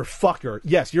other motherfucker,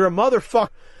 yes, you're a motherfucker,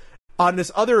 on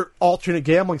this other alternate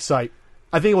gambling site.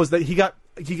 I think it was that he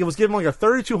was given like a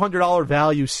 $3,200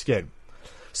 value skin.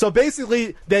 So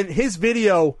basically, then his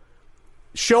video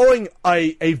showing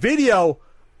a video,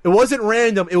 it wasn't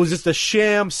random. It was just a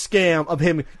sham scam of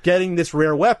him getting this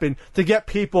rare weapon to get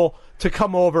people to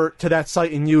come over to that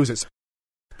site and use it.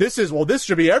 This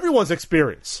should be everyone's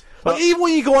experience. Like even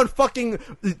when you go on fucking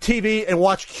TV and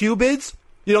watch Qbids,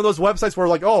 you know those websites where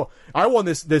like, oh, I won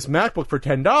this MacBook for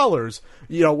 $10.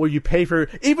 You know where you pay for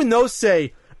even those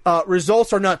say.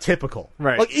 Results are not typical.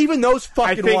 Right. Like, even those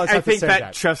fucking ones have to say that. I think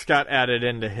that just got added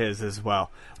into his as well.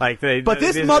 Like, this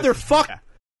motherfucker...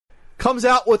 comes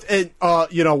out with an,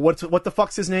 what the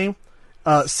fuck's his name?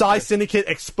 Psy Syndicate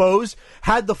Exposed,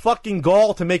 had the fucking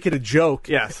gall to make it a joke.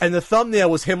 Yes. And the thumbnail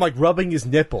was him, like, rubbing his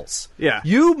nipples. Yeah.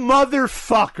 You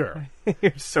motherfucker.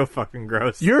 You're so fucking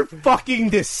gross. You're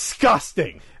fucking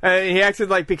disgusting. He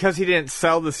acted like because he didn't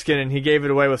sell the skin and he gave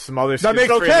it away with some other skin.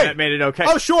 That made it okay.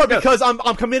 Oh, sure, because I'm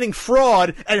committing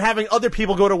fraud and having other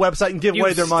people go to a website and give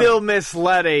away their money. You still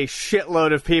misled a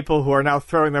shitload of people who are now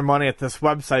throwing their money at this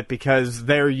website because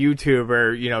their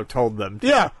YouTuber, told them to.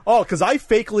 Yeah. Oh, because I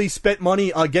fakely spent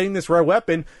money on getting this rare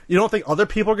weapon. You don't think other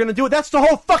people are going to do it? That's the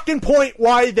whole fucking point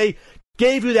why they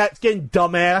gave you that skin,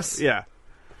 dumbass. Yeah.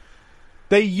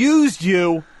 They used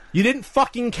you. You didn't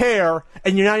fucking care,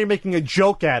 and now you're making a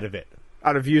joke out of it.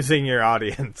 Out of using your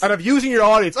audience. Out of using your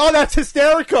audience. Oh, that's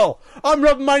hysterical. I'm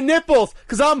rubbing my nipples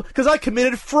because I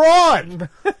committed fraud.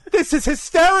 This is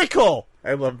hysterical.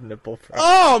 I love nipple fraud.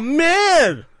 Oh,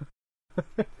 man.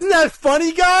 Isn't that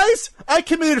funny, guys? I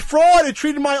committed fraud and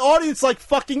treated my audience like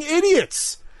fucking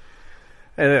idiots.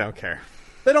 Hey, they don't care.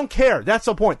 They don't care. That's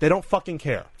the point. They don't fucking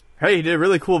care. Hey, you did a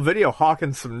really cool video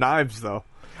hawking some knives, though.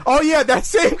 Oh, yeah, that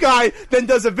same guy then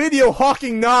does a video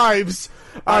hawking knives.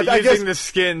 Using the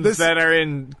skins that are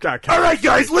in... All right,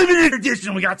 guys, limited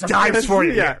edition. We got some knives for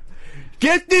you. Yeah.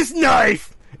 Get this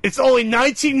knife. It's only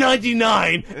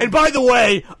 $19.99. And by the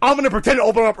way, I'm going to pretend to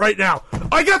open it up right now.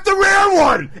 I got the rare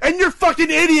one. And you're fucking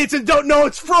idiots and don't know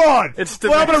it's fraud.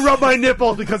 Well, I'm going to rub my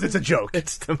nipples because it's a joke.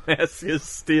 It's Damascus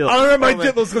steel. I'm going to rub my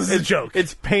nipples because it's a joke.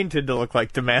 It's painted to look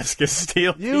like Damascus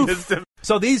steel.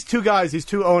 So these two guys, these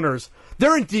two owners,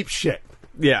 they're in deep shit.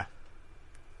 Yeah.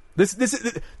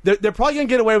 They're probably going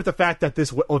to get away with the fact that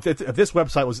if these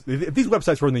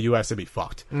websites were in the U.S., they'd be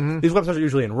fucked. Mm-hmm. These websites are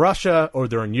usually in Russia or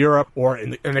they're in Europe or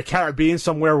in the Caribbean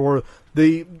somewhere where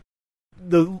the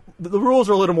rules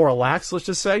are a little more relaxed. Let's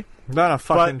just say not a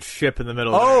fucking ship in the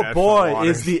middle. Of oh boy,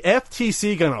 waters. Is the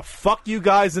FTC going to fuck you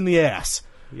guys in the ass?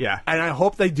 Yeah, and I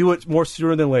hope they do it more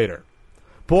sooner than later.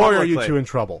 Boy, publicly. Are you two in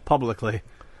trouble publicly?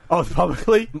 Oh,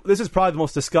 publicly. This is probably the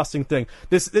most disgusting thing.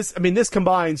 This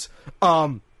combines.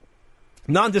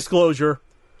 Non-disclosure,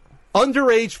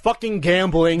 underage fucking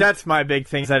gambling. That's my big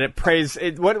thing. Is that it preys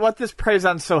what this preys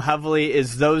on so heavily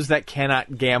is those that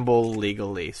cannot gamble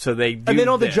legally. So they do and they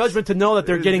don't have the judgment to know that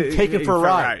they're getting taken for a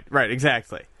ride. Right,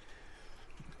 exactly.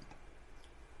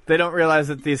 They don't realize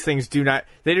that these things do not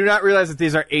realize that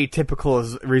these are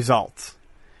atypical results.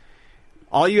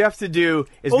 All you have to do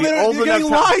is be old enough to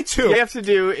lied to. All you have to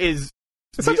do is.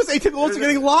 It's not just atypical, it's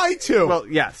getting lied to. Well,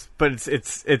 yes, but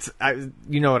it's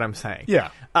you know what I'm saying. Yeah.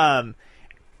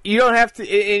 You don't have to,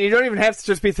 and you don't even have to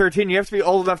just be 13. You have to be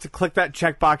old enough to click that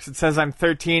checkbox that says I'm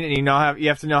 13, and you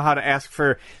have to know how to ask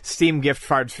for Steam gift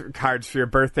cards for your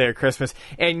birthday or Christmas.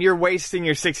 And you're wasting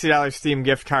your $60 Steam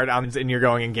gift card and you're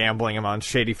going and gambling them on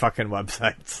shady fucking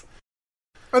websites.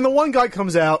 And the one guy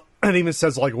comes out and even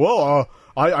says like, "Well,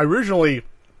 I originally."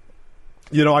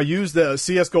 I used the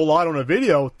CSGO lot on a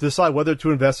video to decide whether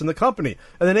to invest in the company.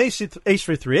 And then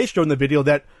H33H showed in the video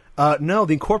that, no,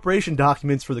 the incorporation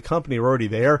documents for the company are already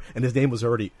there, and his name was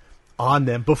already on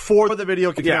them before the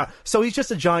video came out. So he's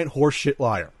just a giant horseshit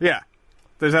liar. Yeah.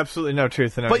 There's absolutely no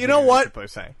truth in it. But you know what?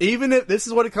 Even if this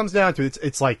is what it comes down to,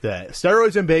 it's like that.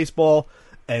 Steroids in baseball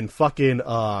and fucking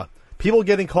people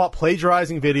getting caught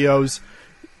plagiarizing videos.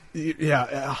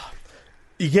 Yeah.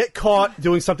 You get caught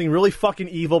doing something really fucking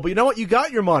evil, but you know what? You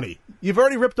got your money. You've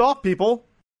already ripped off people.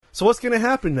 So what's going to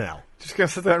happen now? Just going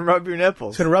to sit there and rub your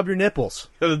nipples. It's going to rub your nipples.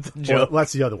 That's well,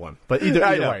 that's the other one. But either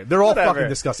way, they're all fucking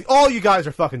disgusting. All you guys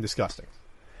are fucking disgusting.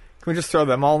 Can we just throw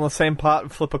them all in the same pot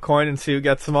and flip a coin and see who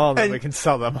gets them all, and then we can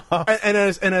sell them off? And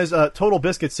as Total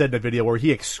Biscuit said in a video where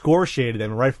he excoriated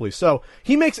them, rightfully so,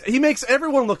 he makes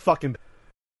everyone look fucking.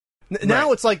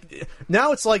 Now it's like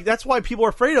that's why people are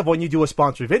afraid of when you do a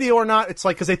sponsored video or not. It's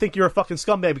like because they think you're a fucking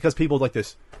scumbag because people like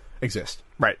this exist.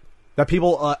 Right. That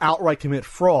people outright commit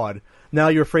fraud. Now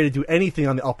you're afraid to do anything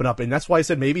on the up and up, and that's why I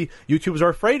said maybe YouTubers are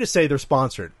afraid to say they're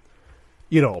sponsored.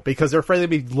 Because they're afraid to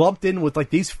be lumped in with like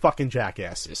these fucking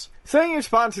jackasses. Saying you're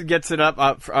sponsored gets it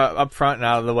up front and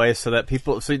out of the way so that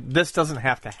this doesn't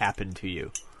have to happen to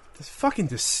you. It's fucking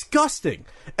disgusting.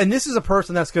 And this is a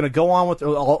person that's going to go on with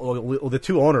the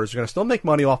two owners are going to still make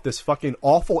money off this fucking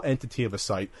awful entity of a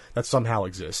site that somehow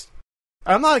exists.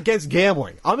 I'm not against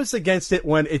gambling. I'm just against it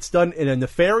when it's done in a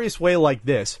nefarious way like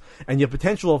this, and you have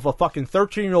potential of a fucking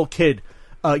 13-year-old kid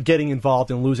getting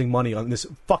involved and losing money on this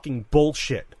fucking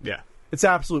bullshit. Yeah. It's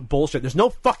absolute bullshit. There's no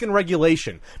fucking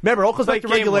regulation. Remember, it all comes back to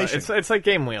regulation. It's like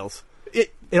game wheels.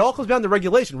 It all comes down to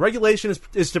regulation. Regulation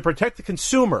is to protect the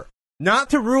consumer. Not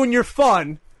to ruin your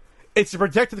fun, it's to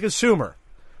protect the consumer.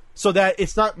 So that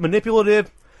it's not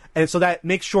manipulative And so that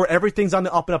makes sure everything's on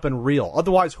the up and up and real.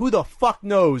 Otherwise, who the fuck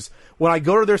knows when I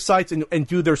go to their sites and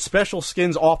do their special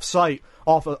skins off-site,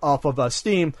 off of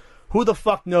Steam, who the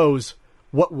fuck knows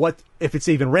what if it's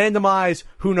even randomized?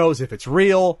 Who knows if it's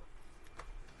real?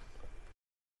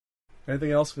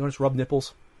 Anything else? You want to just rub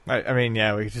nipples? I mean,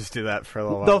 yeah, we could just do that for a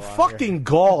little while. The fucking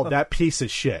gall of that piece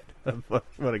of shit.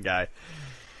 What a guy.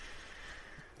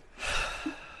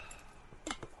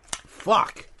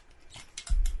 Fuck.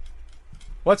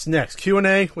 What's next?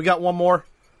 Q&A? We got one more.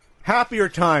 Happier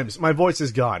times. My voice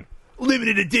is gone.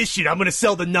 Limited edition. I'm going to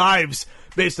sell the knives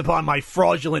based upon my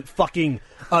fraudulent fucking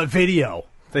video.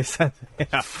 They said,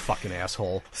 yeah. Fucking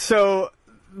asshole. So,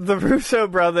 the Russo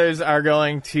brothers are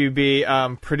going to be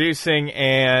producing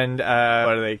and, what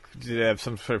are they? Do they have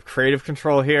some sort of creative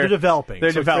control here? They're developing.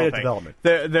 They're so developing. Development.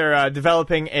 They're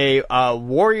developing a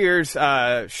Warriors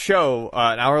show,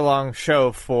 an hour-long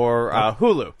show for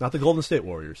Hulu. Not the Golden State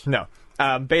Warriors. No.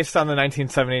 Based on the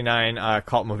 1979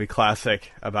 cult movie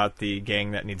classic about the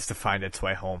gang that needs to find its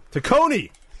way home. Tacony!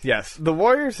 Yes. The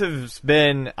Warriors have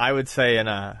been, I would say, in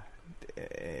a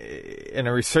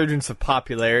resurgence of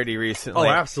popularity recently.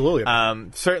 Oh, absolutely.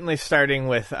 Certainly starting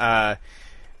with,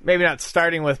 maybe not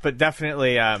starting with, but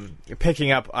definitely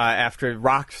picking up after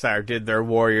Rockstar did their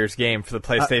Warriors game for the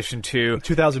PlayStation 2.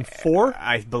 2004?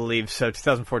 I believe so,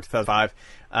 2004, 2005.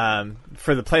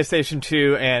 For the PlayStation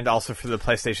 2 and also for the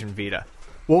PlayStation Vita.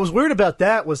 What was weird about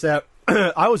that was that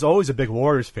I was always a big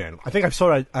Warriors fan. I think I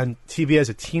saw it on TV as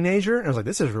a teenager, and I was like,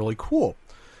 this is really cool.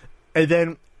 And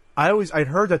then I'd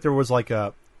heard that there was like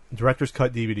a director's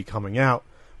cut DVD coming out,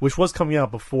 which was coming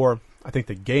out before, I think,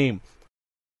 the game.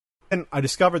 And I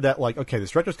discovered that, like, okay,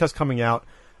 this director's cut's coming out,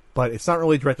 but it's not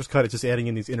really a director's cut, it's just adding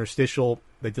in these interstitial,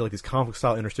 they did like these comic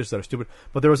style interstitials that are stupid.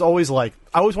 But there was always like,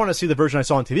 I always wanted to see the version I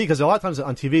saw on TV, because a lot of times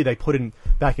on TV they put in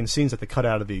back in scenes that they cut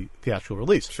out of the theatrical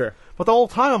release. Sure. But the whole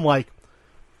time I'm like,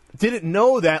 didn't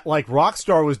know that like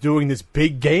Rockstar was doing this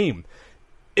big game.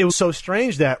 It was so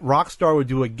strange that Rockstar would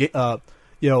do a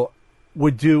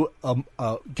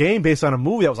game based on a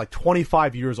movie that was like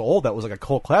 25 years old that was like a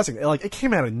cult classic. Like, it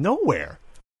came out of nowhere.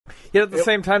 Yet at the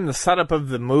same time, the setup of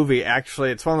the movie,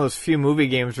 actually, it's one of those few movie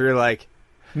games where you're like,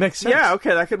 makes sense. yeah,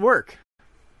 okay, that could work.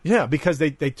 Yeah, because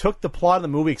they took the plot of the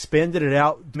movie, expanded it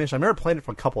out. I remember playing it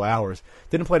for a couple hours.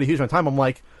 Didn't play it a huge amount of time. I'm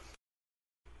like,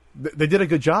 they did a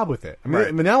good job with it. I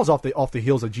mean, that was off the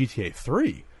heels of GTA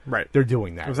 3. Right. They're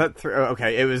doing that. Was that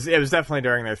okay? It was definitely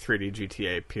during their 3D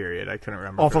GTA period. I couldn't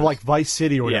remember. Off of like Vice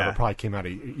City or whatever, Yeah. probably came out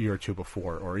a year or two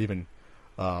before, or even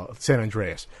San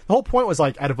Andreas. The whole point was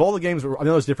like, out of all the games, I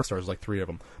know there's different stars, like 3 of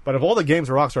them, but of all the games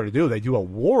Rockstar to do, they do a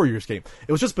Warriors game.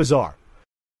 It was just bizarre.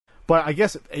 But I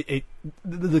guess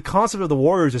the concept of the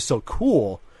Warriors is so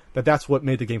cool that that's what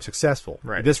made the game successful.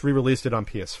 Right. This re-released it on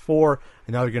PS4,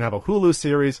 and now they're going to have a Hulu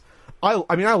series. I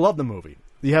love the movie.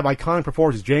 You have iconic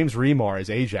performances. James Remar as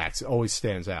Ajax always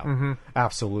stands out. Mm-hmm.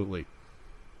 Absolutely.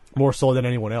 More so than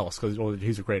anyone else, because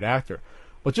he's a great actor.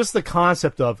 But just the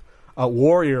concept of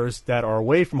warriors that are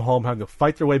away from home having to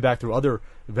fight their way back through other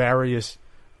various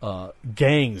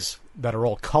gangs that are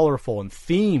all colorful and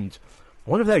themed. I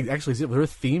wonder if that actually is. Were there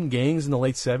themed gangs in the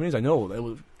late 70s? I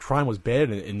know crime was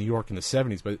bad in New York in the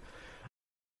 70s, but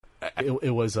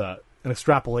it was an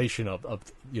extrapolation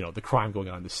of the crime going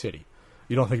on in the city.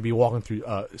 You don't think you'd be walking through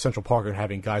Central Park and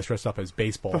having guys dressed up as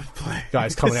baseball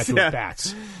guys coming at you with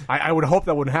bats. I would hope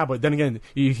that wouldn't happen. But then again,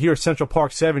 you hear Central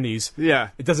Park 70s. Yeah.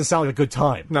 It doesn't sound like a good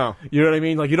time. No. You know what I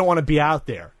mean? Like, you don't want to be out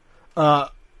there.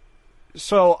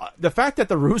 So the fact that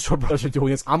the Russo brothers are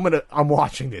doing this, I'm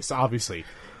watching this, obviously.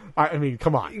 I mean,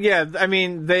 come on. Yeah, I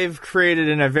mean, they've created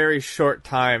in a very short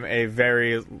time a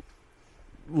very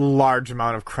large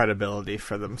amount of credibility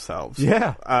for themselves.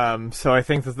 Yeah. So I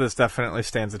think that this definitely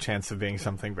stands a chance of being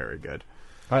something very good.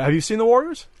 Have you seen The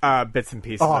Warriors? Bits and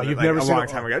pieces. Oh, of it, you've like, never a seen long it?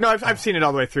 time ago. No, I've seen it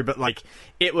all the way through, but like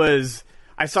it was.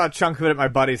 I saw a chunk of it at my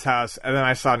buddy's house, and then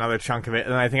I saw another chunk of it,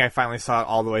 and then I think I finally saw it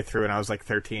all the way through, and I was like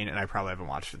 13, and I probably haven't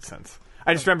watched it since.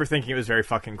 I just remember thinking it was very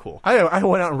fucking cool. I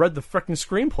went out and read the freaking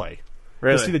screenplay.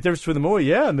 Really? To see the difference between the movie,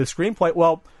 yeah, and the screenplay.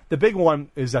 Well, the big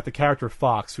one is that the character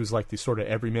Fox, who's like the sort of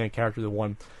everyman character, the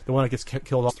one that gets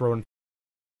killed off thrown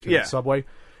to the subway.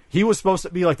 He was supposed to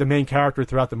be like the main character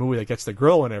throughout the movie that gets the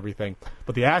girl and everything,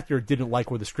 but the actor didn't like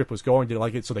where the script was going, didn't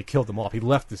like it, so they killed him off. He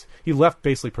left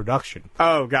basically production.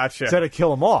 Oh, gotcha. Instead of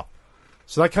kill him off.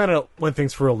 So that kind of went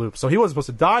things for a loop. So he wasn't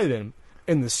supposed to die then.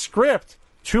 In the script,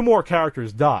 2 more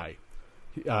characters die.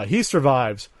 He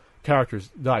survives. Characters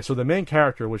die. So the main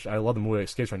character, which I love the movie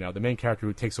escapes right now, the main character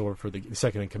who takes over for the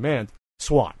second in command,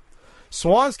 Swan.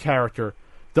 Swan's character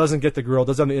doesn't get the girl,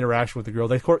 doesn't have the interaction with the girl.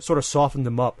 They sort of softened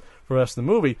him up for the rest of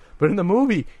the movie. But in the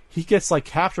movie, he gets like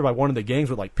captured by one of the gangs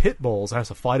with like pit bulls and has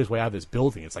to fight his way out of this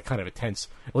building. It's like kind of intense,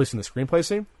 at least in the screenplay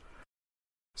scene.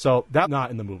 So that's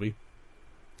not in the movie.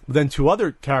 But then 2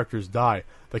 other characters die.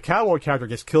 The cowboy character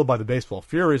gets killed by the baseball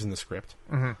Furies in the script.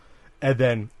 Mm-hmm. And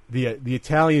then the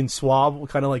Italian swab,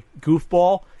 kind of like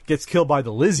goofball, gets killed by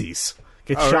the Lizzies.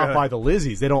 Gets shot really? by the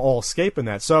Lizzies. They don't all escape in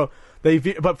that. So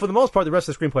but for the most part, the rest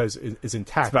of the screenplay is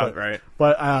intact. That's about right.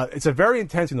 But it's a very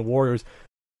intense in the Warriors.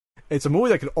 It's a movie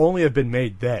that could only have been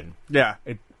made then. Yeah.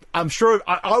 I'm sure.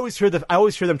 I always hear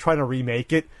them trying to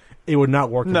remake it. It would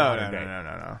not work in modern day.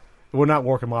 No. It would not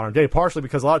work in modern day, partially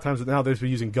because a lot of times now they're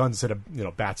using guns instead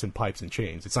of bats and pipes and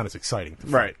chains. It's not as exciting. To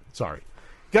fight. Right. Sorry.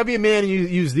 You gotta be a man and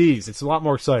use these. It's a lot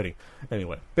more exciting.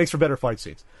 Anyway, makes for better fight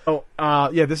scenes. Oh,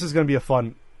 yeah, this is gonna be a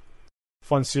fun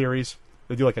series.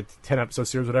 They do like a 10-episode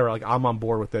series, whatever. Like, I'm on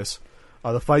board with this.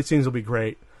 The fight scenes will be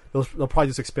great. They'll probably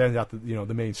just expand out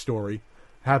the main story,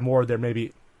 have more of their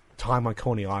maybe time on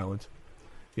Coney Island,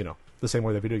 the same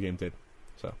way the video game did.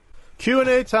 So,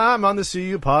 Q&A time on the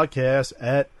CU podcast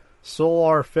at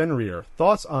Solar Fenrir.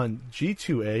 Thoughts on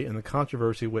G2A and the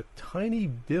controversy with Tiny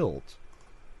Build?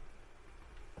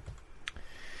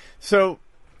 So,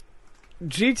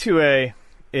 G2A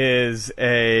is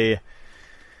a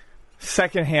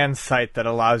secondhand site that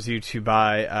allows you to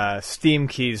buy Steam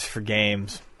keys for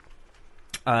games.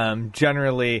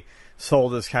 Generally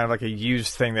sold as kind of like a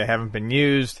used thing. They haven't been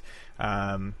used,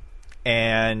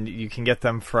 and you can get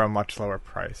them for a much lower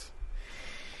price.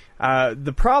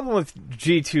 The problem with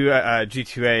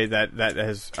G2A that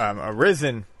has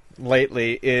arisen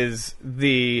lately is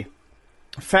the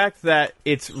fact that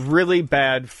it's really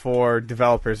bad for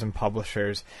developers and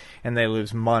publishers, and they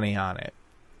lose money on it.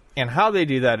 And how they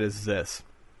do that is this.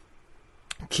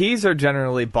 Keys are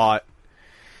generally bought.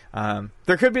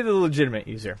 There could be the legitimate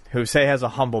user who, say, has a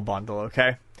Humble Bundle,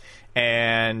 okay?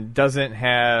 And doesn't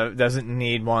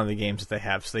need one of the games that they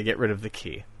have, so they get rid of the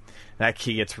key. That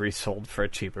key gets resold for a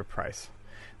cheaper price.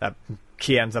 That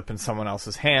key ends up in someone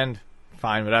else's hand.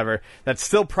 Fine, whatever. That's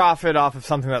still profit off of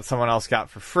something that someone else got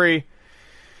for free.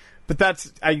 But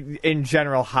that's, in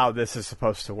general, how this is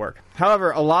supposed to work.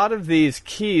 However, a lot of these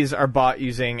keys are bought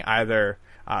using either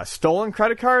stolen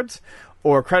credit cards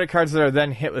or credit cards that are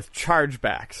then hit with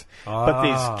chargebacks. But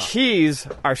these keys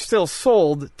are still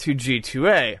sold to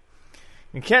G2A.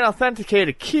 You can't authenticate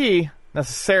a key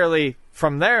necessarily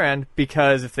from their end,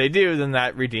 because if they do, then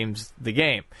that redeems the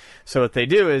game. So what they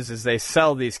do is they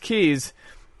sell these keys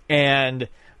and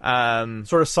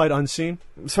sort of sight unseen,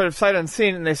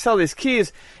 and they sell these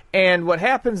keys. And what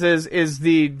happens is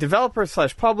the developer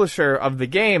 / publisher of the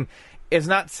game is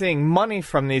not seeing money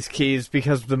from these keys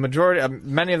because the majority,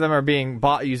 many of them are being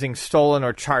bought using stolen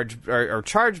or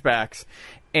chargebacks,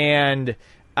 and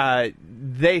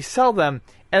they sell them.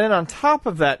 And then on top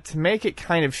of that, to make it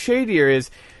kind of shadier,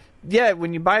 is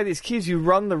when you buy these keys, you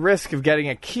run the risk of getting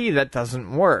a key that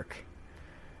doesn't work.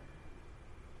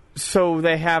 So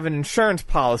they have an insurance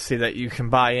policy that you can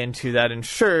buy into that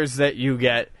ensures that you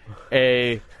get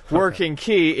a working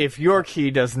key if your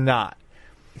key does not.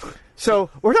 So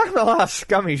we're talking about a lot of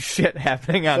scummy shit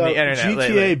happening on the internet GTA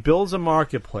lately. builds a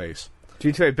marketplace.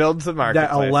 GTA builds a marketplace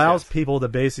that allows people to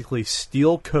basically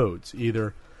steal codes,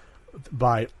 either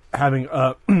by having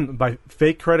by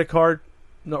fake credit card,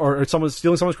 or someone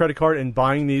stealing someone's credit card and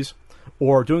buying these,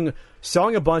 or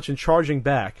selling a bunch and charging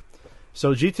back.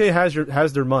 So GTA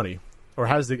has their money, or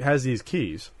has these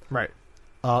keys, right?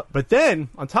 But then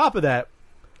on top of that,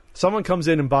 someone comes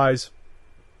in and buys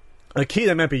a key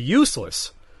that might be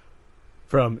useless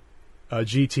from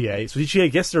GTA. So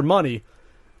GTA gets their money,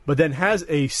 but then has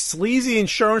a sleazy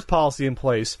insurance policy in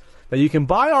place that you can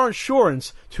buy our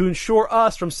insurance to insure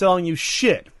us from selling you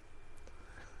shit.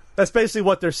 That's basically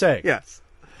what they're saying. Yes.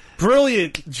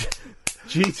 Brilliant.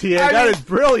 GTA, that is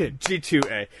brilliant.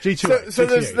 G2A. G2A. So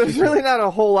GTA, there's really not a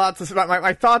whole lot to say.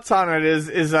 My thoughts on it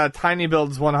is Tiny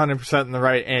Build's 100% in the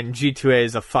right, and G2A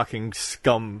is a fucking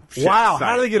scum shit Wow, site.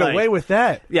 how do they get away with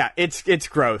that? Yeah, it's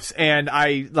gross, and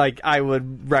I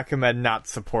would recommend not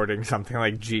supporting something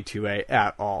like G2A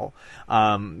at all.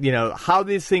 How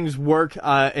these things work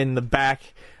in the back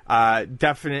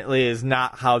definitely is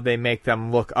not how they make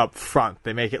them look up front.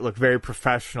 They make it look very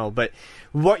professional, but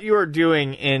what you are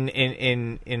doing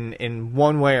in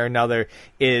one way or another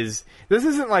is, this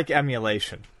isn't like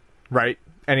emulation, right?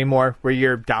 Anymore, where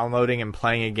you're downloading and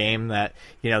playing a game that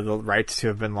the rights to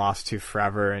have been lost to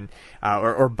forever, and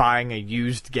or buying a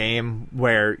used game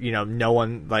where no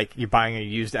one, like, you're buying a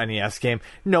used NES game,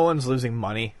 no one's losing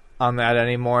money on that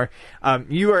anymore.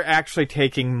 You are actually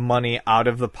taking money out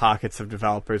of the pockets of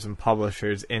developers and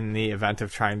publishers in the event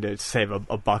of trying to save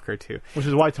a buck or two. Which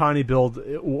is why Tiny Build,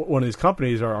 one of these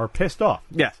companies, are pissed off.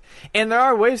 Yes. And there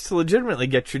are ways to legitimately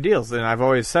get your deals. And I've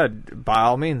always said, by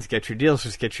all means, get your deals.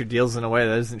 Just get your deals in a way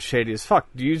that isn't shady as fuck.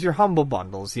 Use your Humble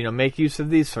Bundles. Make use of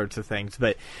these sorts of things.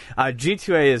 But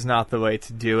G2A is not the way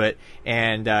to do it.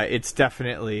 And it's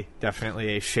definitely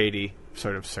a shady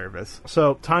sort of service.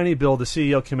 So Tiny Build, the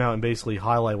CEO, came out and basically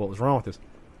highlighted what was wrong with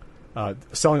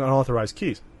this. Selling unauthorized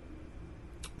keys.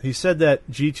 He said that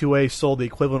G2A sold the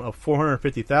equivalent of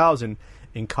 450,000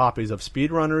 in copies of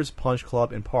Speedrunners, Punch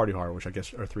Club, and Party Hard, which I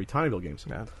guess are 3 Tiny Build games.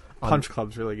 Yeah. Punch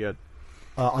Club's really good.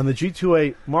 On the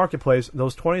G2A marketplace,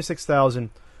 those 26,000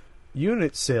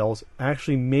 unit sales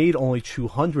actually made only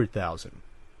 200,000.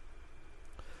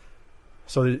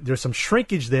 So there's some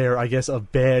shrinkage there, I guess,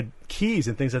 of bad keys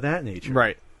and things of that nature.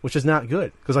 Right. Which is not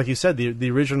good. Because like you said,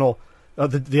 the original,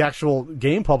 the actual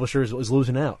game publisher is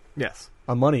losing out. Yes.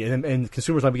 On money. And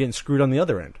consumers might be getting screwed on the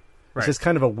other end. Right. It's just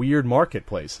kind of a weird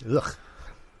marketplace. Ugh.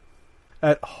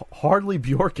 At Hardly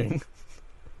Bjorking,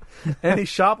 any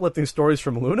shoplifting stories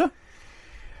from Luna?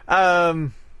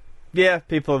 Yeah,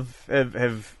 people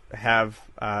have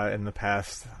in the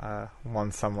past,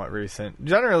 one somewhat recent.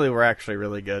 Generally, we're actually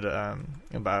really good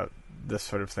about this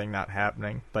sort of thing not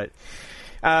happening. But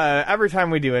every time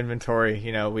we do inventory,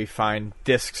 we find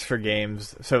discs for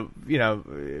games. So,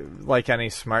 like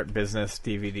any smart business,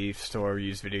 DVD store,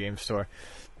 used video game store,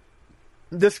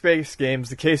 disc-based games,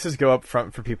 the cases go up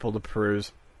front for people to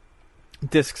peruse.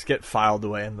 Discs get filed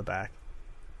away in the back.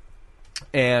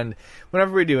 And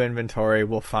whenever we do inventory,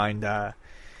 we'll find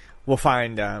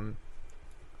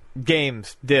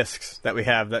games, discs that we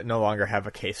have that no longer have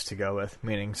a case to go with,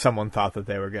 meaning someone thought that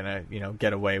they were gonna,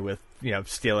 get away with,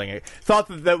 stealing it. Thought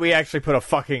that we actually put a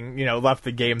fucking, left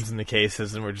the games in the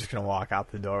cases and we're just gonna walk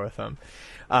out the door with them.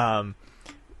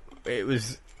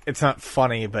 It's not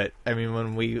funny, but I mean,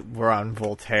 when we were on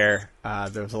Voltaire,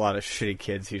 there was a lot of shitty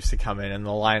kids who used to come in, and the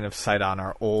line of sight on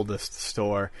our oldest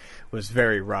store was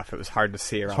very rough. It was hard to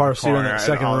see around the corner in the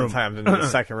second all room. the times in the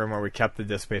second room where we kept the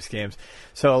disc-based games.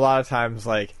 So a lot of times,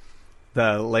 like,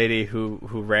 the lady who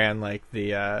ran like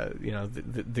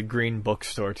the green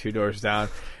bookstore 2 doors down,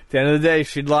 at the end of the day,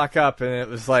 she'd lock up, and it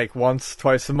was like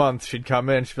twice a month, she'd come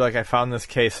in, she'd be like, "I found this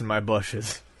case in my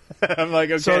bushes." I'm like,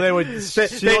 okay. So they would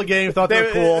steal a game, thought they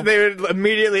were cool. They would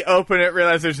immediately open it,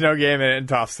 realize there's no game in it, and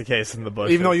toss the case in the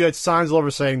bushes. Even though you had signs all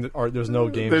over saying that there's no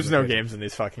games. There's no games in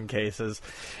these fucking cases.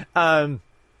 We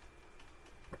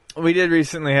did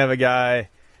recently have a guy.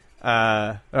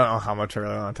 I don't know how much I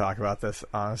really want to talk about this.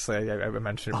 Honestly, I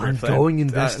mentioned it briefly. Ongoing on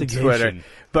investigation. Twitter.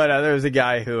 But there was a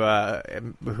guy who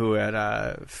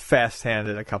had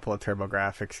fast-handed a couple of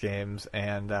TurboGrafx games,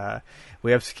 and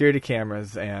we have security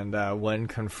cameras. And when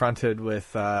confronted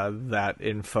with that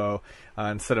info,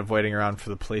 instead of waiting around for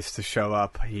the police to show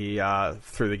up, he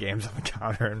threw the games on the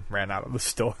counter and ran out of the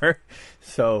store.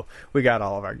 So we got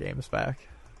all of our games back.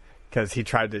 Because he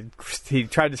tried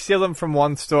to steal them from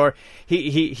one store.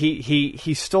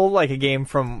 He stole like a game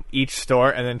from each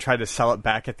store and then tried to sell it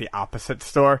back at the opposite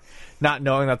store, not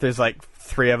knowing that there's like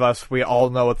 3 of us. We all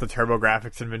know what the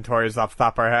TurboGrafx inventory is off the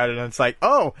top of our head, and it's like,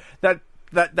 oh, that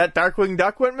Darkwing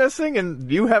Duck went missing, and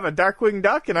you have a Darkwing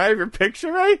Duck, and I have your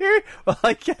picture right here. Well,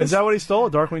 I guess is that what he stole?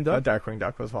 A Darkwing Duck? A Darkwing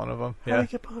Duck was one of them. How did he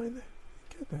get behind that?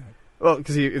 Get that. Well,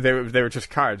 because they were just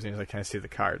cards, and he was like, "Can I see the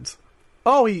cards?"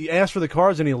 Oh, he asked for the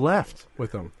cards and he left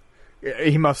with them.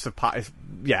 He must have,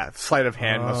 sleight of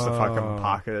hand must have fucking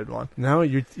pocketed one. No,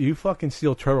 you fucking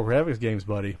steal TurboGrafx games,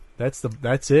 buddy. That's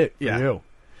it for you.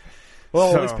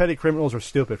 Well, at least petty criminals are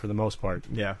stupid for the most part.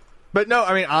 Yeah. But no,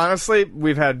 I mean, honestly,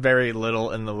 we've had very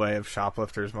little in the way of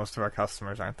shoplifters. Most of our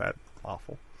customers aren't that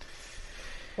awful.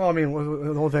 Well, I mean, the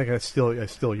only thing I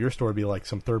steal your store would be like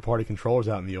some third-party controllers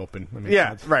out in the open. I mean,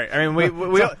 yeah, right. I mean,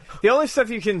 we the only stuff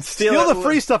you can steal the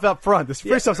free stuff up front. The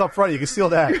free stuff's up front. You can steal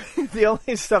that. The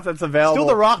only stuff that's available. Steal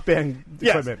the Rock Band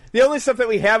equipment. The only stuff that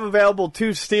we have available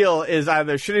to steal is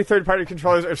either shitty third-party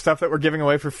controllers or stuff that we're giving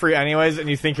away for free anyways, and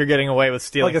you think you're getting away with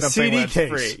stealing like a something CD when it's case.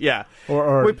 free. Yeah,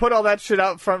 or we put all that shit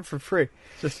out front for free.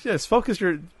 Just focus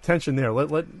your attention there.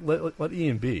 Let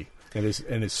Ian be in his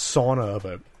sauna of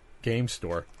a game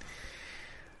store.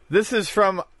 This is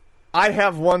from I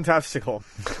Have One Testicle.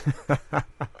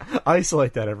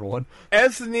 Isolate that, everyone.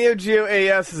 As the Neo Geo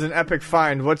AES is an epic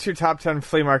find, what's your top 10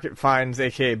 flea market finds,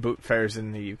 aka boot fairs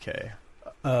in the UK?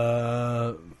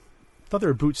 I thought there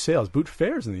were boot sales. Boot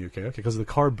fairs in the UK. Okay, because of the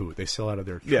car boot they sell out of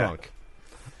their trunk.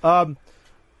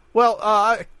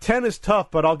 Well, 10 is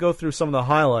tough, but I'll go through some of the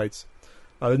highlights.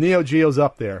 The Neo Geo's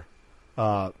up there.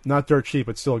 Not dirt cheap,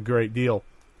 but still a great deal.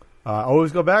 I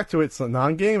always go back to it. It's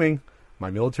non-gaming. My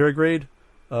military grade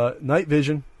night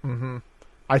vision. Mm-hmm.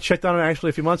 I checked on it actually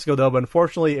a few months ago, though, but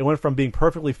unfortunately it went from being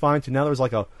perfectly fine to now there's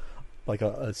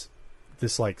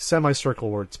this semicircle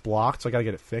where it's blocked, so I gotta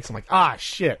get it fixed. I'm like,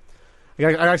 shit.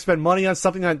 I gotta spend money on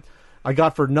something that I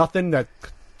got for nothing that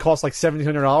cost like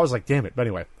 $1,700. Like, damn it. But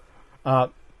anyway,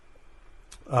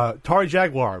 Atari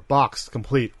Jaguar box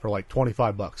complete for like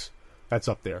 $25. That's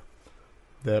up there.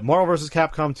 The Marvel vs.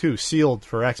 Capcom 2 sealed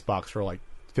for Xbox for like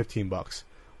 $15.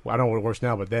 Well, I don't know what it worth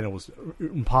now, but then it was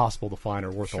impossible to find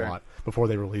or worth a lot before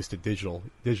they released it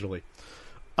digitally.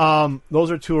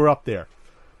 Those are two are up there.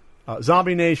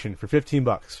 Zombie Nation for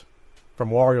 $15 from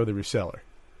Wario the Reseller.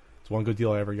 It's one good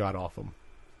deal I ever got off him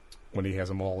when he has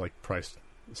them all like priced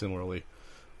similarly.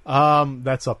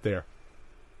 That's up there.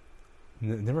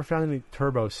 Never found any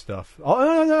Turbo stuff.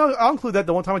 Oh, no, I'll include that.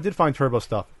 The one time I did find Turbo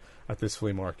stuff at this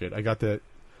flea market. I got the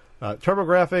Turbo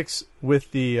Graphics with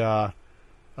the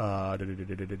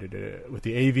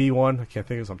AV one. I can't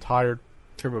think of it. I'm tired.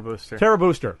 Turbo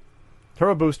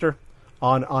Booster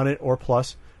on it or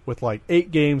plus with like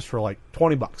 8 games for like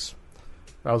 $20.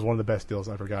 That was one of the best deals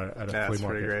I ever got at a flea market. That's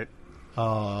pretty great.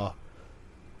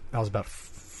 That was about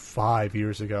 5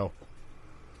 years ago.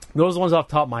 Those are the ones off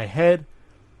the top of my head.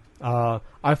 I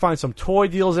find some toy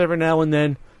deals every now and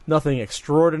then. Nothing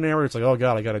extraordinary. It's like, oh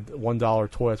god, I got a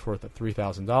 $1 toy that's worth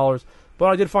 $3,000. But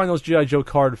I did find those G.I. Joe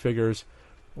card figures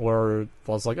where I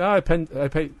was like, I paid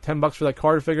 $10 for that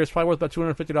card figure. It's probably worth about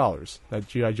 $250. That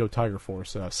G.I. Joe Tiger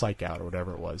Force Psych Out or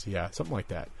whatever it was. Yeah, something like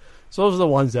that. So those are the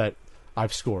ones that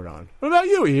I've scored on. What about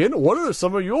you, Ian? What are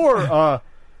some of your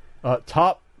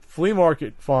top flea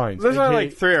market finds? There's only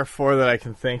like 3 or 4 that I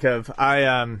can think of.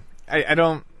 I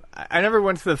never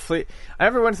went to the flea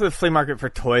market for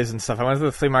toys and stuff. I went to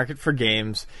the flea market for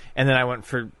games, and then I went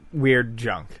for weird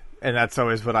junk, and that's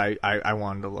always what I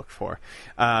wanted to look for.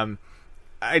 The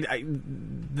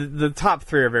top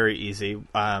 3 are very easy,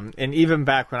 and even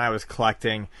back when I was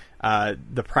collecting,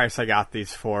 the price I got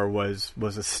these for was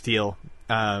a steal.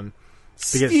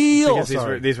 Because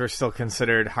these were still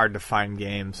considered hard to find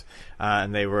games,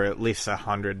 and they were at least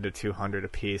 100 to 200 a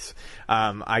piece.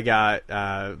 I got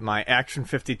my Action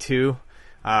 52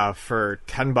 for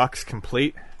 $10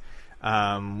 complete,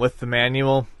 with the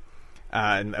manual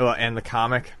and the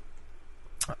comic.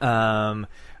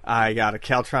 I got a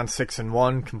Caltron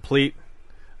 6-in-1 complete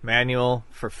manual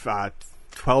for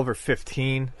 12 or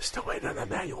 15. Still waiting on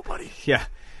that manual, buddy. Yeah,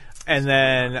 and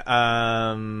then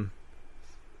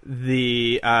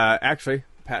actually,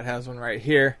 Pat has one right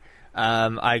here.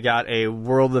 I got a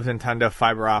World of Nintendo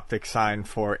fiber optic sign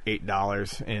for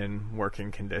 $8 in working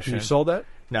condition. You sold that?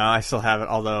 No, I still have it,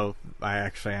 although I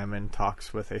actually am in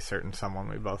talks with a certain someone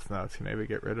we both know to maybe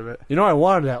get rid of it. You know, I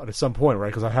wanted that at some point, right?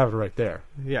 Because I have it right there.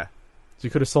 Yeah. So you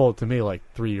could have sold it to me like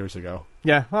 3 years ago.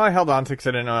 Yeah, well, I held on to it because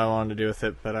I didn't know what I wanted to do with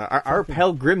it, but our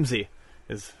pal Grimsy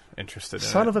is interested in it.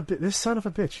 This son of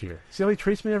a bitch here. See how he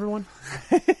treats me, everyone?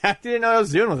 I didn't know what I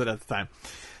was doing with it at the time.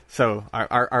 So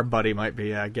our buddy might be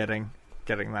getting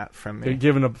that from me. You're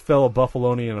giving a fellow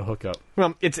Buffalonian a hookup.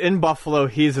 Well, it's in Buffalo.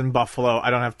 He's in Buffalo. I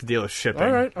don't have to deal with shipping.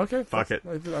 All right, okay. Fuck it.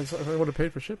 I would have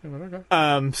paid for shipping, but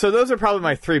okay. So those are probably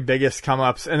my 3 biggest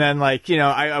come-ups. And then, like, you know,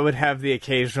 I would have the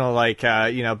occasional, like,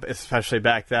 you know, especially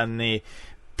back then, the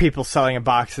people selling a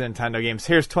box of Nintendo games.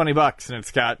 Here's $20, and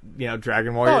it's got, you know,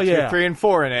 Dragon Warrior 2, 3, and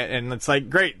 4 in it. And it's, like,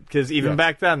 great, because even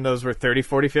back then, those were $30,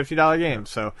 $40, $50 games.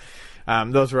 So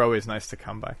those were always nice to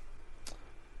come by.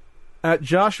 At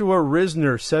Joshua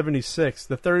Risner 76,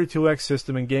 the 32X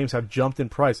system and games have jumped in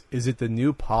price. Is it the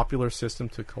new popular system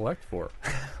to collect for?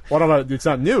 Well, I don't know. It's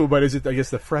not new, but is it, I guess,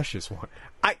 the freshest one?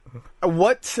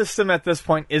 What system at this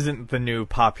point isn't the new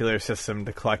popular system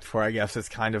to collect for, I guess, is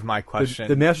kind of my question.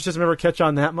 Did Master System ever catch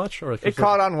on that much? Or it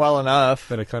caught on well enough.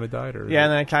 Then it kind of died? Yeah,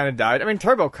 and then it kind of died. I mean,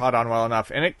 Turbo caught on well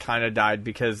enough, and it kind of died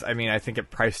because, I mean, I think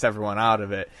it priced everyone out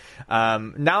of it.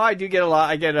 Now I do get a lot.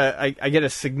 I get a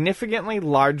significantly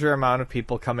larger amount of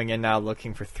people coming in now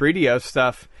looking for 3DO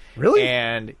stuff. Really?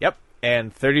 And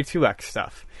 32X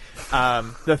stuff.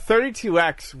 The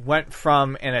 32X went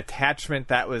from an attachment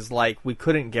that was like we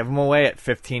couldn't give them away at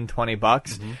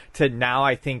 $15-$20 to now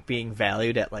I think being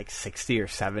valued at like 60 or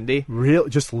 70. Real,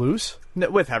 just loose? No,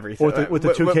 with everything, with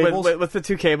the 2 cables, with the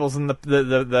 2 cables and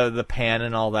the pan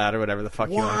and all that or whatever the fuck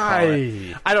you want to call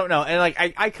it. I don't know, and like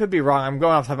I could be wrong. I'm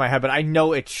going off the top of my head, but I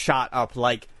know it shot up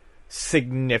like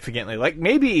significantly, like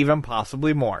maybe even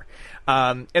possibly more.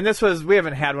 And we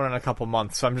haven't had one in a couple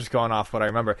months, so I'm just going off what I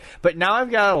remember. But now I've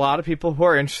got a lot of people who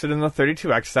are interested in the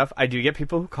 32X stuff. I do get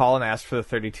people who call and ask for the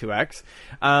 32X.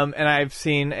 And I've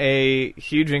seen a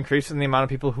huge increase in the amount of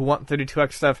people who want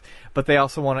 32X stuff, but they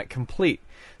also want it complete.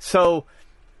 So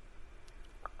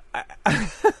I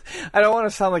don't want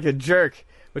to sound like a jerk,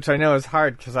 which I know is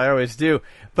hard because I always do,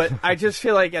 but I just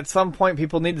feel like at some point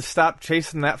people need to stop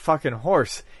chasing that fucking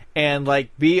horse and,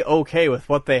 like, be okay with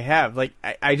what they have. Like,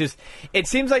 I just... It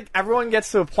seems like everyone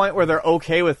gets to a point where they're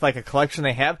okay with, like, a collection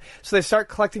they have, so they start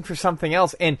collecting for something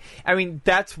else. And, I mean,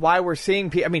 that's why we're seeing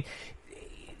people... I mean,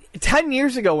 10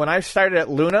 years ago when I started at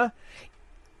Luna,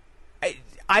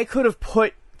 I could have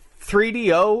put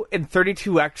 3DO and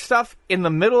 32X stuff in the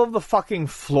middle of the fucking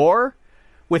floor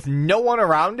with no one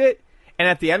around it, and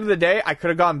at the end of the day, I could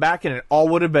have gone back and it all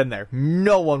would have been there.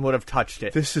 No one would have touched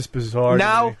it. This is bizarre.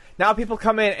 Now people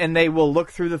come in and they will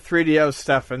look through the 3DO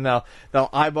stuff and they'll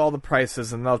eyeball the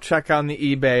prices and they'll check on the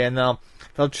eBay and they'll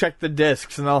check the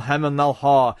discs and they'll hem and they'll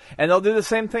haw, and they'll do the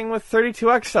same thing with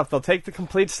 32X stuff. They'll take the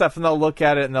complete stuff and they'll look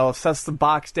at it and they'll assess the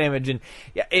box damage. And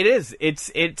yeah,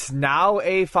 it's now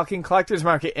a fucking collector's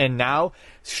market. And now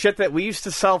shit that we used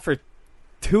to sell for $2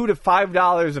 to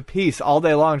 $5 a piece all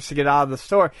day long just to get out of the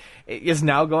store is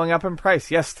now going up in price.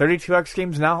 Yes, 32X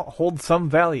games now hold some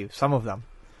value, some of them.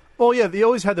 Well, yeah, they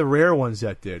always had the rare ones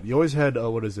that did. You always had,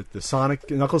 what is it, the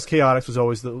Sonic, Knuckles Chaotix was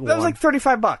always the one. That was like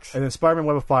 $35. And then Spider-Man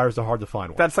Web of Fire is the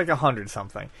hard-to-find one. That's like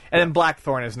 $100-something. And then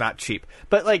Blackthorn is not cheap.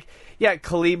 But, like, yeah,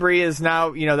 Calibri is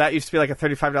now, you know, that used to be like a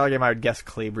 $35 game. I would guess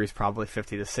Calibri is probably $50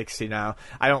 to $60 now.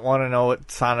 I don't want to know what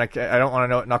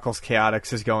Knuckles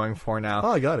Chaotix is going for now. Oh,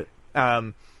 I got it. I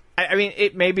mean,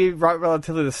 it may be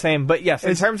relatively the same, but yes,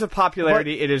 in terms of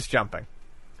popularity, it is jumping.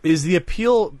 Is the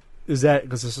appeal... Is that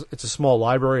because it's a small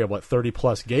library of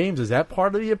 30+ games? Is that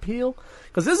part of the appeal?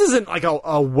 Because this isn't like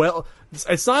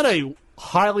it's not a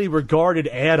highly regarded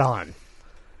add-on.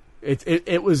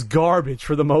 It was garbage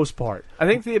for the most part. I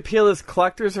think the appeal is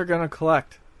collectors are going to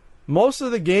collect. Most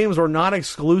of the games are not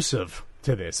exclusive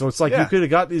to this, so it's like you could have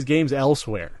got these games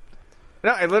elsewhere. No,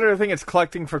 I literally think it's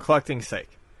collecting for collecting's sake.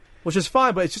 Which is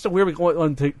fine, but it's just a weird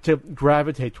one to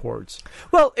gravitate towards.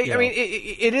 Well, I mean,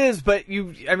 it is, but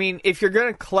if you're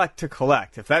going to collect,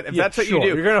 if that's what you do,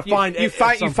 you're going to find you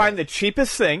find the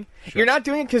cheapest thing. Sure. You're not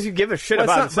doing it because you give a shit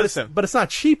about the system. But it's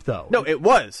not cheap, though. No, it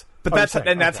was. But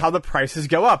that's how the prices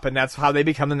go up, and that's how they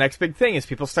become the next big thing. Is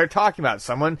people start talking about it.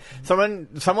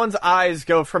 Someone's eyes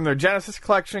go from their Genesis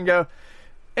collection and go,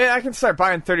 hey, I can start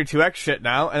buying 32X shit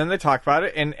now, and then they talk about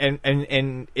it,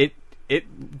 and it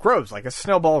grows like a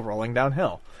snowball rolling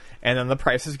downhill, and then the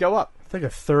prices go up. I think a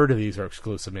third of these are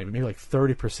exclusive, maybe like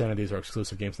 30% of these are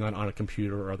exclusive games, not on a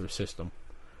computer or other system.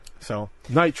 So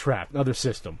Night Trap, another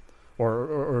system,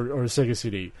 or a Sega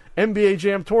CD, NBA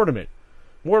Jam Tournament,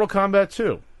 Mortal Kombat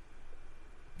 2,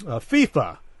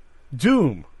 FIFA,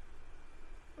 Doom.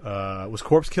 Was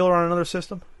Corpse Killer on another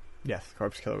system? Yes,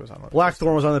 Corpse Killer was on.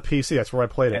 Blackthorn was on the PC. That's where I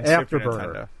played it.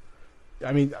 Afterburner.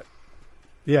 I mean,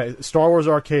 yeah, Star Wars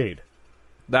Arcade.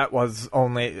 That was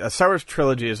only... Star Wars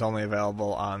Trilogy is only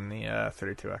available on the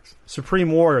 32X.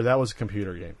 Supreme Warrior, that was a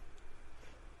computer game.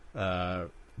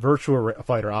 Virtua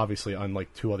Fighter, obviously, on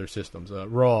like 2 other systems.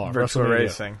 Raw, Virtua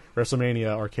Racing. WrestleMania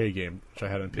arcade game, which I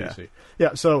had on PC.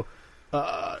 Yeah, so,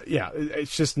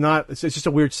 it's just not... It's just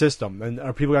a weird system. And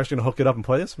are people actually going to hook it up and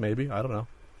play this? Maybe. I don't know.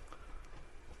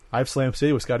 I have Slam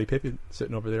City with Scotty Pippen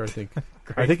sitting over there, I think.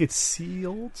 I think it's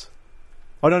sealed.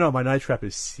 Oh, no, my Night Trap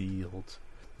is sealed.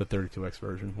 The 32X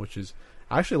version, which is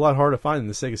actually a lot harder to find than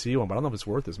the Sega CD one, but I don't know if it's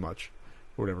worth as much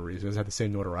for whatever reason. It doesn't have the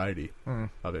same notoriety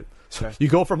of it. So you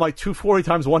go from like 240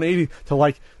 times 180 to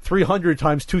like 300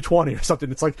 times 220 or something.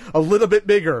 It's like a little bit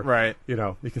bigger. Right. You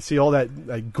know, you can see all that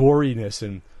like, goriness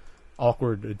and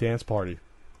awkward dance party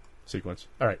sequence.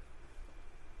 All right.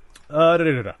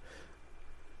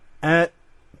 At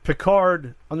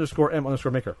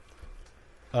Picard_M_maker.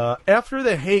 After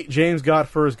the hate James got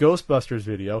for his Ghostbusters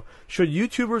video, should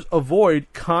YouTubers avoid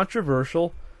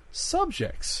controversial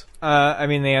subjects? I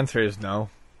mean, the answer is no.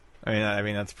 I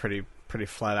mean that's pretty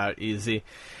flat out easy.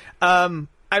 I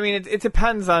mean, it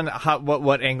depends on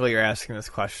what angle you're asking this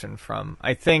question from.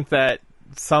 I think that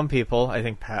some people, I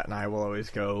think Pat and I will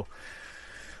always go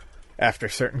after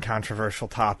certain controversial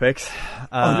topics.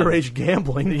 Underage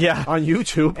gambling, on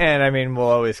YouTube, and I mean, we'll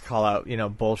always call out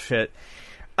bullshit.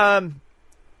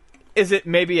 Is it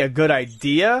maybe a good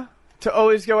idea to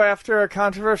always go after a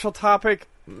controversial topic?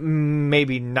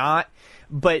 Maybe not,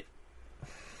 but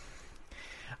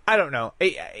I don't know.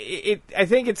 I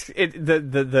think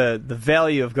the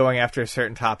value of going after a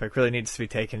certain topic really needs to be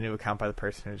taken into account by the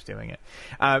person who's doing it.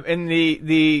 In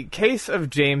the case of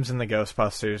James and the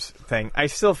Ghostbusters thing, I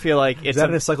still feel like it's... Is that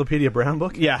an Encyclopedia Brown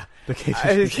book? Yeah. The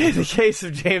case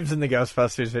of James and the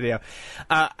Ghostbusters video.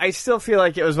 I still feel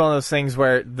like it was one of those things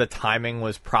where the timing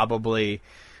was probably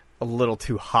a little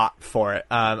too hot for it.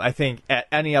 I think at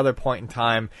any other point in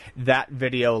time, that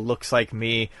video looks like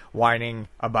me whining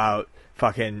about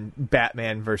fucking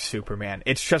Batman versus Superman.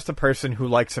 It's just a person who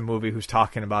likes a movie who's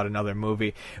talking about another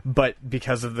movie, but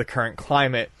because of the current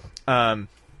climate, it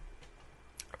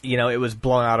was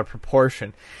blown out of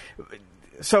proportion.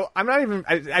 So I'm not even...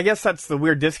 I guess that's the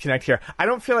weird disconnect here. I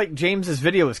don't feel like James's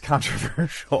video is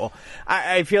controversial.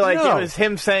 I feel like it was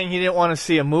him saying he didn't want to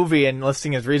see a movie and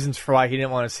listing his reasons for why he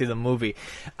didn't want to see the movie.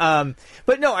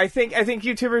 But no, I think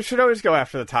YouTubers should always go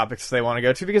after the topics they want to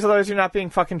go to, because otherwise you're not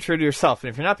being fucking true to yourself. And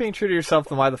if you're not being true to yourself,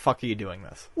 then why the fuck are you doing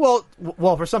this? Well,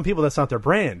 for some people that's not their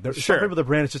brand. Some people their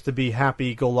brand is just to be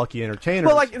happy-go-lucky entertainers.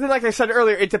 Well, like I said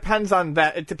earlier, it depends on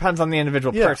that. It depends on the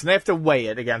individual person. They have to weigh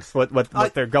it against what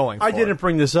they're going for. I didn't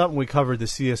bring this up when we covered the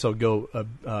CS:GO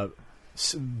Go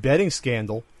betting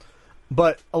scandal,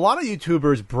 but a lot of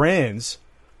YouTubers' brands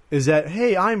is that,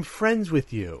 hey, I'm friends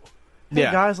with you.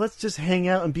 Hey guys, let's just hang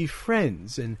out and be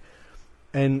friends.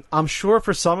 And I'm sure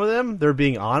for some of them they're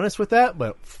being honest with that,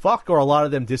 but fuck, are a lot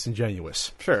of them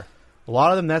disingenuous. Sure. A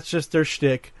lot of them, that's just their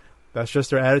shtick. That's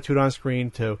just their attitude on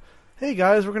screen to, hey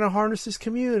guys, we're going to harness this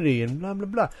community and blah, blah,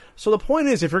 blah. So the point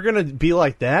is, if you're going to be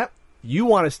like that, you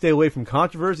want to stay away from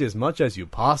controversy as much as you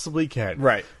possibly can.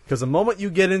 Right. Because the moment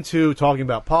you get into talking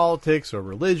about politics or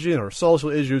religion or social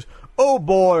issues, oh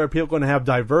boy, are people going to have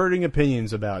diverting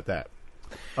opinions about that.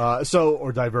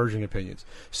 Or diverging opinions.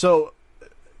 So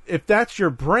if that's your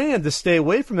brand to stay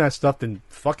away from that stuff, then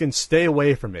fucking stay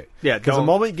away from it. Yeah. Because the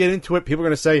moment you get into it, people are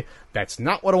going to say, that's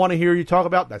not what I want to hear you talk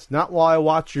about. That's not why I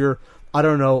watch your, I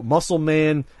don't know, Muscle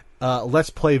Man Let's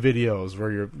Play videos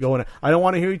where you're going. I don't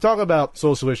want to hear you talk about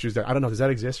social issues. I don't know. Does that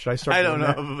exist? Should I start? I don't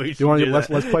know. But we do you want to do Let's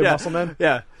Play yeah. Muscle Man?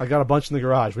 Yeah. I got a bunch in the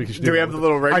garage. We do we have the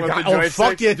little ring with the joystick? Oh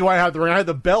fuck yeah! Do I have the ring? I have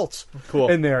the belt. Cool.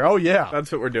 In there. Oh yeah.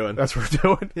 That's what we're doing. That's what we're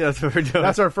doing. Yeah, that's what we're doing.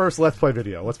 That's our first Let's Play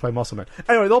video. Let's Play Muscle Man.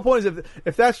 Anyway, the whole point is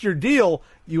if that's your deal,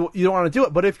 you don't want to do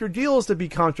it. But if your deal is to be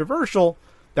controversial,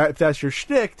 if that's your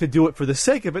shtick, to do it for the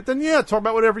sake of it, then yeah, talk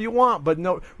about whatever you want. But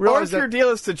no, or if your deal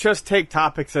is to just take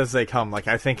topics as they come, like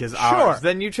I think is ours,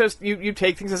 then you just you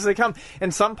take things as they come.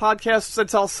 In some podcasts,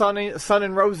 it's all sun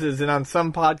and roses, and on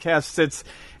some podcasts, it's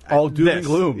all doom and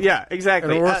gloom. Yeah,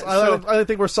 exactly. I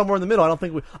think we're somewhere in the middle.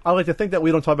 I like to think that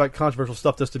we don't talk about controversial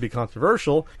stuff just to be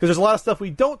controversial, because there's a lot of stuff we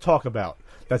don't talk about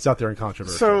that's out there in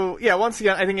controversy. So yeah, once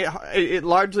again, I think it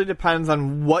largely depends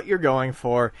on what you're going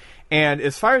for. And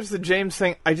as far as the James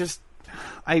thing,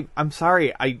 I'm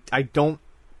sorry, I don't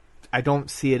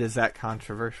see it as that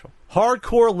controversial.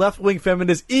 Hardcore left-wing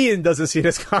feminist Ian doesn't see it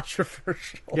as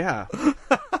controversial. Yeah.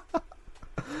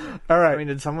 All right. I mean,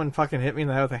 did someone fucking hit me in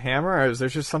the head with a hammer, or is there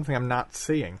just something I'm not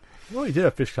seeing? Well, he did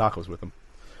have fish tacos with him.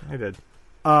 I did.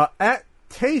 At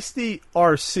Tasty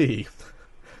RC, is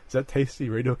that Tasty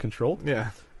Radio Controlled? Yeah.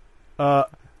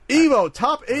 Evo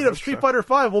Top 8 of Street Fighter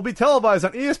V will be televised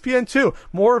on ESPN2.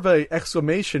 More of a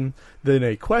exclamation than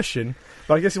a question,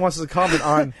 but I guess he wants us to comment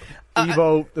on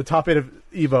Evo, the Top 8 of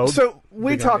Evo. So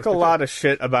we talk a lot of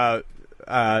shit about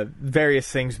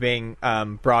various things being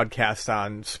broadcast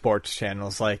on sports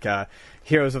channels, like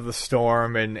Heroes of the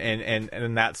Storm and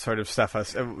that sort of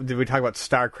stuff. Did we talk about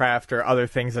StarCraft or other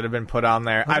things that have been put on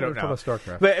there? I don't know. Talk about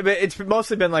StarCraft. But it's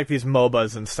mostly been like these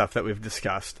MOBAs and stuff that we've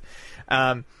discussed.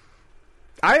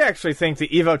 I actually think the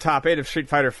Evo Top 8 of Street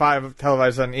Fighter V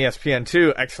televised on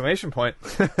ESPN2, exclamation point,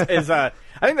 is, I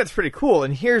think that's pretty cool,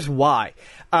 and here's why.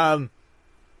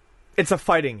 It's a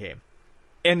fighting game,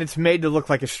 and it's made to look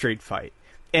like a street fight.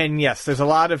 And yes, there's a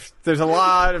lot of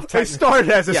it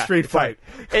started as a street fight.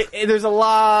 There's a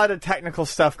lot of technical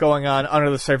stuff going on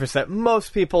under the surface that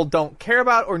most people don't care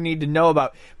about or need to know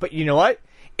about. But you know what?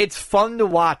 It's fun to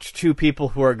watch two people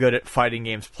who are good at fighting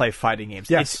games play fighting games.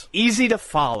 Yes. It's easy to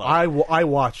follow. I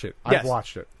watch it. I've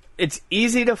watched it. It's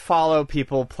easy to follow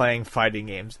people playing fighting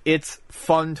games. It's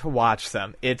fun to watch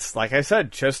them. It's, like I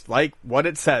said, just like what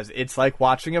it says. It's like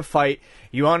watching a fight.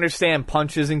 You understand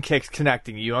punches and kicks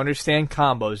connecting. You understand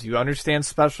combos. You understand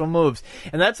special moves.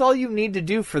 And that's all you need to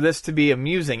do for this to be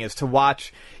amusing, is to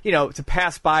watch, to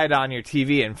pass by it on your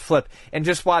TV and flip and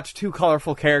just watch two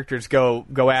colorful characters go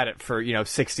at it for,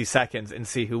 60 seconds and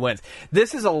see who wins.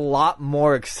 This is a lot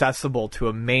more accessible to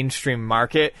a mainstream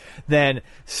market than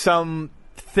some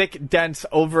thick, dense,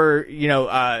 over,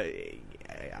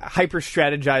 hyper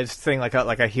strategized thing like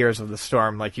a Heroes of the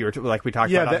Storm, like we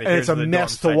talked about. Yeah, and it's a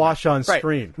mess to watch on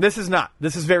screen. This is not.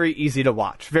 This is very easy to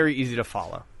watch, very easy to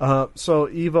follow. So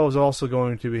Evo is also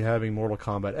going to be having Mortal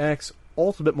Kombat X,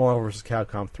 Ultimate Marvel vs.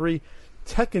 Capcom 3,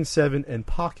 Tekken 7, and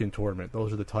Pokken Tournament.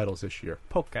 Those are the titles this year.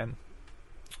 Pokemon.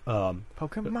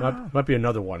 Might be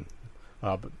another one.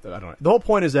 But I don't know. The whole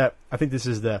point is that I think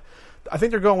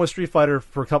they're going with Street Fighter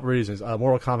for a couple reasons.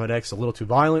 Mortal Kombat X is a little too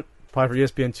violent. Probably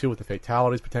for ESPN 2 with the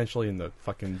fatalities potentially and the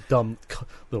fucking dumb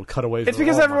little cutaways. It's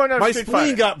because everyone knows my Street spleen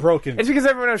Fighter. got broken. It's because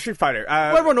everyone knows Street Fighter.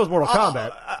 Well, everyone knows Mortal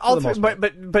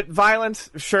Kombat. But violence,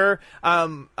 sure.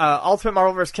 Ultimate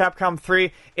Marvel vs. Capcom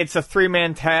 3, it's a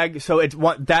 3-man tag, so it's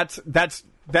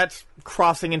that's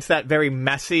crossing into that very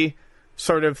messy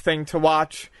sort of thing to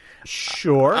watch.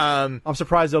 Sure. I'm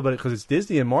surprised though, but because it's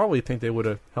Disney and Marvel, you think they would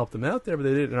have helped them out there, but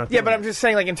they didn't. Yeah, but I'm just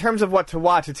saying, like in terms of what to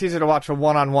watch, it's easier to watch a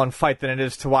one-on-one fight than it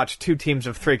is to watch two teams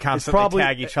of 3 constantly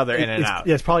tag each other in and out.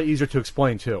 Yeah, it's probably easier to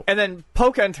explain too. And then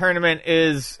Pokken Tournament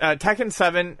is Tekken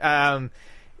 7,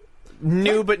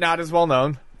 new but not as well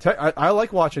known. I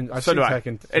like watching. I've seen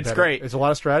Tekken. It's great. There's a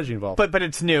lot of strategy involved. But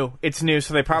it's new. It's new,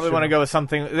 so they probably want to go with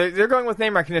something. They're going with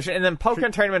name recognition. And then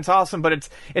Pokken Tournament's awesome, but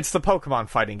it's the Pokemon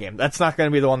fighting game. That's not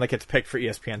going to be the one that gets picked for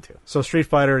ESPN2. So Street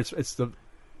Fighter, it's the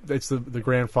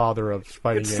grandfather of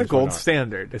fighting games. It's the gold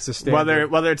standard. It's the standard.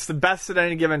 Whether it's the best at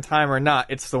any given time or not,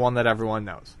 it's the one that everyone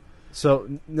knows. So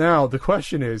now the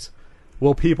question is,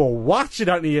 will people watch it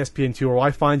on ESPN2, or will I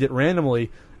find it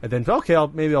randomly? And then, okay,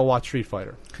 maybe I'll watch Street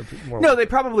Fighter. No, they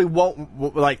probably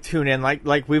won't tune in.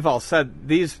 Like we've all said,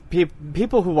 these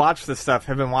people who watch this stuff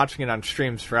have been watching it on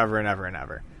streams forever and ever and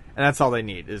ever. And that's all they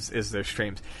need is their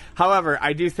streams. However,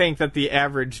 I do think that the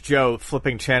average Joe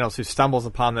flipping channels who stumbles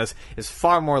upon this is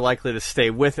far more likely to stay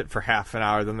with it for half an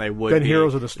hour than they would be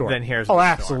Heroes of the Storm.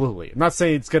 Absolutely. I'm not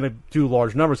saying it's going to do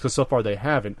large numbers because so far they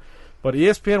haven't. But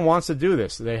ESPN wants to do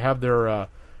this. They have their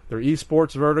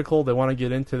esports vertical. They want to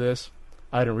get into this.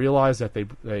 I didn't realize that they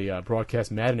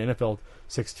broadcast Madden NFL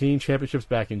 16 championships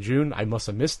back in June. I must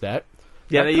have missed that.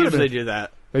 Yeah, they usually do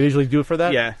that. They usually do it for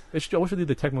that? Yeah. I wish they did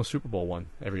the Tecmo Super Bowl one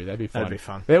every year. That'd be fun. That'd be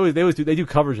fun. They do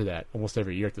coverage of that almost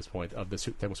every year at this point, of the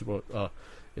Tecmo Super Bowl, I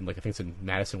think it's in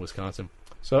Madison, Wisconsin.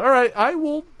 So, all right, I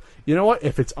will. You know what?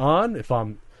 If it's on, if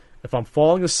I'm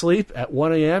falling asleep at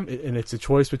 1 a.m. and it's a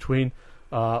choice between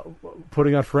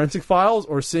putting on Forensic Files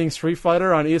or seeing Street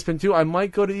Fighter on ESPN2, I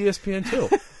might go to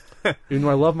ESPN2. Even though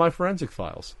I love my Forensic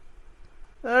Files.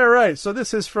 All right, so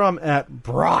this is from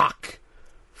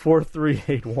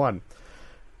 @Brock4381.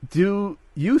 Do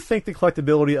you think the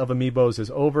collectability of amiibos is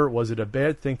over? Was it a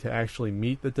bad thing to actually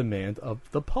meet the demand of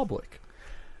the public?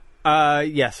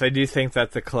 Yes, I do think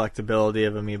that the collectability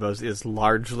of amiibos is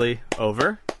largely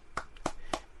over.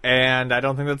 And I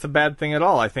don't think that's a bad thing at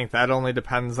all. I think that only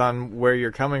depends on where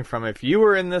you're coming from. If you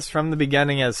were in this from the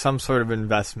beginning as some sort of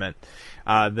investment,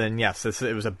 then yes,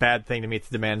 it was a bad thing to meet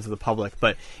the demands of the public.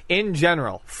 But in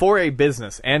general, for a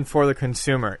business and for the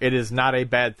consumer, it is not a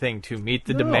bad thing to meet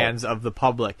the demands of the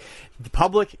public. The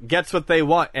public gets what they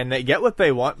want, and they get what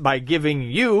they want by giving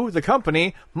you, the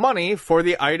company, money for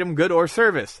the item, good, or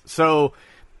service. So,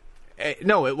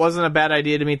 no, it wasn't a bad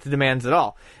idea to meet the demands at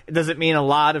all. Does it mean a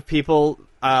lot of people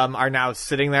are now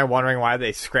sitting there wondering why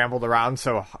they scrambled around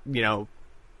so,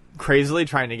 crazily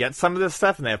trying to get some of this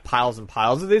stuff, and they have piles and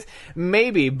piles of these?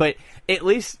 Maybe, but at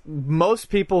least most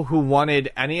people who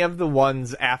wanted any of the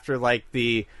ones after,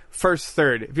 the first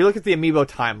third, if you look at the Amiibo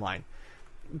timeline,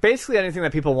 basically anything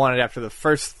that people wanted after the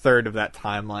first third of that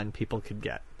timeline, people could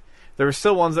get. There were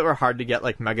still ones that were hard to get,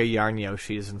 like Mega Yarn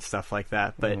Yoshis and stuff like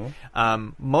that. But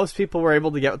most people were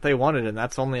able to get what they wanted, and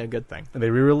that's only a good thing. And they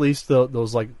re-released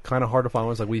those kind of hard to find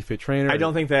ones, like Wii Fit Trainer. I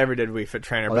don't think they ever did Wii Fit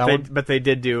Trainer, but they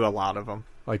did do a lot of them.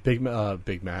 Like Big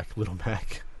Mac, Little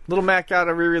Mac. Little Mac got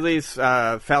a re-release.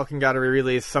 Falcon got a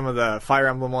re-release. Some of the Fire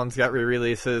Emblem ones got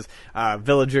re-releases.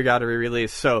 Villager got a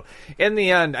re-release. So in the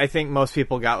end, I think most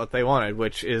people got what they wanted,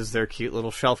 which is their cute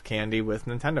little shelf candy with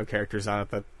Nintendo characters on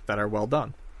it that are well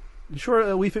done. You sure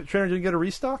Wii Fit Trainer didn't get a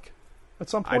restock at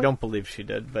some point? I don't believe she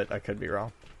did, but I could be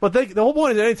wrong. But the whole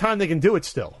point is, any time they can do it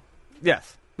still.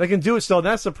 Yes, they can do it still. And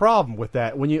that's the problem with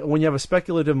that. When you have a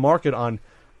speculative market on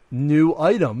new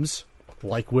items,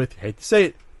 like with, hate to say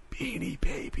it, Beanie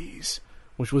Babies,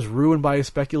 which was ruined by a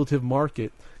speculative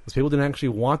market because people didn't actually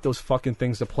want those fucking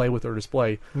things to play with or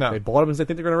display. No. They bought them because they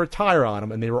think they're going to retire on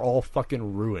them, and they were all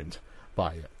fucking ruined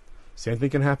by it. Same thing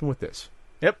can happen with this.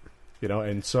 Yep.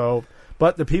 And so...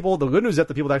 But the good news is that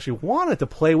the people that actually wanted to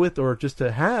play with or just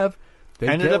to have, they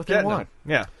ended get up what they getting want.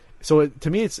 them. Yeah. So to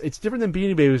me, it's different than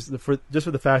Beanie Babies for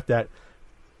the fact that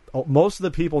most of the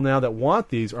people now that want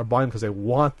these are buying them because they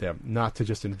want them, not to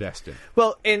just invest in.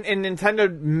 Well, and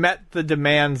Nintendo met the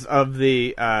demands of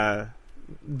the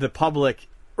public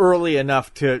early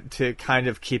enough to kind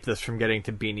of keep this from getting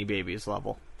to Beanie Babies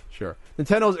level. Sure.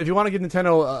 Nintendo's, if you want to give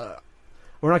Nintendo...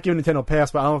 we're not giving Nintendo a pass,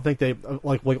 but I don't think they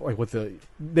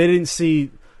they didn't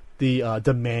see the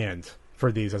demand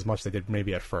for these as much as they did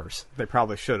maybe at first. They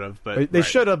probably should have, but They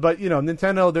should have, but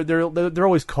Nintendo, they're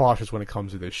always cautious when it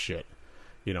comes to this shit.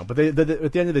 But they, at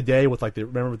the end of the day, with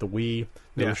remember with the Wii,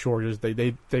 there were shortages.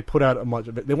 They put out a much.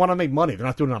 They want to make money. They're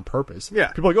not doing it on purpose. Yeah,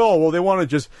 people are like, oh well, they want to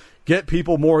just get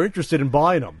people more interested in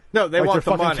buying them. No, they want the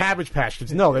fucking money. Cabbage Patch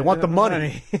Kids. No, they want the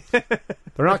money. They're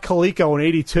not Coleco in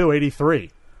 82,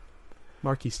 83.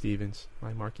 Marky Stevens,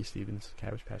 my Marky Stevens,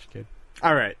 Cabbage Patch Kid.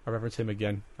 All right, I reference him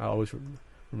again. I always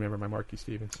remember my Marky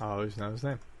Stevens. I always know his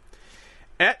name.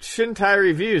 At Shintai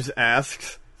Reviews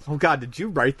asks. Oh God! Did you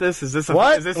write this? Is this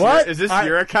what? Is this what? Your, is this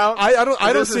your account? I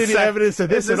don't see any evidence of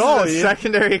this at all. Is this a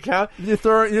secondary account? You're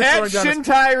throwing down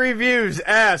Shintai Reviews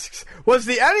asks, was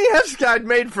the NES guide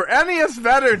made for NES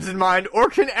veterans in mind, or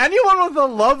can anyone with a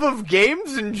love of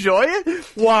games enjoy it?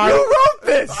 Why? You wrote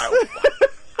this.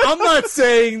 I'm not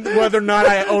saying whether or not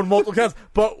I own multiple accounts,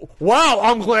 but wow,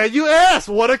 I'm glad you asked.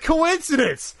 What a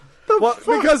coincidence!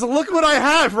 Because look what I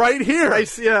have right here.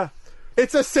 Yeah.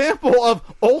 It's a sample of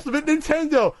Ultimate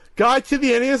Nintendo Guide to the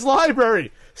NES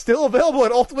Library. Still available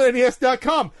at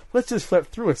ultimatnes.com. Let's just flip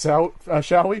through it,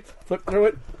 shall we? Flip through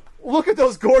it. Look at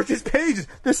those gorgeous pages.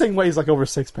 This thing weighs like over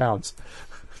 6 pounds.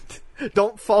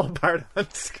 Don't fall apart on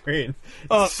screen.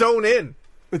 It's sewn in.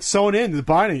 It's sewn in, the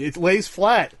binding. It lays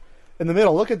flat in the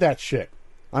middle. Look at that shit.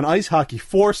 On ice hockey,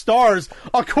 4 stars,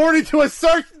 according to a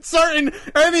certain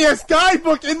NES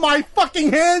guidebook in my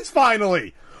fucking hands,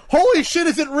 finally. Holy shit,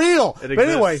 is it real? But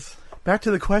anyway, back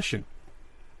to the question.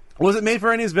 Was it made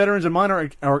for NES veterans in mind,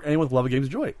 or anyone with love of games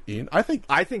enjoy it, Ian? I think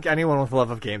anyone with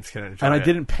love of games can enjoy it. And I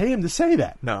didn't pay him to say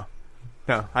that. No,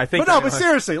 I think. But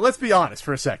seriously, let's be honest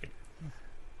for a second.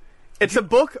 It's a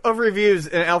book of reviews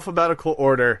in alphabetical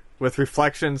order with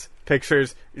reflections,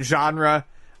 pictures, genre,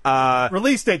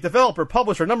 release date, developer,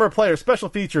 publisher, number of players, special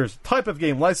features, type of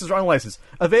game, licensed or unlicensed,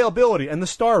 availability, and the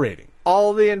star rating.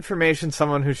 All the information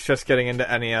someone who's just getting into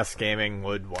NES gaming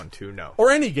would want to know.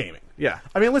 Or any gaming. Yeah.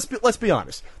 I mean, let's be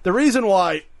honest. The reason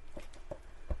why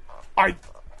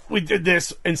we did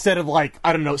this instead of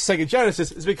Sega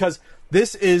Genesis is because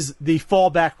this is the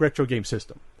fallback retro game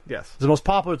system. Yes. It's the most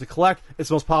popular to collect. It's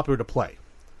the most popular to play.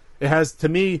 It has, to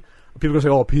me, people go say,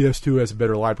 oh, PS2 has a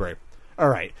better library. All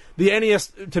right. The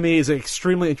NES, to me, is an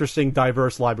extremely interesting,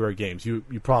 diverse library of games. You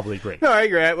probably agree. No, I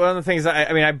agree. One of the things,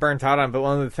 I burnt out on, but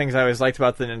one of the things I always liked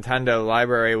about the Nintendo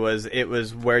library was it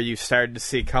was where you started to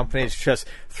see companies just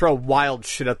throw wild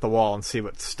shit at the wall and see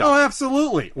what stuck. Oh,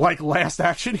 absolutely. Like Last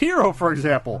Action Hero, for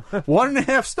example.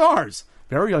 1.5 stars.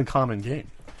 Very uncommon game.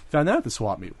 Found that at the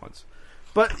swap meet once.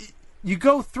 But you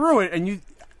go through it, and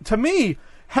to me,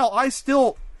 hell, I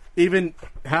still... Even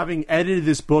having edited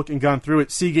this book and gone through it,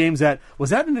 see games was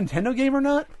that a Nintendo game or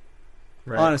not?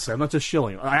 Right. Honestly, I'm not just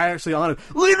shilling. I actually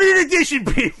limited edition,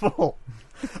 people.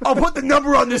 I'll put the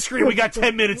number on the screen. We got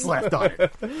 10 minutes left on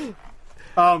it.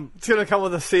 It's gonna come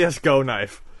with a CS:GO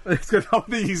knife. It's gonna come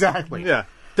exactly. Yeah,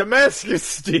 Damascus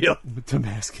Steel.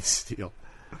 Damascus Steel.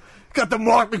 Got the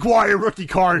Mark McGuire rookie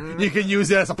card. You can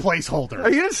use it as a placeholder. Are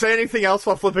you going to say anything else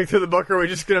while flipping through the book, or are we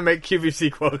just going to make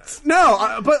QVC quotes?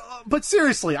 No, but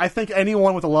seriously, I think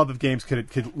anyone with a love of games could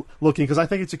look in, because I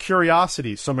think it's a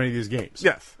curiosity, so many of these games.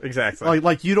 Yes, exactly.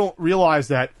 Like you don't realize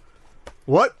that,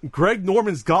 what? Greg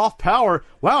Norman's Golf Power,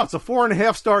 wow, it's a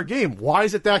 4.5-star game. Why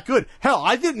is it that good? Hell,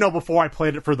 I didn't know before I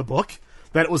played it for the book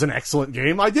that it was an excellent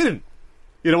game. I didn't.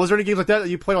 Was there any games like that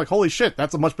you play like, holy shit,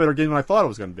 that's a much better game than I thought it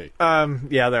was going to be?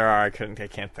 Yeah, there are. I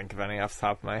can't think of any off the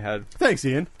top of my head. Thanks,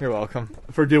 Ian. You're welcome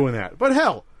for doing that. But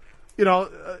hell,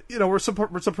 we're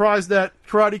surprised that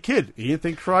Karate Kid. Ian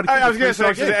think Karate Kid. I was going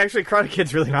to say actually, Karate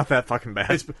Kid's really not that fucking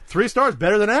bad. It's 3 stars,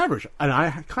 better than average, and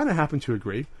I kind of happen to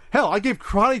agree. Hell, I gave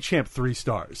Karate Champ 3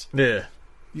 stars. Yeah.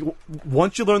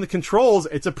 Once you learn the controls,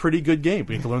 it's a pretty good game.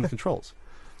 But you have to learn the controls.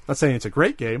 Not saying it's a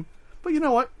great game, but you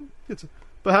know what?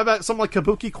 But how about something like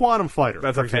Kabuki Quantum Fighter?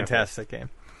 That's a fantastic game.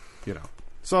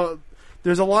 So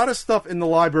there's a lot of stuff in the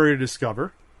library to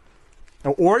discover.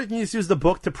 Or you can just use the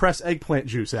book to press eggplant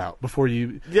juice out before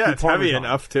you... Yeah, it's heavy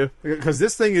enough, too. Because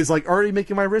this thing is already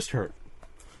making my wrist hurt.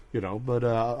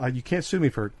 But you can't sue me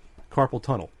for carpal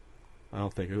tunnel. I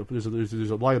don't think. There's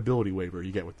a liability waiver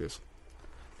you get with this.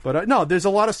 But no, there's a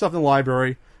lot of stuff in the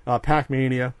library.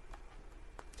 Pac-Mania.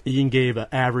 Ian gave an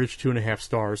average 2.5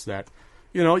 stars that...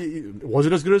 was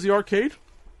it as good as the arcade?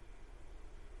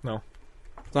 No.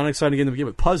 It's not an exciting game to begin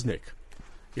with. Puzznick.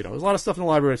 There's a lot of stuff in the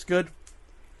library that's good.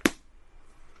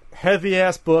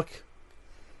 Heavy-ass book.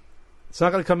 It's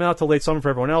not going to come out till late summer for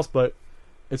everyone else, but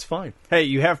it's fine. Hey,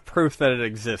 you have proof that it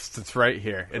exists. It's right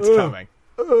here. It's coming.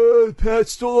 Pat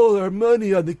stole all our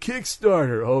money on the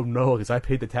Kickstarter. Oh, no, because I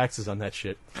paid the taxes on that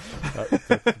shit.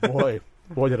 Boy.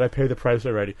 Boy, did I pay the price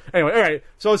already. Anyway, all right.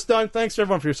 So it's done. Thanks,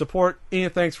 everyone, for your support. Ian,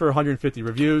 thanks for 150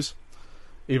 reviews.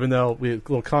 Even though we had a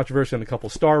little controversy on a couple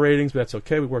star ratings, but that's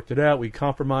okay. We worked it out. We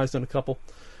compromised on a couple.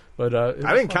 But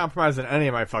I didn't compromise on any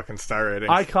of my fucking star ratings.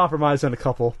 I compromised on a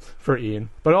couple for Ian,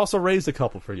 but I also raised a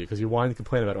couple for you because you wanted to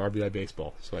complain about RBI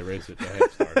baseball, so I raised it to a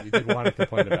half star. You did want to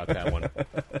complain about that one.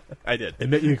 I did.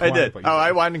 Admit you I did. did.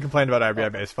 I wanted to complain about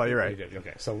RBI baseball. You're right. You did.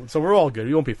 Okay, so we're all good.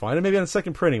 You won't be fine. And maybe on the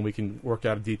second printing we can work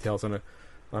out details on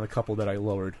a couple that I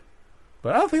lowered.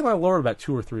 But I don't think I lowered about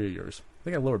 2 or 3 of yours. I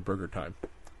think I lowered Burger Time.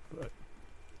 But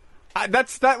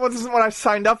that wasn't what I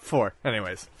signed up for.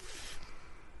 Anyways.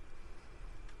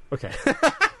 Okay.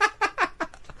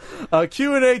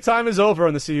 Q&A time is over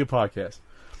on the CU podcast.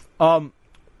 We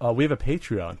have a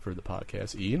Patreon for the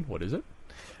podcast. Ian, what is it?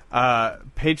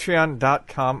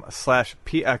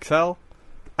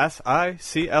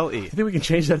 Patreon.com/PXLSICLE. You think we can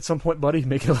change that at some point, buddy?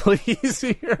 Make it a little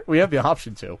easier? We have the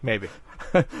option to. Maybe.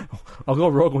 I'll go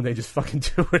rogue when they just fucking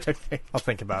do it, I think. I'll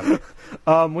think about it.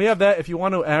 We have that. If you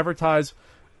want to advertise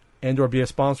and or be a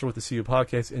sponsor with the CU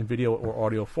podcast in video or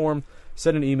audio form,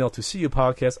 send an email to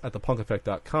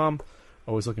cupodcast@thepunkeffect.com.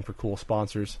 Always looking for cool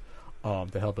sponsors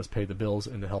to help us pay the bills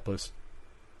and to help us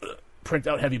print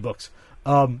out heavy books.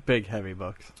 Big, heavy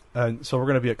books. And so we're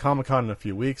going to be at Comic-Con in a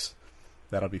few weeks.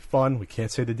 That'll be fun. We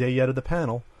can't say the day yet of the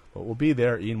panel, but we'll be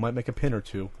there. Ian might make a pin or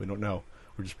two. We don't know.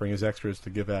 We're just bringing his extras to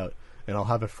give out. And I'll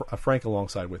have a Frank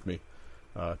alongside with me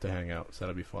to hang out, so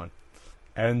that'll be fun.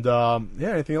 And,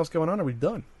 anything else going on? Are we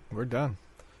done? We're done.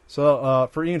 So,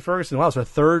 for Ian Ferguson, wow, it's our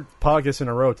third podcast in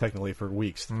a row, technically, for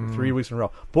weeks. 3 weeks in a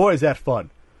row. Boy, is that fun.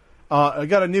 I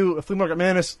got a new Flea Market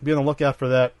Madness. Be on the lookout for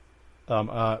that.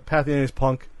 Pathfinder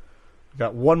Punk.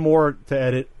 Got one more to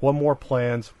edit. One more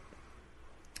planned.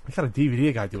 I got a DVD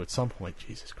I got to do at some point.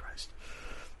 Jesus Christ.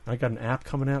 I got an app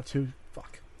coming out, too.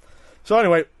 Fuck. So,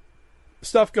 anyway,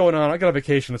 stuff going on. I got a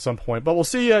vacation at some point. But we'll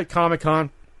see you at Comic-Con.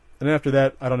 And after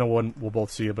that, I don't know when we'll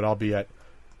both see you, but I'll be at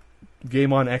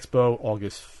Game On Expo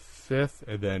August 5th,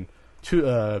 and then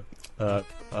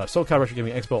SoCal Retro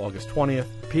Gaming Expo August 20th.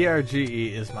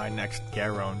 PRGE is my next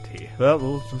guarantee. Well,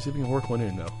 we'll see if we can work one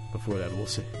in, though, before that. We'll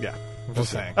see. Yeah, I'm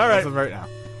just saying. All right. As of right now.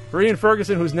 For Ian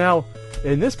Ferguson, who's now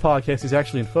in this podcast, he's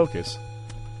actually in focus.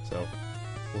 So,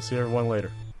 we'll see everyone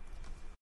later.